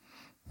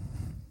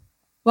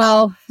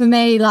 well, for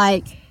me,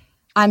 like,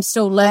 I'm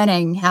still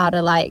learning how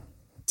to like,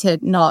 to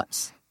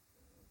not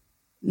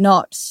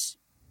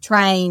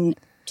train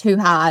too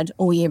hard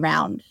all year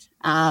round.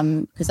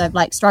 Because I've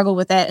like struggled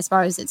with that, I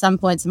suppose, at some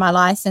points in my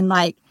life. And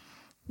like,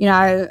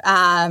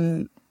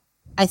 I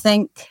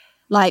think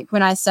like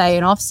when I say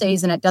an off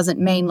season, it doesn't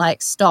mean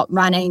like stop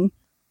running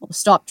or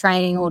stop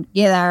training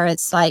altogether.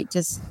 It's like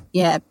just,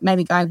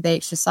 maybe going for the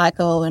extra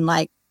cycle and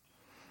like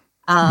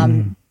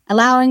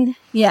allowing,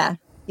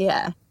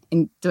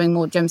 and doing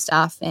more gym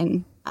stuff.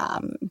 And,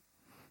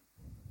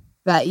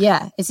 but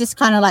yeah, it's just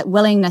kind of like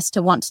willingness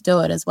to want to do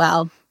it as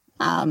well.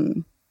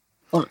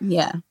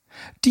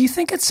 Do you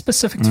think it's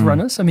specific to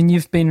runners? I mean,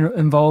 you've been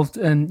involved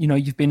in,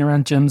 you've been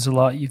around gyms a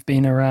lot, you've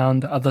been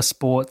around other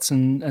sports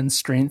and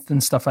strength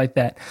and stuff like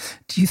that.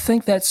 Do you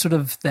think that sort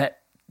of that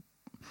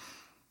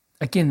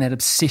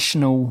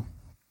obsessional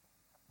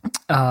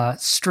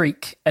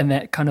streak and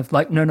that kind of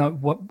like,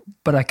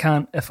 but I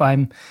can't, if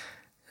I'm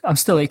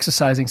still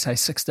exercising, say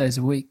 6 days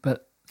a week,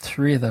 but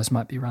 3 of those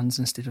might be runs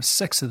instead of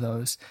 6 of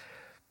those.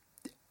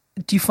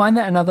 Do you find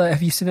that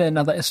have you seen that in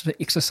other sort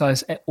of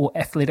exercise or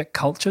athletic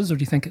cultures, or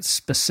do you think it's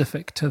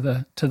specific to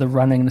the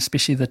running and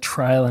especially the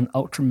trail and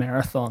ultra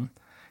marathon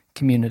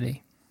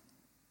community?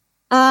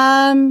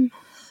 What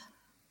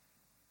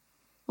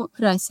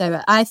could I say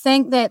about? I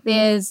think that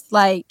there's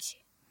like,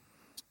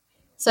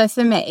 so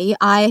for me,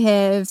 I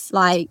have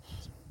like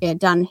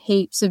done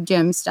heaps of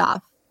gym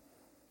stuff,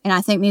 and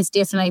I think there's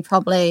definitely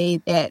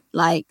probably that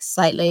like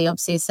slightly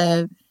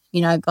obsessive,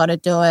 got to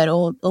do it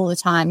all the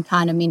time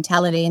kind of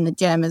mentality in the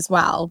gym as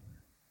well.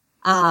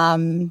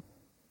 And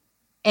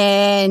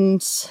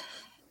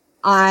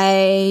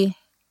I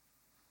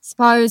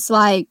suppose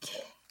like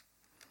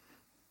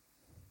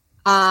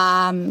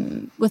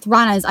with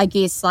runners, I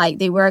guess like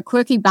they were a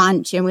quirky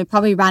bunch, and we're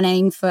probably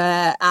running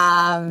for,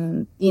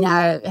 who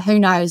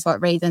knows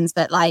what reasons,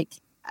 but like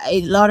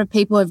a lot of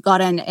people have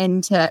gotten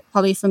into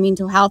probably for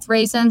mental health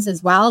reasons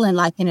as well, and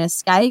like an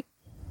escape,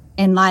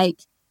 and like,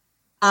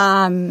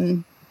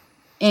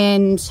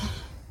 if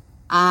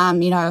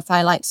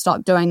I like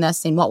stop doing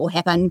this, then what will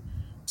happen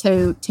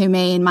to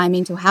me and my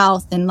mental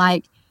health? And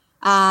like,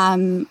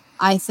 I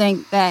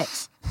think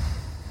that,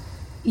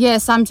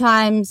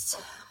 sometimes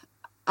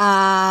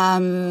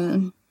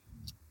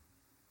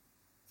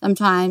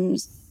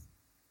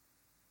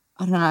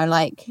I don't know,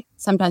 like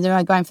sometimes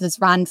I'm going for this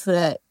run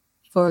for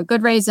a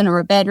good reason or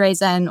a bad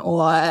reason,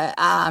 or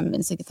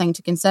it's a thing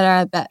to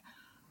consider. But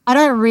I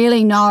don't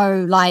really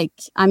know. Like,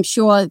 I'm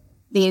sure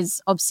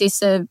there's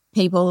obsessive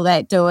people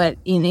that do it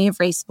in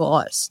every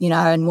sport, you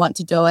know, and want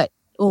to do it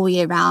all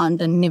year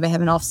round and never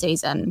have an off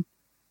season.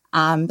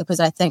 Because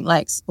I think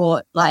like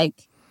sport,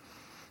 like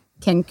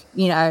can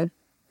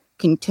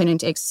turn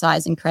into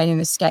exercise and create an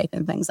escape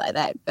and things like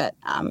that. But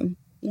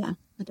yeah,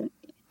 I don't.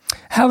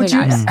 How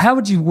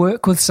would you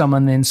work with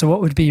someone then? So what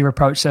would be your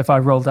approach? So if I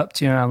rolled up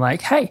to you and I'm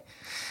like, hey,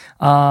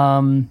 I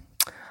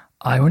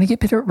want to get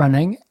better at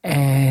running,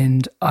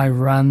 and I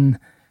run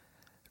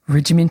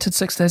regimented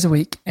 6 days a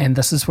week, and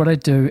this is what I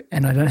do,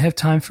 and I don't have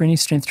time for any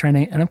strength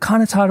training, and I'm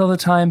kind of tired all the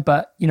time,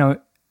 but you know,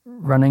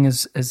 running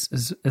is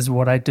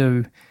what I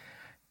do.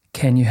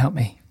 Can you help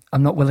me?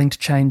 I'm not willing to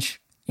change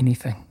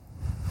anything.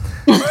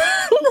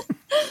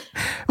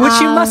 Which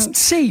you must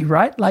see,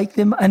 right? Like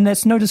them, and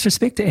that's no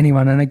disrespect to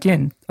anyone. And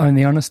again,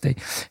 only honesty.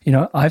 You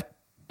know, I've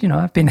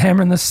been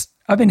hammering this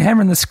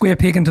square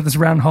peg into this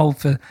round hole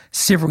for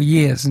several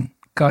years. And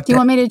God, do you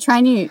want me to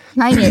train you?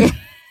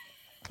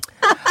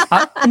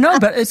 No,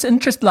 but it's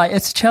interesting. Like,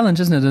 it's a challenge,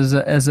 isn't it?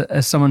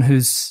 As someone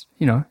who's,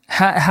 you know,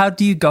 how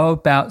do you go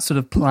about sort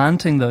of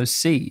planting those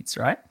seeds,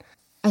 right?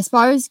 I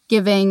suppose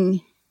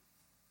giving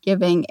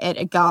it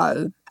a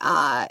go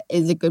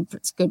is a good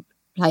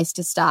place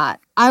to start.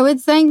 I would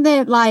think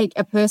that like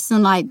a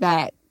person like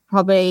that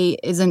probably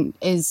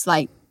is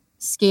like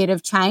scared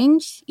of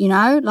change, you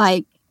know,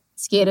 like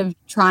scared of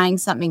trying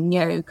something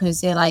new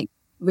because they're like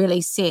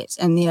really set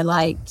and they're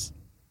like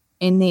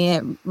in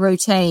their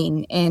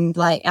routine, and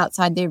like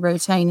outside their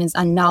routine is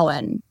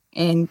unknown.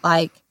 And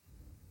like,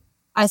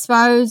 I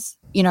suppose,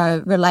 you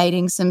know,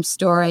 relating some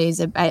stories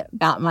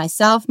about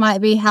myself might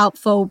be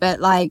helpful, but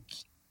like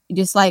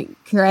just like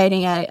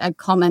creating a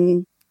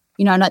common,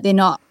 you know, like they're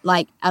not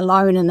like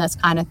alone in this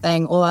kind of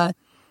thing,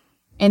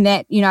 and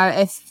that, you know,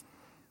 if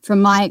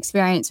from my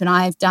experience, when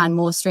I've done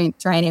more strength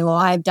training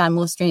I've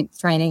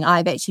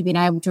actually been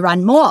able to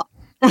run more.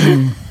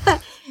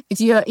 If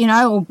you're, you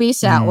know, or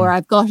better, or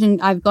I've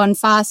gone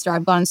faster,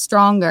 I've gone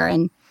stronger.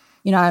 And,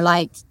 you know,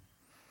 like,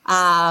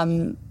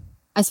 I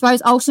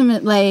suppose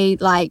ultimately,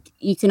 like,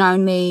 you can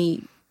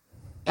only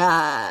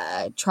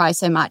try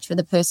so much, but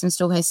the person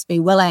still has to be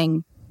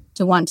willing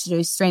to want to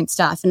do strength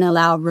stuff and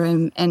allow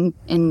room in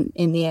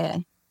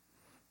their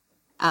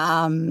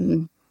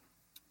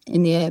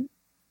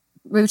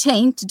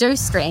routine to do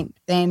strength.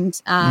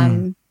 And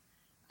I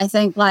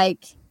think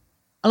like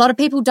a lot of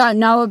people don't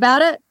know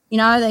about it. You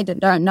know, they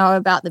don't know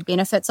about the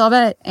benefits of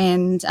it,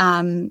 and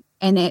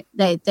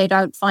they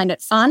don't find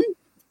it fun,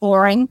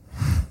 boring,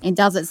 and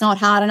it's not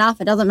hard enough.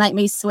 It doesn't make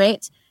me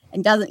sweat,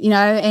 and doesn't, you know,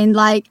 and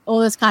like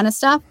all this kind of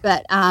stuff.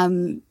 But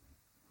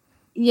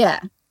yeah,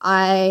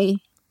 I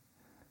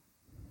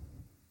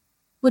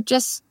would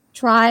just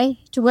try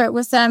to work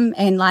with them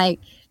and like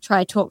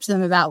try to talk to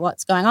them about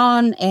what's going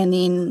on, and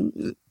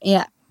then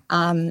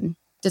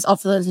just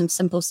offer them some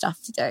simple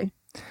stuff to do.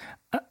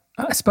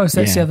 I suppose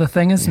that's the other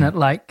thing, isn't it?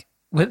 Like,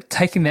 with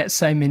taking that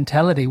same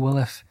mentality,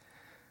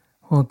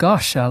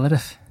 gosh,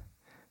 Charlotte,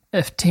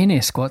 if 10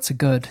 air squats are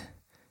good,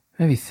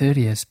 maybe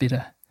 30 is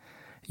better.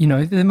 You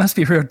know, there must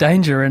be real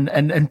danger,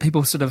 and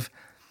people sort of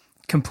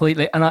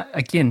completely, and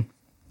again,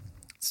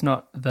 it's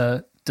not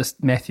the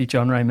Matthew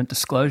John Raymond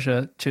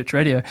disclosure church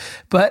radio,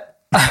 but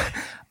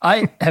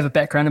I have a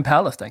background in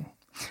powerlifting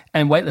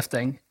and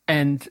weightlifting,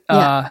 and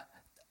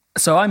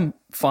so I'm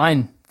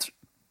fine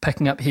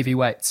picking up heavy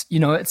weights. You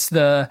know, it's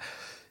the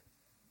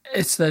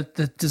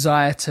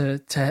desire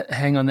to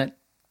hang on that,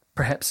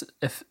 perhaps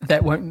if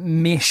that won't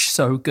mesh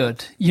so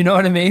good. You know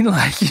what I mean?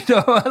 Like, you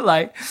know,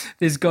 like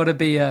there's got to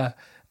be a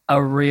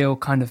real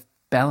kind of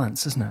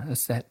balance, isn't it?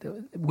 It's that,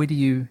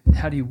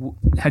 how do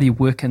you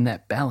work in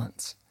that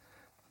balance?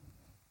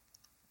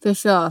 For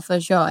sure,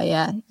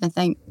 yeah. I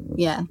think,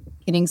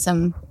 getting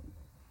some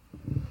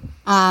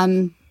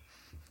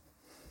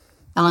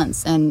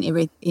balance in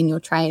your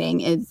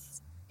training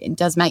it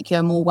does make you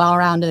a more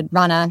well-rounded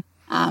runner,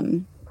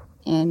 and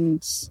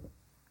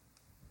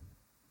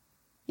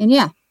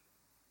yeah.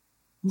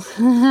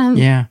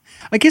 Yeah,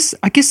 I guess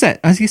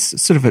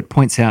sort of it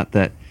points out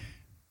that,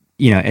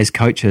 you know, as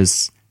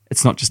coaches,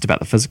 it's not just about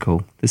the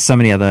physical. There's so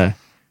many other,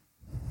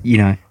 you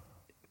know,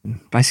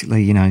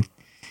 basically, you know,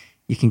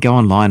 you can go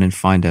online and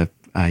find a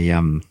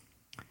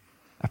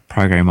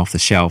program off the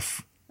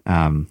shelf,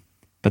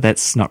 but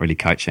that's not really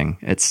coaching.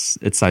 It's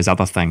those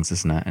other things,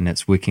 isn't it? And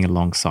it's working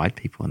alongside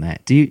people in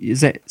that. Is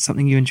that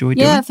something you enjoy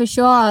doing? Yeah, for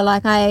sure.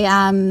 Like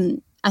I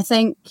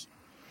think,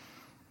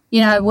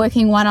 you know,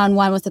 working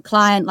one-on-one with a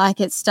client,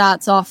 like it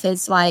starts off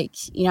as like,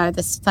 you know,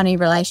 this funny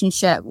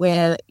relationship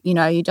where, you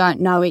know, you don't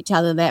know each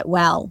other that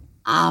well.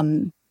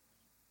 And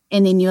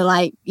then you're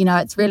like, you know,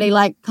 it's really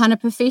like kind of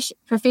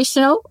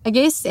professional, I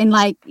guess. And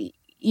like,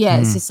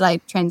 it's just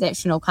like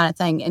transactional kind of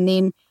thing. And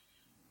then,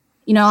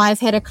 you know, I've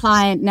had a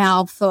client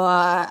now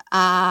for,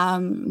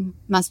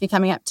 must be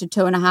coming up to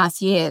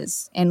 2.5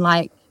 years. And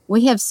like,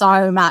 we have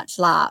so much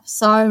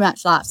laughs.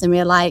 And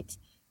we're like,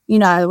 you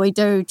know, we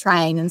do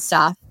train and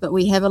stuff, but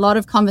we have a lot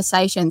of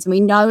conversations and we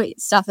know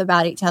stuff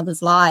about each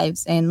other's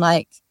lives. And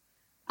like,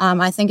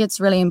 I think it's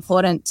really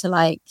important to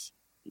like,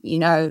 you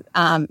know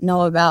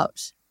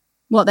about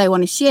what they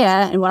want to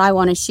share and what I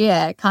want to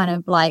share, kind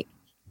of like,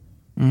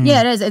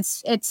 yeah, it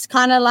is. It's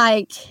kind of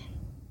like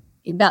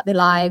about their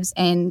lives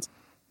and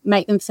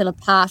make them feel a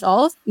part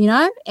of, you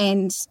know,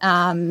 and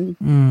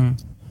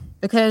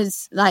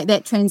because like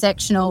that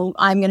transactional,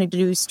 I'm going to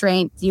do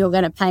strength, you're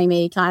going to pay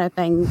me kind of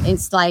thing.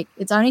 It's like,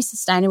 it's only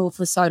sustainable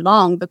for so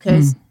long,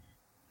 because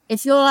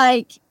if you're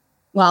like,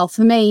 well,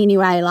 for me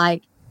anyway,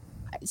 like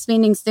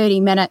spending 30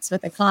 minutes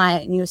with a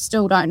client and you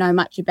still don't know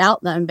much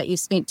about them, but you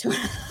spent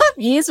 2.5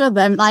 years with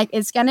them, like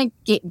it's going to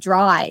get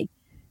dry.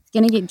 It's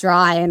going to get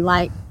dry. And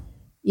like,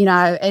 you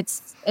know,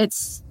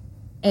 it's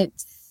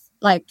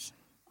like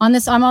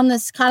I'm on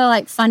this kind of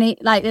like funny,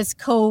 like this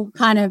cool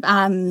kind of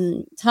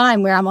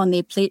time where I'm on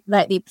their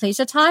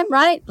pleasure time,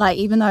 right? Like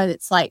even though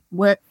it's like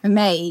work for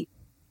me,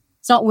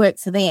 it's not work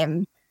for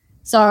them.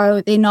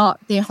 So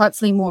they're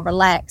hopefully more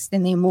relaxed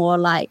and they're more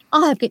like,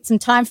 oh, I've got some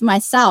time for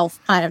myself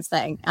kind of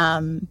thing.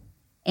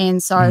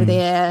 And so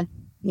they're,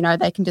 you know,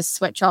 they can just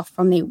switch off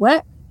from their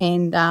work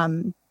and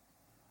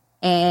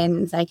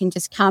they can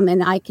just come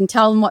and I can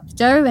tell them what to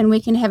do and we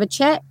can have a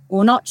chat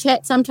or not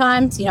chat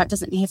sometimes. You know, it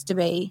doesn't have to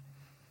be,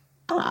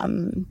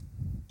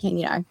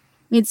 you know,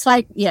 it's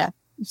like, yeah,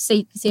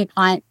 see a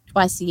client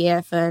twice a week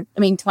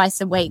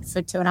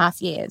for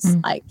 2.5 years.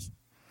 Like,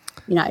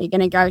 you know, you're going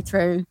to go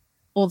through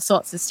all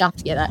sorts of stuff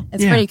together.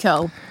 It's pretty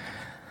cool.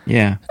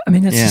 Yeah. I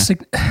mean, it's just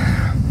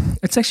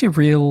it's actually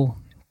real.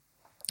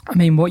 I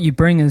mean, what you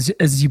bring is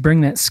you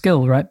bring that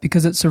skill, right?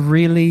 Because it's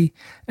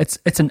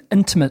it's an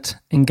intimate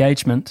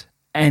engagement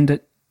and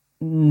it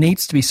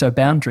needs to be so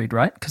boundaried,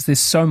 right? Because there's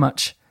so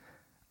much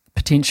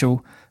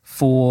potential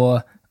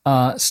for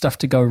stuff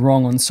to go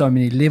wrong on so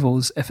many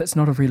levels if it's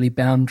not a really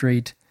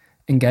boundaried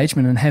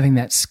engagement and having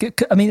that skill.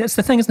 I mean, it's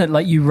the thing, isn't it?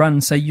 Like you ran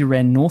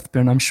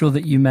Northburn. I'm sure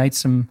that you made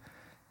some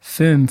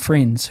firm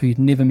friends who you'd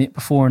never met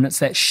before, and it's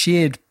that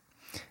shared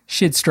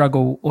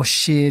struggle or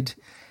shared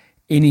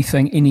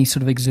anything, any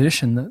sort of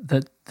exertion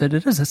that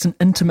it is. It's an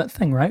intimate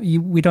thing, right?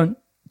 We don't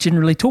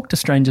generally talk to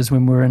strangers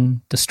when we're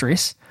in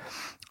distress,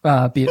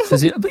 be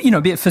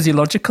it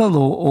physiological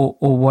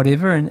or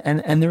whatever,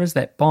 and there is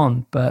that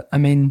bond. But I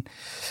mean,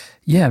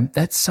 yeah,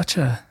 it's such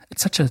a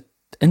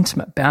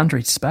intimate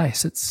boundary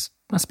space. It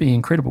must be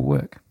incredible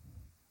work.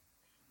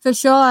 For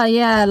sure,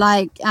 yeah.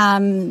 Like,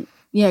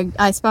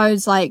 I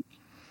suppose like,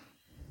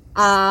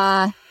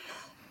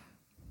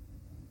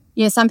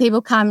 some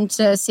people come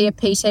to see a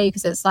PT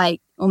because it's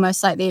like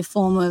almost like their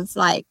form of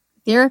like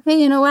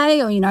therapy in a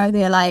way, or, you know,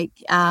 they're like,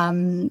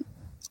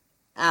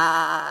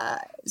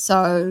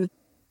 so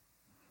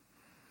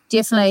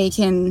definitely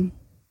can,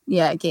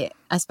 get,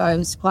 I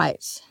suppose,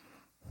 quite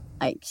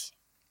like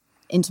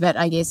intimate,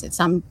 I guess, at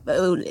some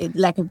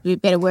lack of a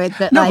better word,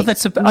 but no, like,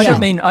 that's I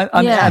don't mean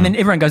I mean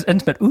everyone goes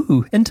intimate,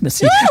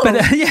 intimacy,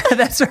 but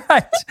that's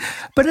right.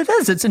 But it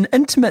is. It's an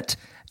intimate.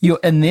 You're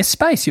in their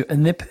space. You're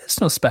in their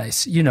personal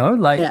space. You know,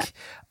 like,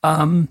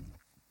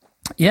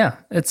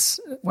 It's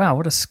wow,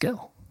 what a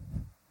skill.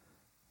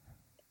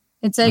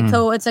 It's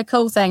a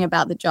cool thing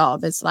about the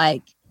job. It's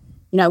like,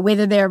 you know,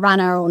 whether they're a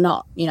runner or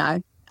not. You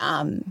know,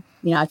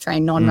 I've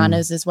trained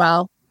non-runners as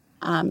well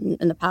in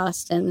the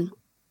past, and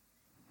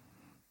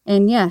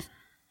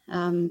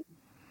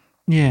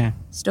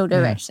still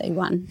do actually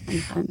one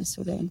time. I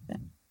still do, but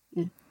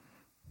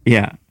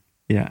yeah,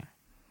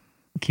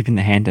 keeping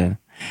the hand in.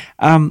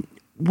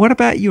 What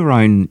about your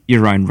own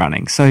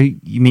running? So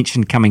you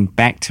mentioned coming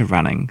back to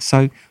running.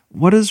 So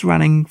what is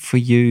running for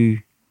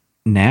you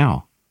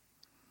now?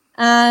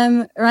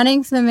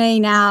 Running for me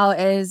now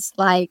is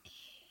like,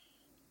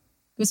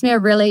 gives me a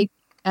really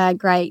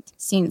great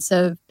sense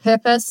of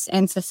purpose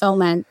and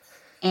fulfillment,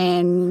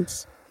 and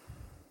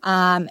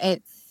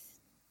it's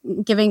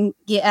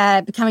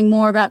becoming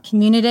more about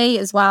community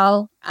as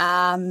well,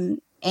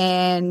 and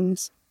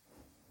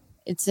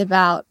it's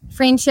about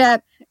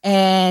friendship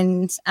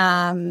and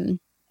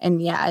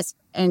I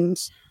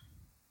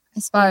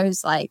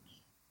suppose like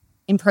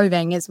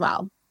improving as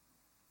well.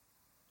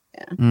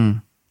 Yeah.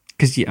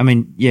 Because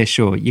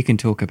sure, you can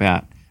talk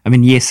about. I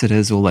mean, yes, it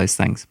is all those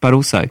things, but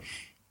also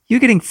you're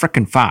getting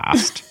frickin'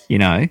 fast. You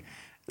know,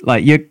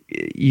 like you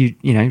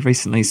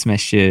recently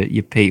smashed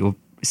your P or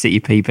set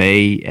your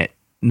PB at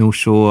North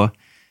Shore,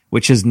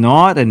 which is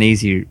not an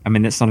easy. I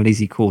mean, it's not an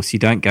easy course. You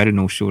don't go to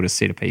North Shore to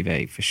set a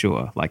PB for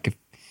sure. Like if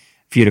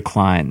you had a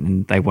client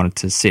and they wanted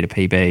to set a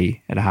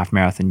PB at a half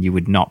marathon, you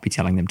would not be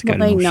telling them to go to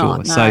North Shore.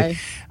 No. So,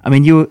 I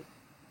mean,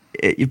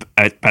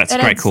 but it's a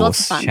great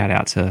course. Shout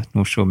out to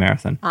North Shore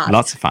Marathon.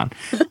 Lots of fun.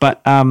 But,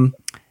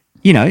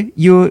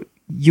 you're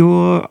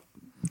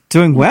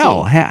doing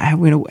well.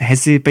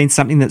 Has there been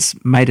something that's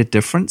made a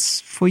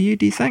difference for you,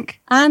 do you think?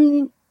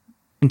 In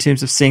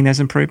terms of seeing those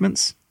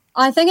improvements?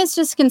 I think it's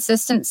just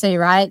consistency,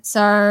 right?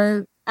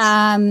 So,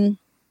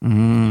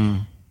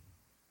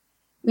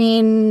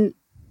 when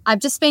I've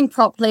just been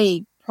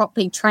properly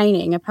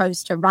training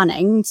opposed to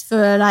running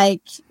for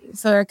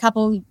a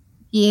couple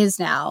years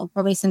now,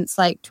 probably since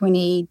like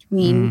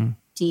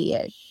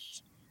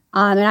 2020-ish.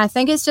 And I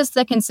think it's just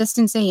the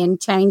consistency in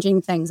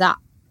changing things up,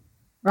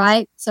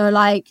 right? So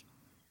like,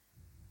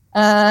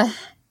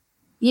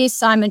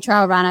 yes, I'm a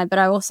trail runner, but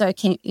I also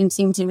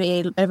seem to be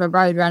a bit of a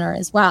road runner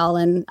as well.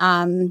 And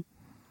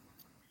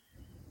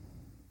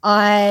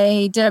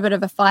I did a bit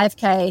of a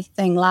 5K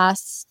thing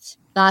last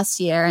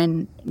year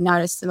and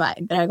noticed that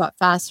I got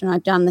faster, and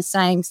I've done the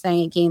same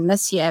thing again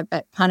this year,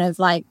 but kind of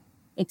like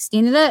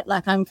extended it.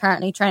 Like I'm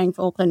currently training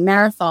for Auckland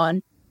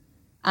Marathon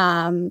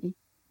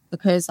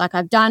because like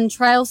I've done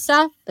trail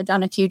stuff. I've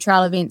done a few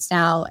trail events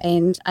now,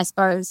 and I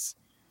suppose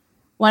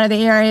one of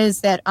the areas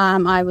that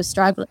I was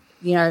struggling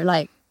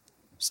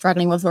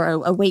with, or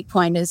a weak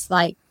point, is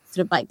like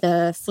sort of like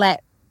the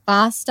flat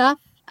fast stuff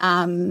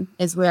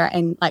is where,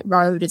 and like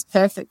road is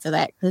perfect for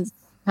that, because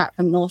apart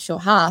from North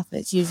Shore Half,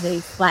 it's usually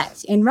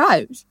flat and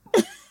road.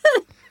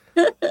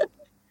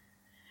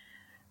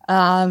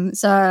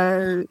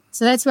 So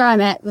that's where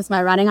I'm at with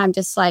my running. I'm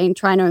just like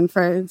trying to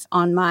improve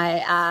on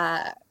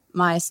my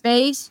my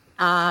speed,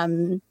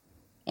 and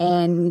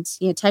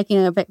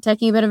taking a bit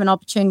of an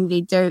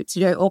opportunity to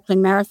do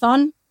Auckland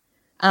Marathon,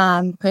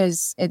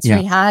 because it's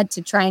really hard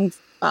to train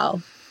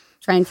for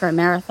a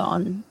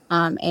marathon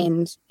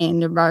and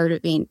a road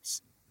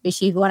event,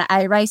 especially if you want to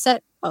A race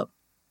it.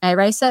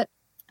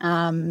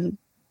 And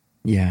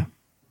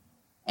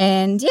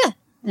it's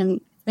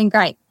been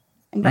great.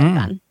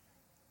 Fun.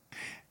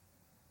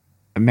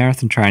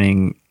 Marathon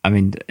training, I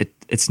mean,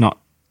 it's not,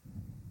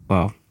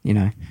 well,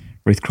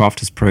 Ruth Croft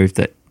has proved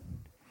that,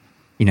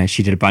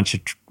 she did a bunch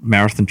of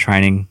marathon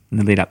training in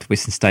the lead up to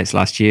Western States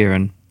last year,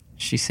 and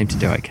she seemed to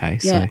do okay.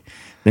 So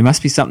there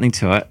must be something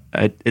to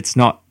it. It's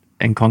not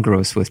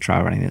incongruous with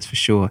trail running, that's for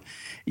sure.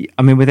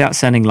 I mean, without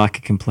sounding like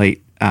a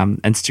complete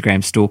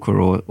Instagram stalker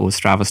or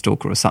Strava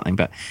stalker or something,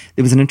 but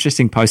there was an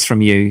interesting post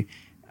from you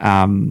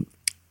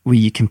where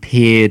you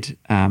compared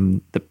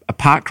a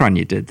park run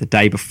you did the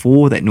day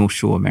before that North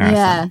Shore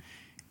Marathon,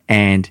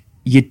 and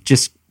you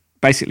just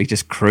basically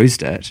just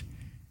cruised it,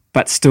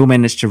 but still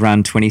managed to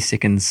run 20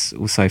 seconds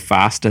or so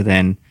faster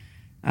than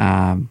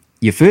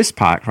your first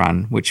park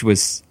run, which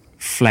was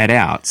flat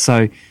out.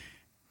 So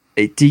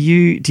do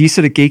you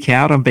sort of geek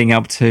out on being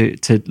able to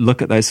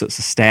look at those sorts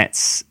of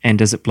stats, and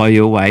does it blow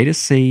you away to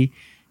see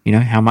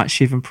how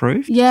much you've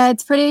improved? Yeah,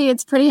 it's pretty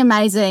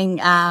amazing.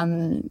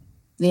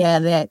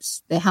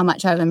 That's how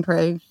much I've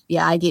improved.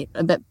 Yeah, I get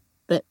a bit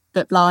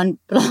blown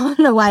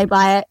away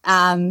by it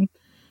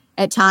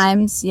at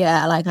times.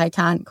 Yeah, like I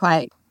can't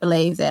quite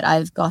believe that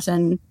I've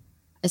gotten,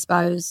 I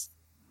suppose,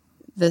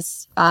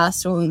 this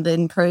fast or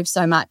improved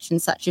so much in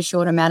such a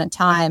short amount of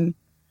time.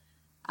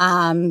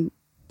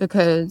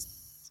 Because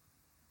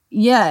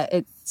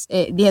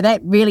that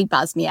really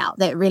buzzed me out.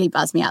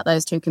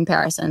 Those two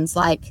comparisons.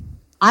 Like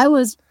I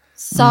was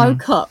so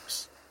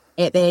cooked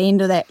at the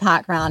end of that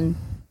park run.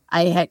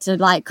 I had to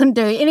couldn't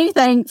do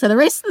anything for the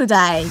rest of the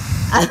day.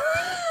 I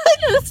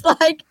just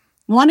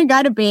want to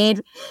go to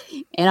bed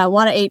and I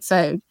want to eat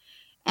food.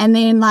 And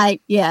then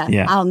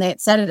on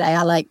that Saturday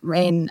I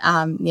ran.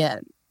 I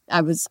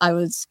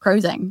was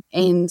cruising,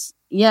 and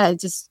I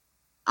do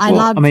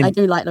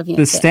like looking at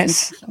the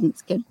stats.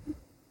 It's good.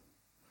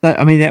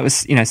 I mean, that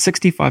was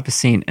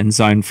 65% in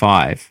zone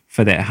 5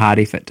 for that hard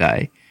effort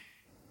day,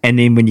 and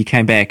then when you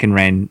came back and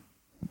ran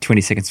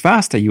 20 seconds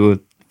faster, you were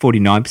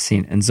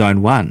 49% in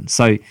zone 1.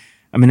 So,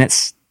 I mean,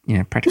 that's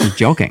practically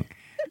jogging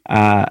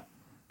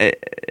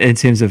in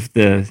terms of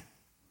your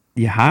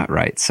heart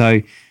rate.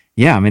 So,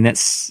 yeah, I mean,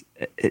 that's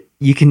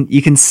you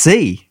can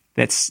see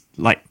that's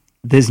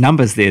there's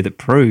numbers there that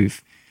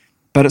prove,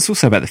 but it's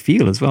also about the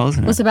feel as well,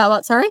 isn't it? What's about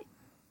what? Sorry.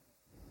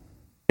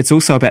 It's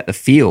also about the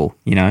feel,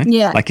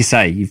 Yeah. Like you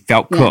say, you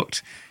felt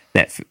cooked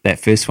that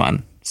first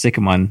one.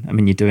 Second one, I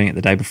mean, you're doing it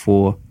the day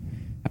before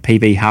a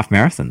PB half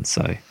marathon,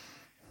 so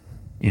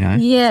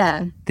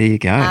Yeah. there you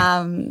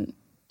go.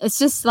 It's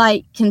just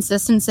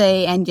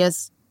consistency and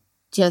just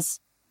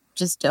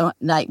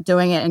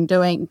doing it and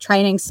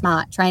training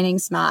smart,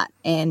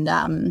 and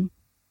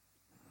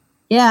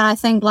I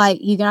think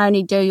you can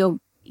only do your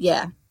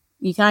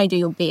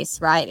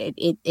best, right, at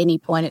any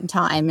point in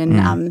time,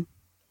 and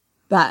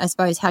but I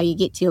suppose how you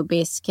get to your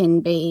best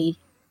can be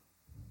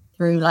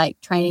through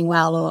training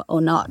well or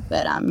not.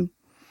 But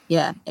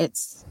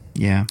it's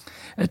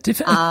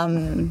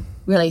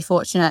really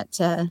fortunate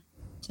to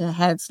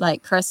have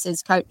Chris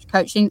as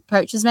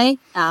coaches me,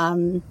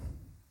 and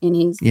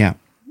he's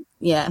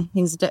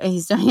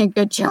he's doing a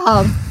good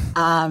job.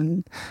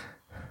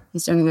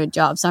 He's doing a good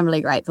job, so I'm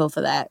really grateful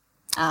for that.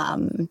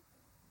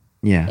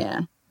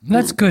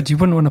 That's good. You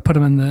wouldn't want to put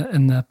him in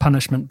the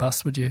punishment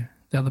bus, would you?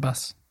 The other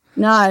bus?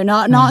 No,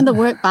 not in the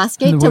work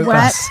basket. To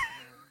work,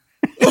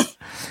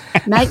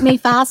 make me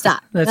faster.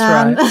 That's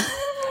right.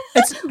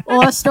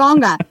 Or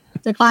stronger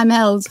to climb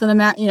hills for the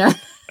mountain.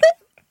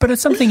 But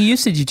it's something you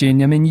said,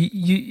 Eugene. I mean,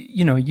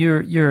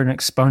 you're an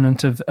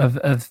exponent of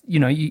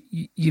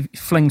you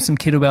fling some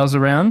kettlebells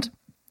around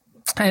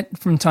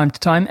from time to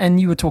time, and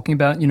you were talking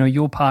about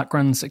your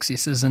parkrun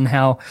successes and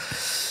how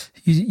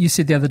you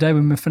said the other day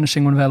when we were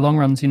finishing one of our long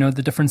runs,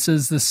 the difference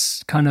is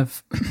this kind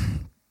of,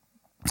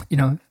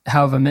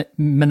 however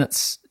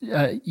minutes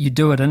you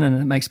do it in,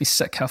 and it makes me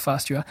sick how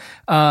fast you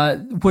are,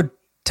 would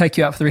take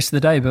you out for the rest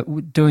of the day.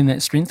 But doing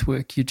that strength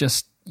work,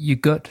 you're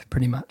good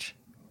pretty much.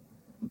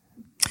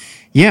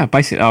 Yeah,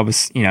 basically, I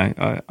was,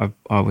 I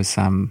was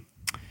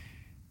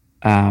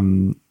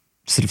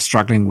sort of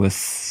struggling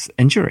with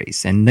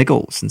injuries and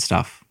niggles and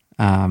stuff.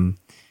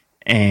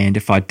 And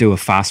if I do a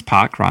fast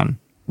park run,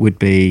 would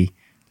be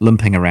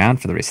limping around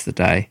for the rest of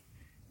the day.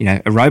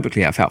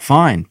 Aerobically I felt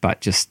fine,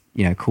 but just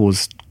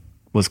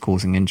was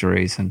causing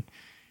injuries and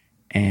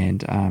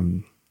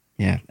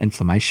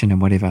inflammation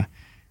and whatever.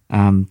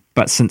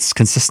 But since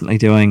consistently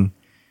doing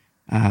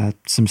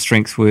some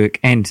strength work,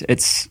 and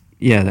it's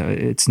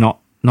not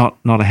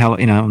a hell.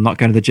 I'm not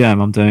going to the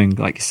gym. I'm doing,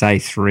 like you say,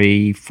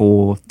 3,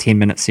 4,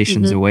 10-minute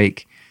sessions a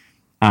week,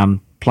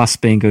 plus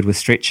being good with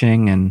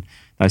stretching and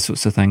those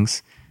sorts of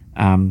things.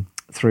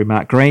 Through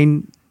Mark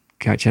Green,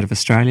 coach out of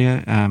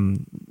Australia,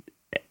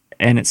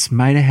 and it's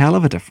made a hell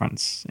of a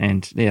difference.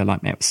 And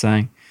like Matt was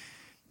saying,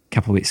 a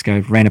couple of weeks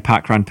ago, ran a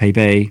park run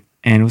PB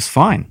and it was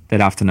fine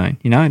that afternoon.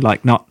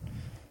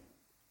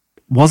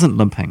 Wasn't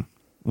limping,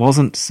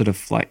 wasn't sort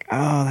of like,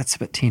 oh, that's a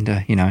bit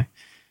tender,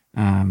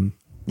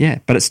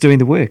 but it's doing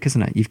the work,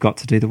 isn't it? You've got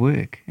to do the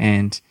work,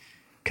 and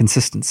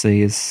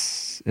consistency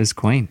is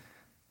queen.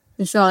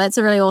 For sure, that's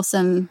a really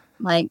awesome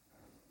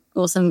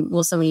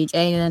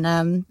Eugene,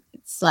 and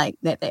it's like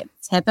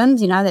that's happened.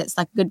 That's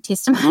like a good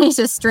testimony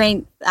to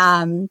strength.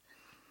 And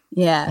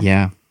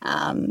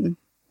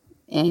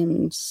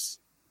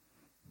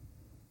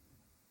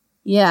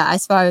I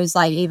suppose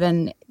like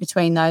even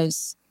between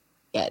those,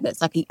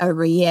 that's like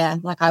over a year.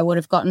 Like I would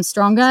have gotten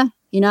stronger.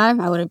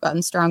 I would have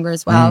gotten stronger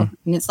as well.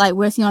 And it's like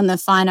working on the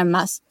finer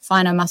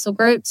muscle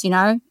groups,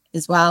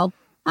 as well.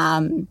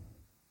 And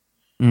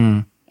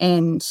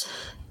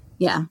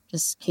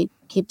just keep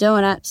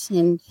doing it.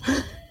 And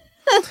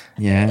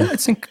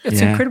it's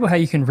incredible how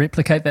you can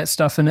replicate that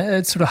stuff, and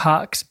it sort of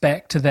harks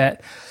back to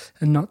that.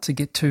 And not to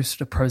get too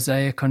sort of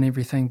prosaic on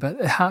everything, but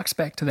it harks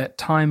back to that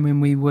time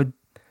when we would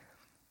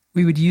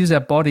use our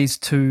bodies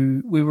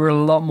we were a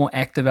lot more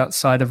active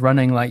outside of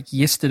running. Like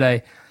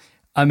yesterday,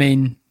 I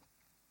mean,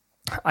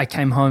 I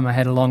came home, I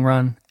had a long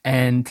run,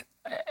 and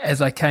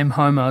as I came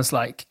home, I was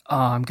like, oh,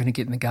 I'm going to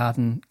get in the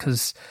garden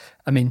because,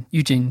 I mean,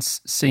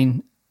 Eugene's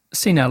seen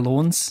our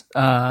lawns.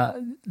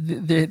 Well,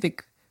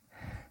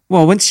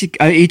 once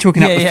are you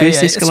talking up the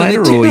first escalator,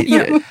 or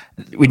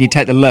when you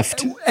take the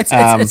lift? It's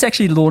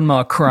actually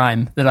lawnmower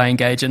crime that I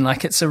engage in.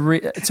 Like it's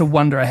a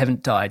wonder I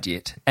haven't died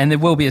yet, and there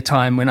will be a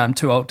time when I'm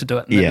too old to do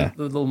it. And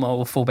the lawnmower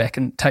will fall back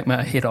and take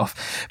my head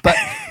off. But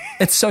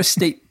it's so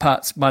steep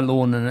parts of my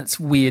lawn, and it's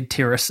weird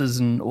terraces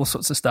and all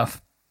sorts of stuff.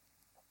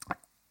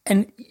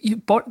 And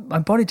my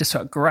body just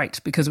felt great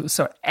because it was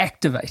so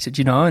activated,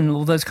 and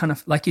all those kind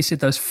of, like you said,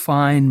 those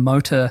fine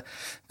motor,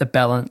 the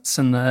balance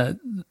and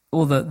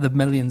all the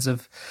millions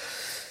of,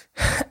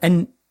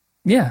 and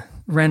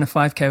ran a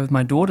 5K with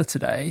my daughter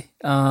today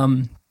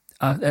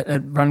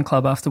at Run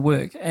Club after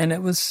work, and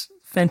it was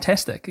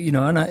fantastic,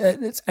 and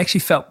it's actually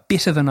felt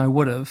better than I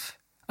would have,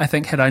 I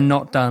think, had I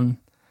not done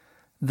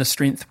the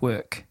strength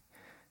work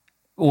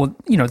or,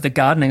 the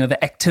gardening or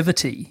the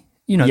activity.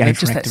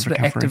 Just that sort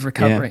of active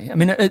recovery. Yeah. I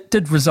mean, it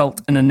did result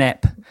in a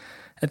nap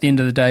at the end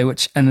of the day,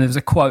 and there's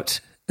a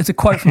quote. It's a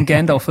quote from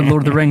Gandalf in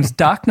Lord of the Rings.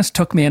 Darkness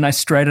took me and I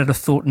strayed out of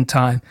thought and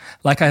time.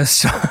 Like I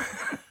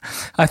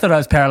thought I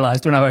was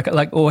paralyzed when I woke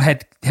up, or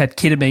had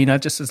ketamine. I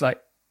just was like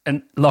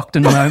locked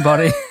in my own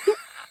body.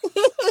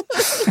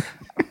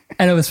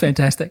 And it was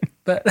fantastic.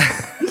 But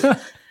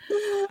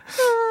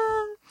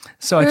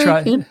so I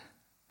tried.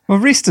 Well,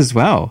 rest as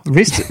well.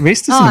 Rest is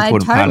an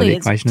important part of the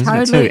equation, isn't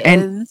it too?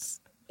 And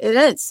it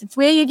is. It's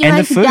where you get and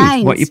the food,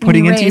 what you're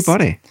putting into your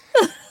body.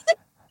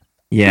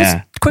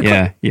 Yeah.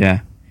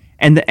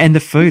 And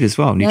the food as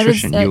well,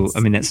 nutrition.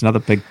 That's another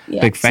big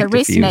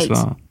factor for you as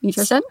well.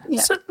 Nutrition.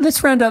 Yeah. So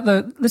let's round out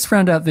the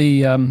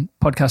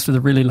podcast with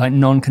a really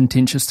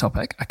non-contentious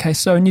topic. Okay,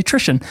 so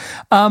nutrition.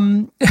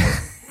 In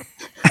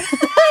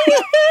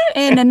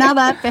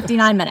another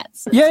 59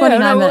 minutes.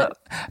 29 minutes.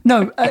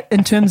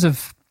 In terms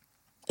of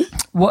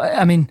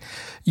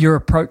your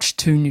approach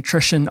to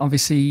nutrition,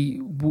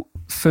 obviously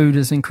food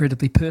is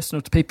incredibly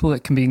personal to people.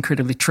 It can be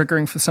incredibly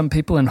triggering for some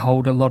people and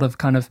hold a lot of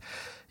kind of,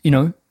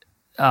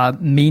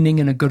 meaning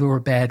in a good or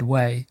a bad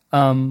way.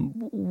 How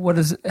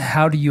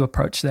do you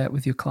approach that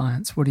with your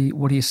clients? What are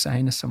you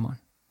saying to someone?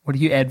 What are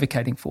you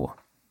advocating for?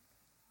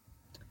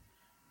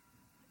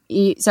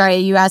 Sorry, are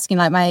you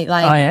asking I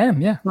am,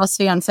 yeah.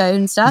 Philosophy on food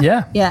and stuff?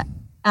 Yeah.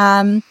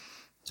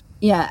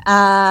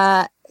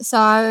 Yeah.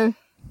 So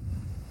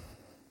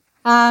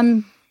for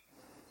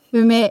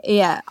me,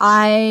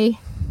 I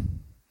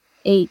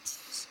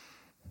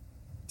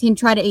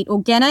try to eat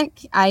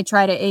organic. I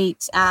try to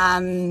eat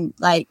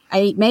I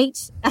eat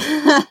meat.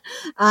 I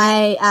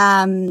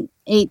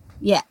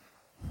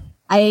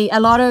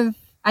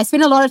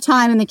spend a lot of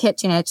time in the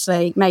kitchen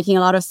actually making a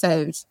lot of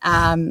food.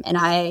 And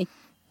I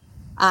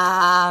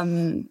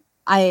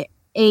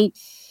eat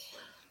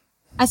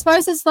I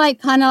suppose it's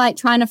like kind of like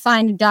trying to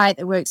find a diet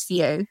that works for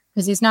you,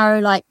 because there's no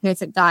like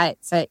perfect diet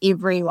for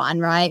everyone,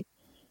 right?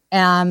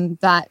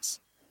 But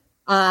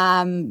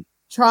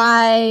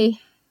try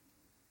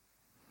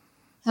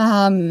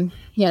to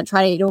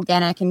eat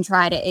organic and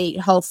try to eat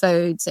whole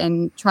foods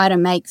and try to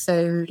make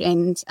food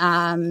and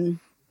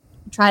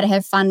try to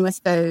have fun with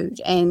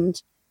food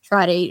and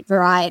try to eat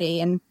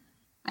variety. And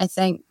I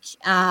think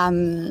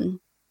that,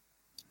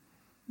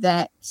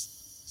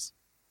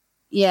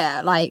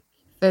 like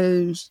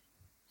food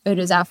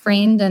is our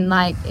friend, and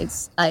like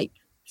it's like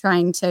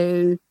trying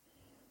to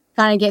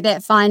kind of get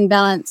that fine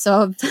balance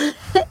of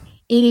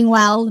eating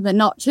well but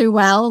not too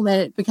well that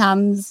it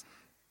becomes,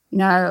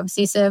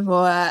 obsessive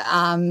or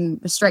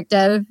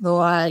restrictive,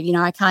 or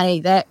I can't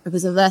eat that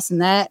because of this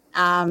and that.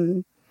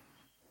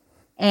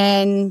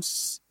 And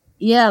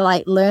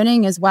like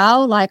learning as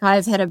well. Like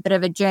I've had a bit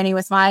of a journey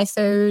with my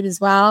food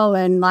as well,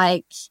 and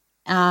like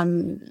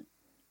I've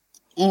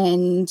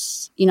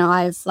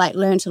like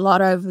learned a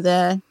lot over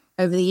the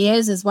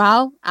years as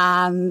well,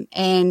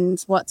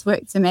 and what's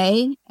worked for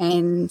me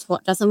and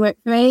what doesn't work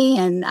for me.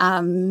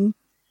 And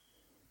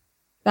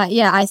but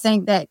yeah, I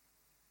think that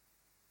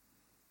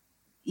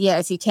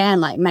if you can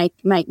like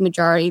make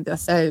majority of the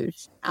food,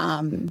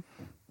 and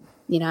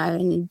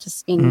you just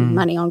spend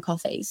money on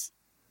coffees.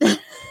 That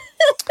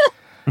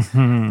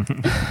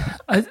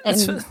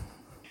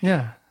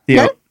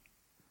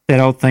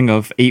old thing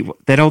of eat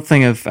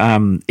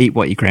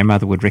what your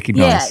grandmother would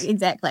recognise. Yeah,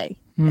 exactly.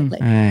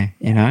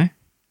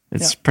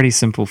 It's pretty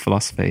simple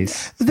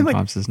philosophies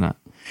sometimes, isn't it?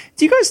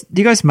 Do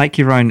you guys make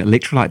your own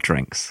electrolyte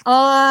drinks?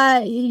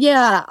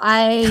 Yeah,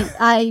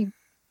 I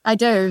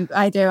do.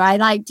 I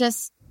like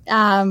just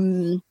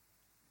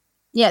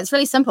it's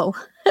really simple.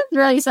 It's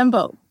really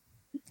simple.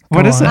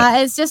 What is it?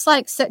 It's just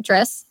like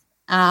citrus.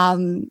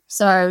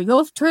 So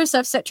your choice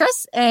of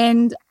citrus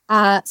and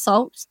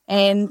salt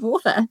and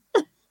water.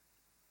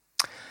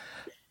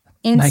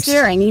 And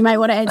stirring. You may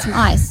want to add some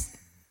ice.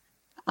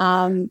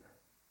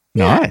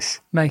 Nice.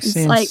 Makes it's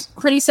sense. Like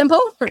pretty simple,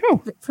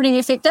 Cool. pretty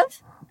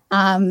effective.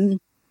 So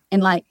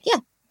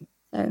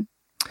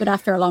good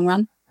after a long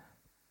run.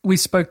 We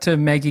spoke to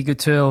Maggie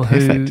Guturl,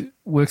 who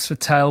works for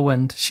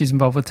Tailwind. She's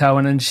involved with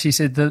Tailwind, and she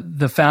said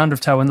the founder of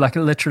Tailwind, like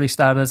it literally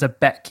started as a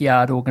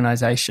backyard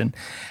organisation,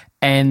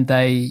 and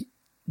they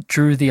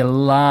drew the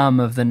alarm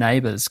of the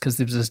neighbours because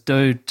there was this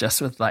dude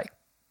just with like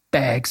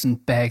bags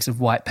and bags of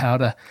white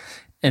powder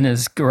in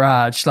his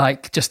garage,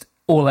 like just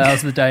all hours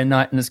of the day and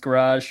night in his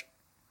garage,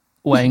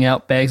 weighing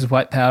out bags of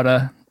white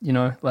powder,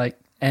 but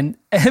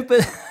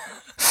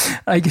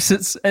I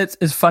guess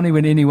it's funny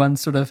when anyone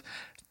sort of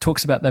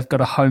talks about they've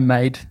got a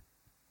homemade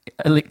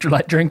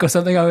electrolyte drink or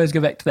something. I always go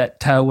back to that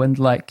Tailwind,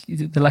 like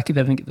they're lucky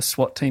they didn't get the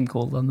SWAT team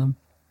called on them.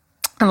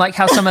 And like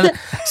how some of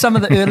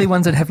the early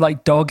ones that have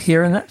like dog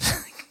hair in it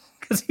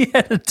because he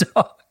had a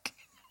dog.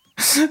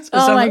 So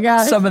my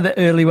God. Some of the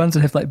early ones that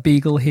have like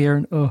beagle hair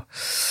and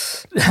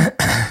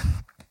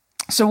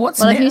So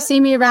what's if you see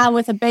me around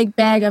with a big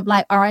bag of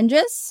like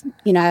oranges,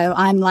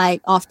 I'm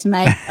like off to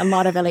make a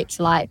lot of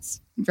electrolytes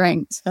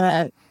drinks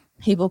for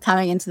people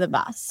coming into the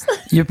bus.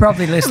 You're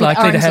probably less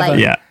likely to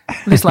have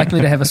less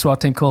likely to have a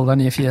SWAT team called on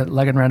you if you're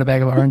lugging around a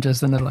bag of oranges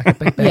than like a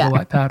big bag of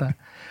white powder.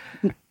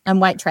 And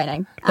weight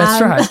training.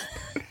 That's right.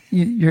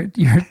 You're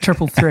a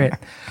triple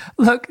threat.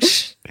 Look,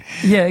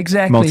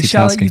 exactly.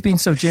 Charlotte, you've been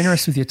so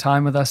generous with your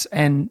time with us,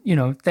 and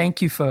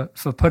thank you for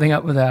putting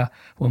up with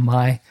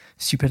my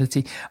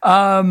stupidity.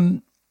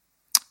 Paris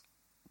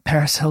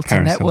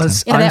Hilton. That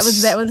was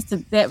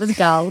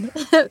gold.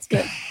 That's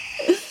good.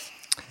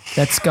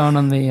 That's gone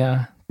on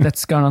the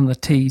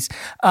teas.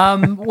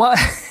 What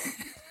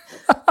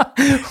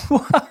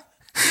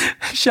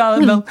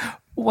Charlotte Mill,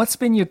 what's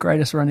been your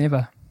greatest run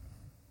ever?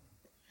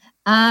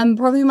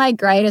 Probably my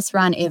greatest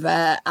run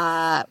ever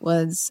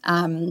was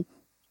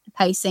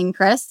pacing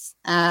Chris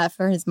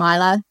for his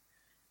miler.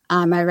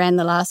 I ran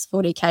the last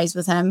 40 Ks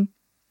with him.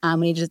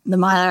 We did the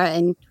miler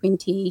in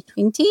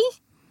 2020.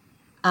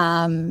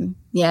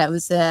 It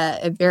was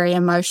a very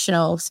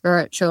emotional,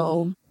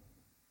 spiritual,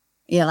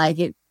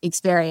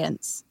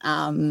 experience.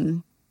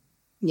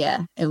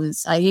 It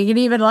was. You can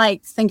even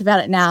like think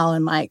about it now,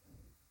 and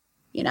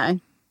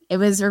it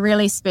was a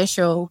really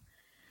special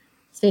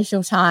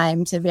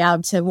time to be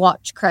able to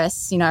watch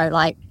Chris.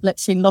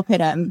 Literally look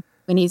at him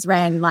when he's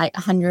ran like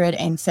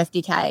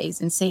 150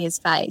 Ks and see his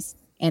face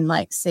and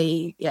like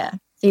see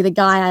the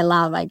guy I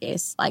love, I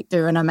guess, like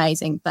do an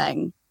amazing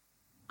thing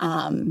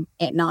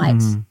at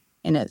night.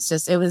 And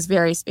it was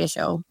very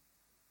special.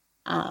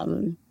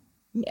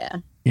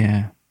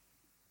 Yeah.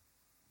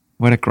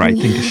 What a great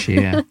thing to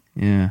share.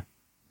 Yeah.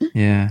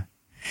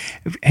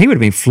 He would have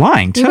been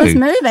flying too. He was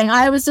moving.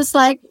 I was just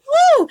like,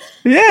 woo!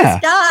 Yeah.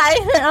 This guy.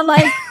 I'm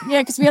like,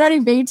 because we'd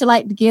only been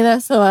together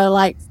for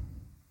like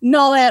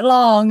not that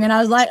long. And I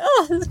was like,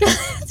 oh,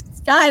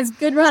 this guy's a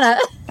good runner.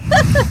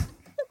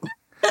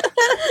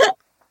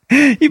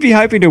 You'd be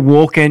hoping to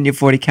walk in your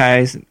 40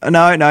 Ks.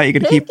 No, you're going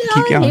to keep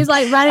going. He's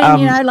like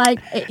running,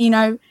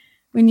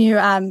 when you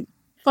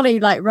fully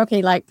like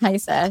rookie, like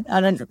pacer.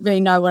 I don't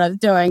really know what I was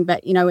doing,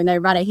 but you know, when they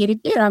run ahead of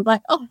you, I'm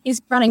like, oh,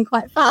 he's running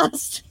quite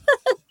fast.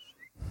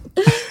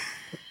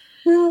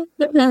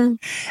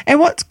 And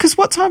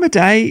what time of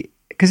day?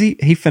 Because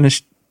he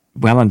finished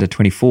well under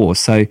 24,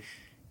 so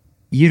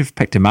you'd have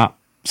picked him up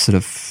sort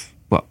of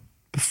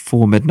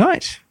before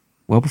midnight?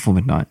 Well before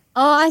midnight.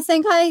 Oh, I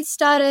think I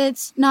started.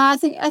 No, I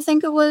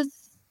think it was.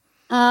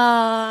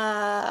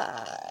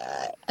 I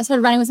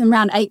started running with him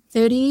around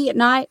 8:30 at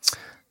night,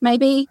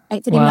 maybe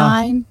 8:39.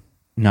 Wow.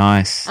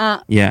 Nice.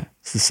 Yeah,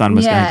 so the sun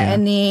was going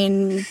down.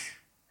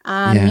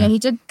 And then he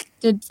did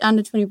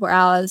under 24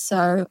 hours.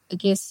 So I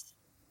guess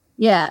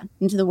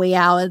into the wee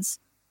hours,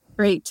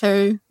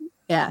 2.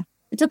 Yeah,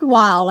 it took a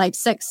while, like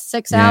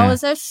six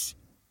hours ish.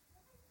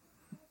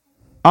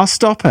 I'll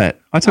stop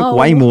it. I took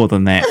way more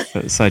than that.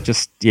 So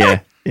just yeah.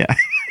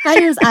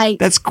 Maybe it was 8.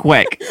 That's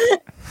quick.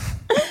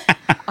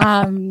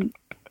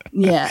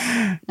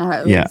 Yeah. No,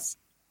 it was.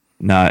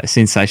 No,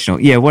 sensational.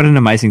 Yeah, what an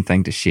amazing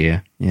thing to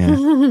share.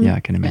 Yeah, I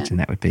can imagine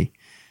that would be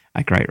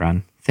a great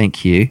run.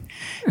 Thank you.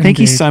 Thank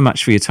you so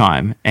much for your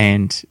time.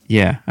 And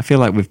yeah, I feel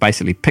like we've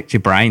basically picked your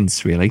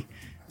brains, really.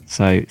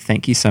 So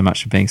thank you so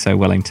much for being so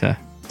willing to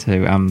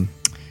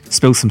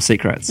spill some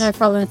secrets. No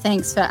problem.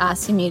 Thanks for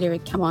asking me to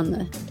come on,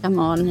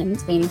 and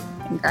it's been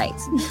great.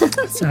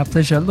 It's our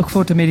pleasure. Look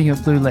forward to meeting you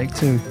at Blue Lake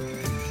too.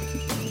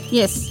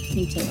 Yes,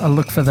 me too. I'll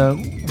look for the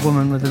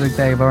woman with the big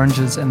bag of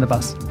oranges and the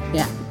bus.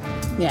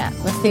 Yeah,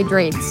 with their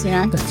dreads, you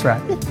know. That's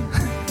right.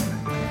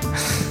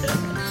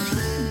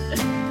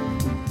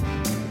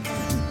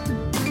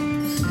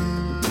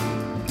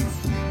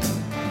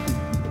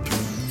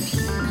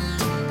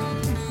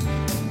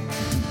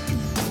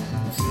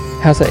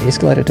 How's that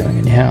escalator doing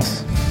in your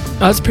house?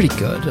 Oh, it's pretty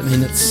good. I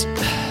mean, it's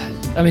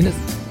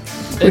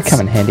It would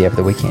come in handy over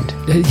the weekend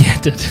yeah,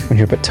 it did. when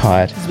you're a bit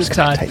tired. a bit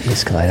tired. Take the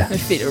escalator. My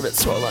feet are a bit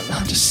swollen.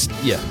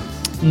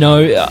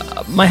 No,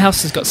 my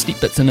house has got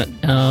steep bits in it,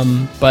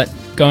 but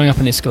going up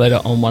an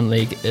escalator on one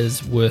leg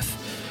is worth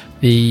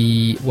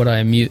what I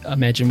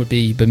imagine would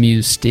be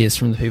bemused stares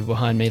from the people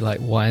behind me. Like,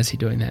 why is he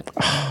doing that?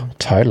 Oh,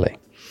 totally.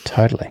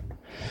 Ankle,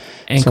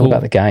 It's all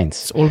about the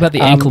gains. It's all about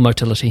the ankle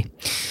motility.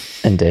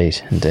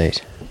 Indeed.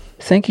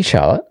 Thank you,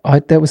 Charlotte. I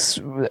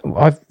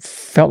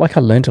felt like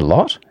I learned a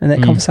lot in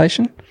that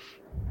conversation.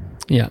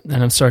 Yeah,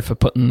 and I'm sorry for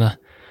putting the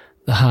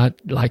hard,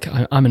 like,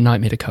 I'm a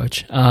nightmare to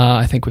coach.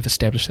 I think we've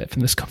established that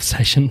from this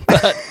conversation.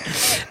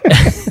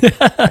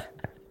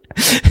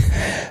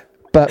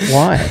 But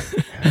why?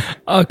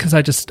 Oh, because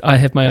I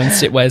have my own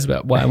set ways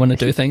about why I want to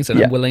do things,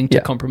 and I'm willing to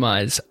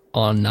compromise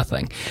on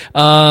nothing.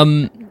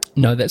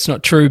 No, that's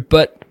not true.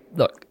 But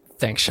look,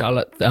 thanks,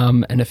 Charlotte.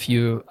 And if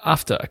you,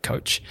 after a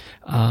coach,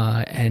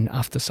 and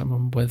after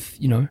someone with,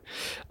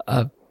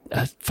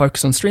 a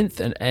focus on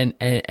strength and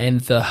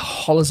the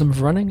holism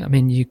of running, I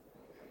mean, you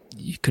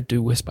could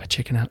do worse by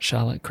checking out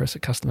Charlotte Chris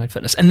at Custom Made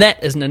Fitness. And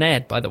that isn't an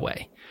ad, by the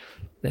way.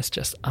 That's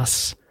just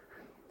us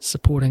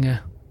supporting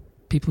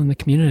people in the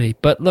community.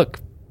 But look,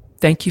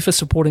 thank you for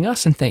supporting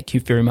us, and thank you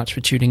very much for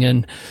tuning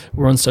in.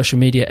 We're on social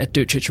media at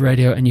Dirt Church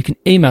Radio, and you can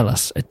email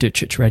us at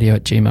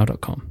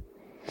dirtchurchradio@gmail.com.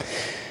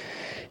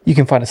 You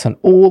can find us on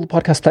all the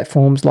podcast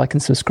platforms, like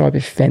and subscribe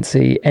if you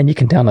fancy, and you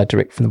can download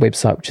direct from the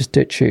website, which is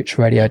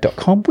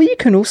dirtchurchradio.com, where you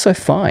can also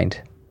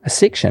find a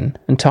section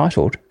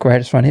entitled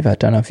Greatest Run Ever. I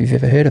don't know if you've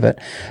ever heard of it.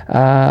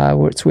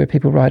 It's where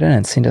people write in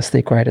and send us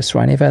their greatest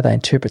run ever. They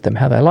interpret them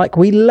how they like.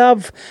 We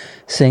love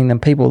seeing them.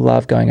 People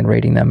love going and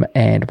reading them.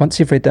 And once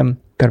you've read them,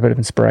 got a bit of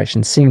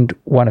inspiration, send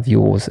one of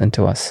yours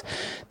into us,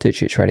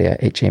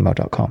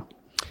 dirtchurchradio@gmail.com.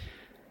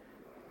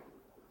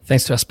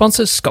 Thanks to our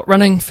sponsors, Scott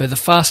Running, Further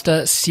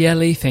Faster,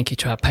 Cieli. Thank you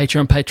to our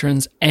Patreon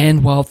patrons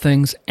and Wild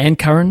Things and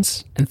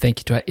Currans. And thank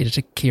you to our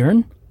editor,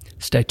 Kieran.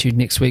 Stay tuned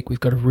next week. We've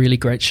got a really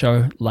great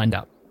show lined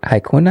up.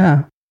 Hey,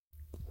 kuna.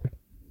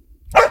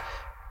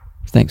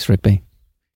 Thanks, Rigby.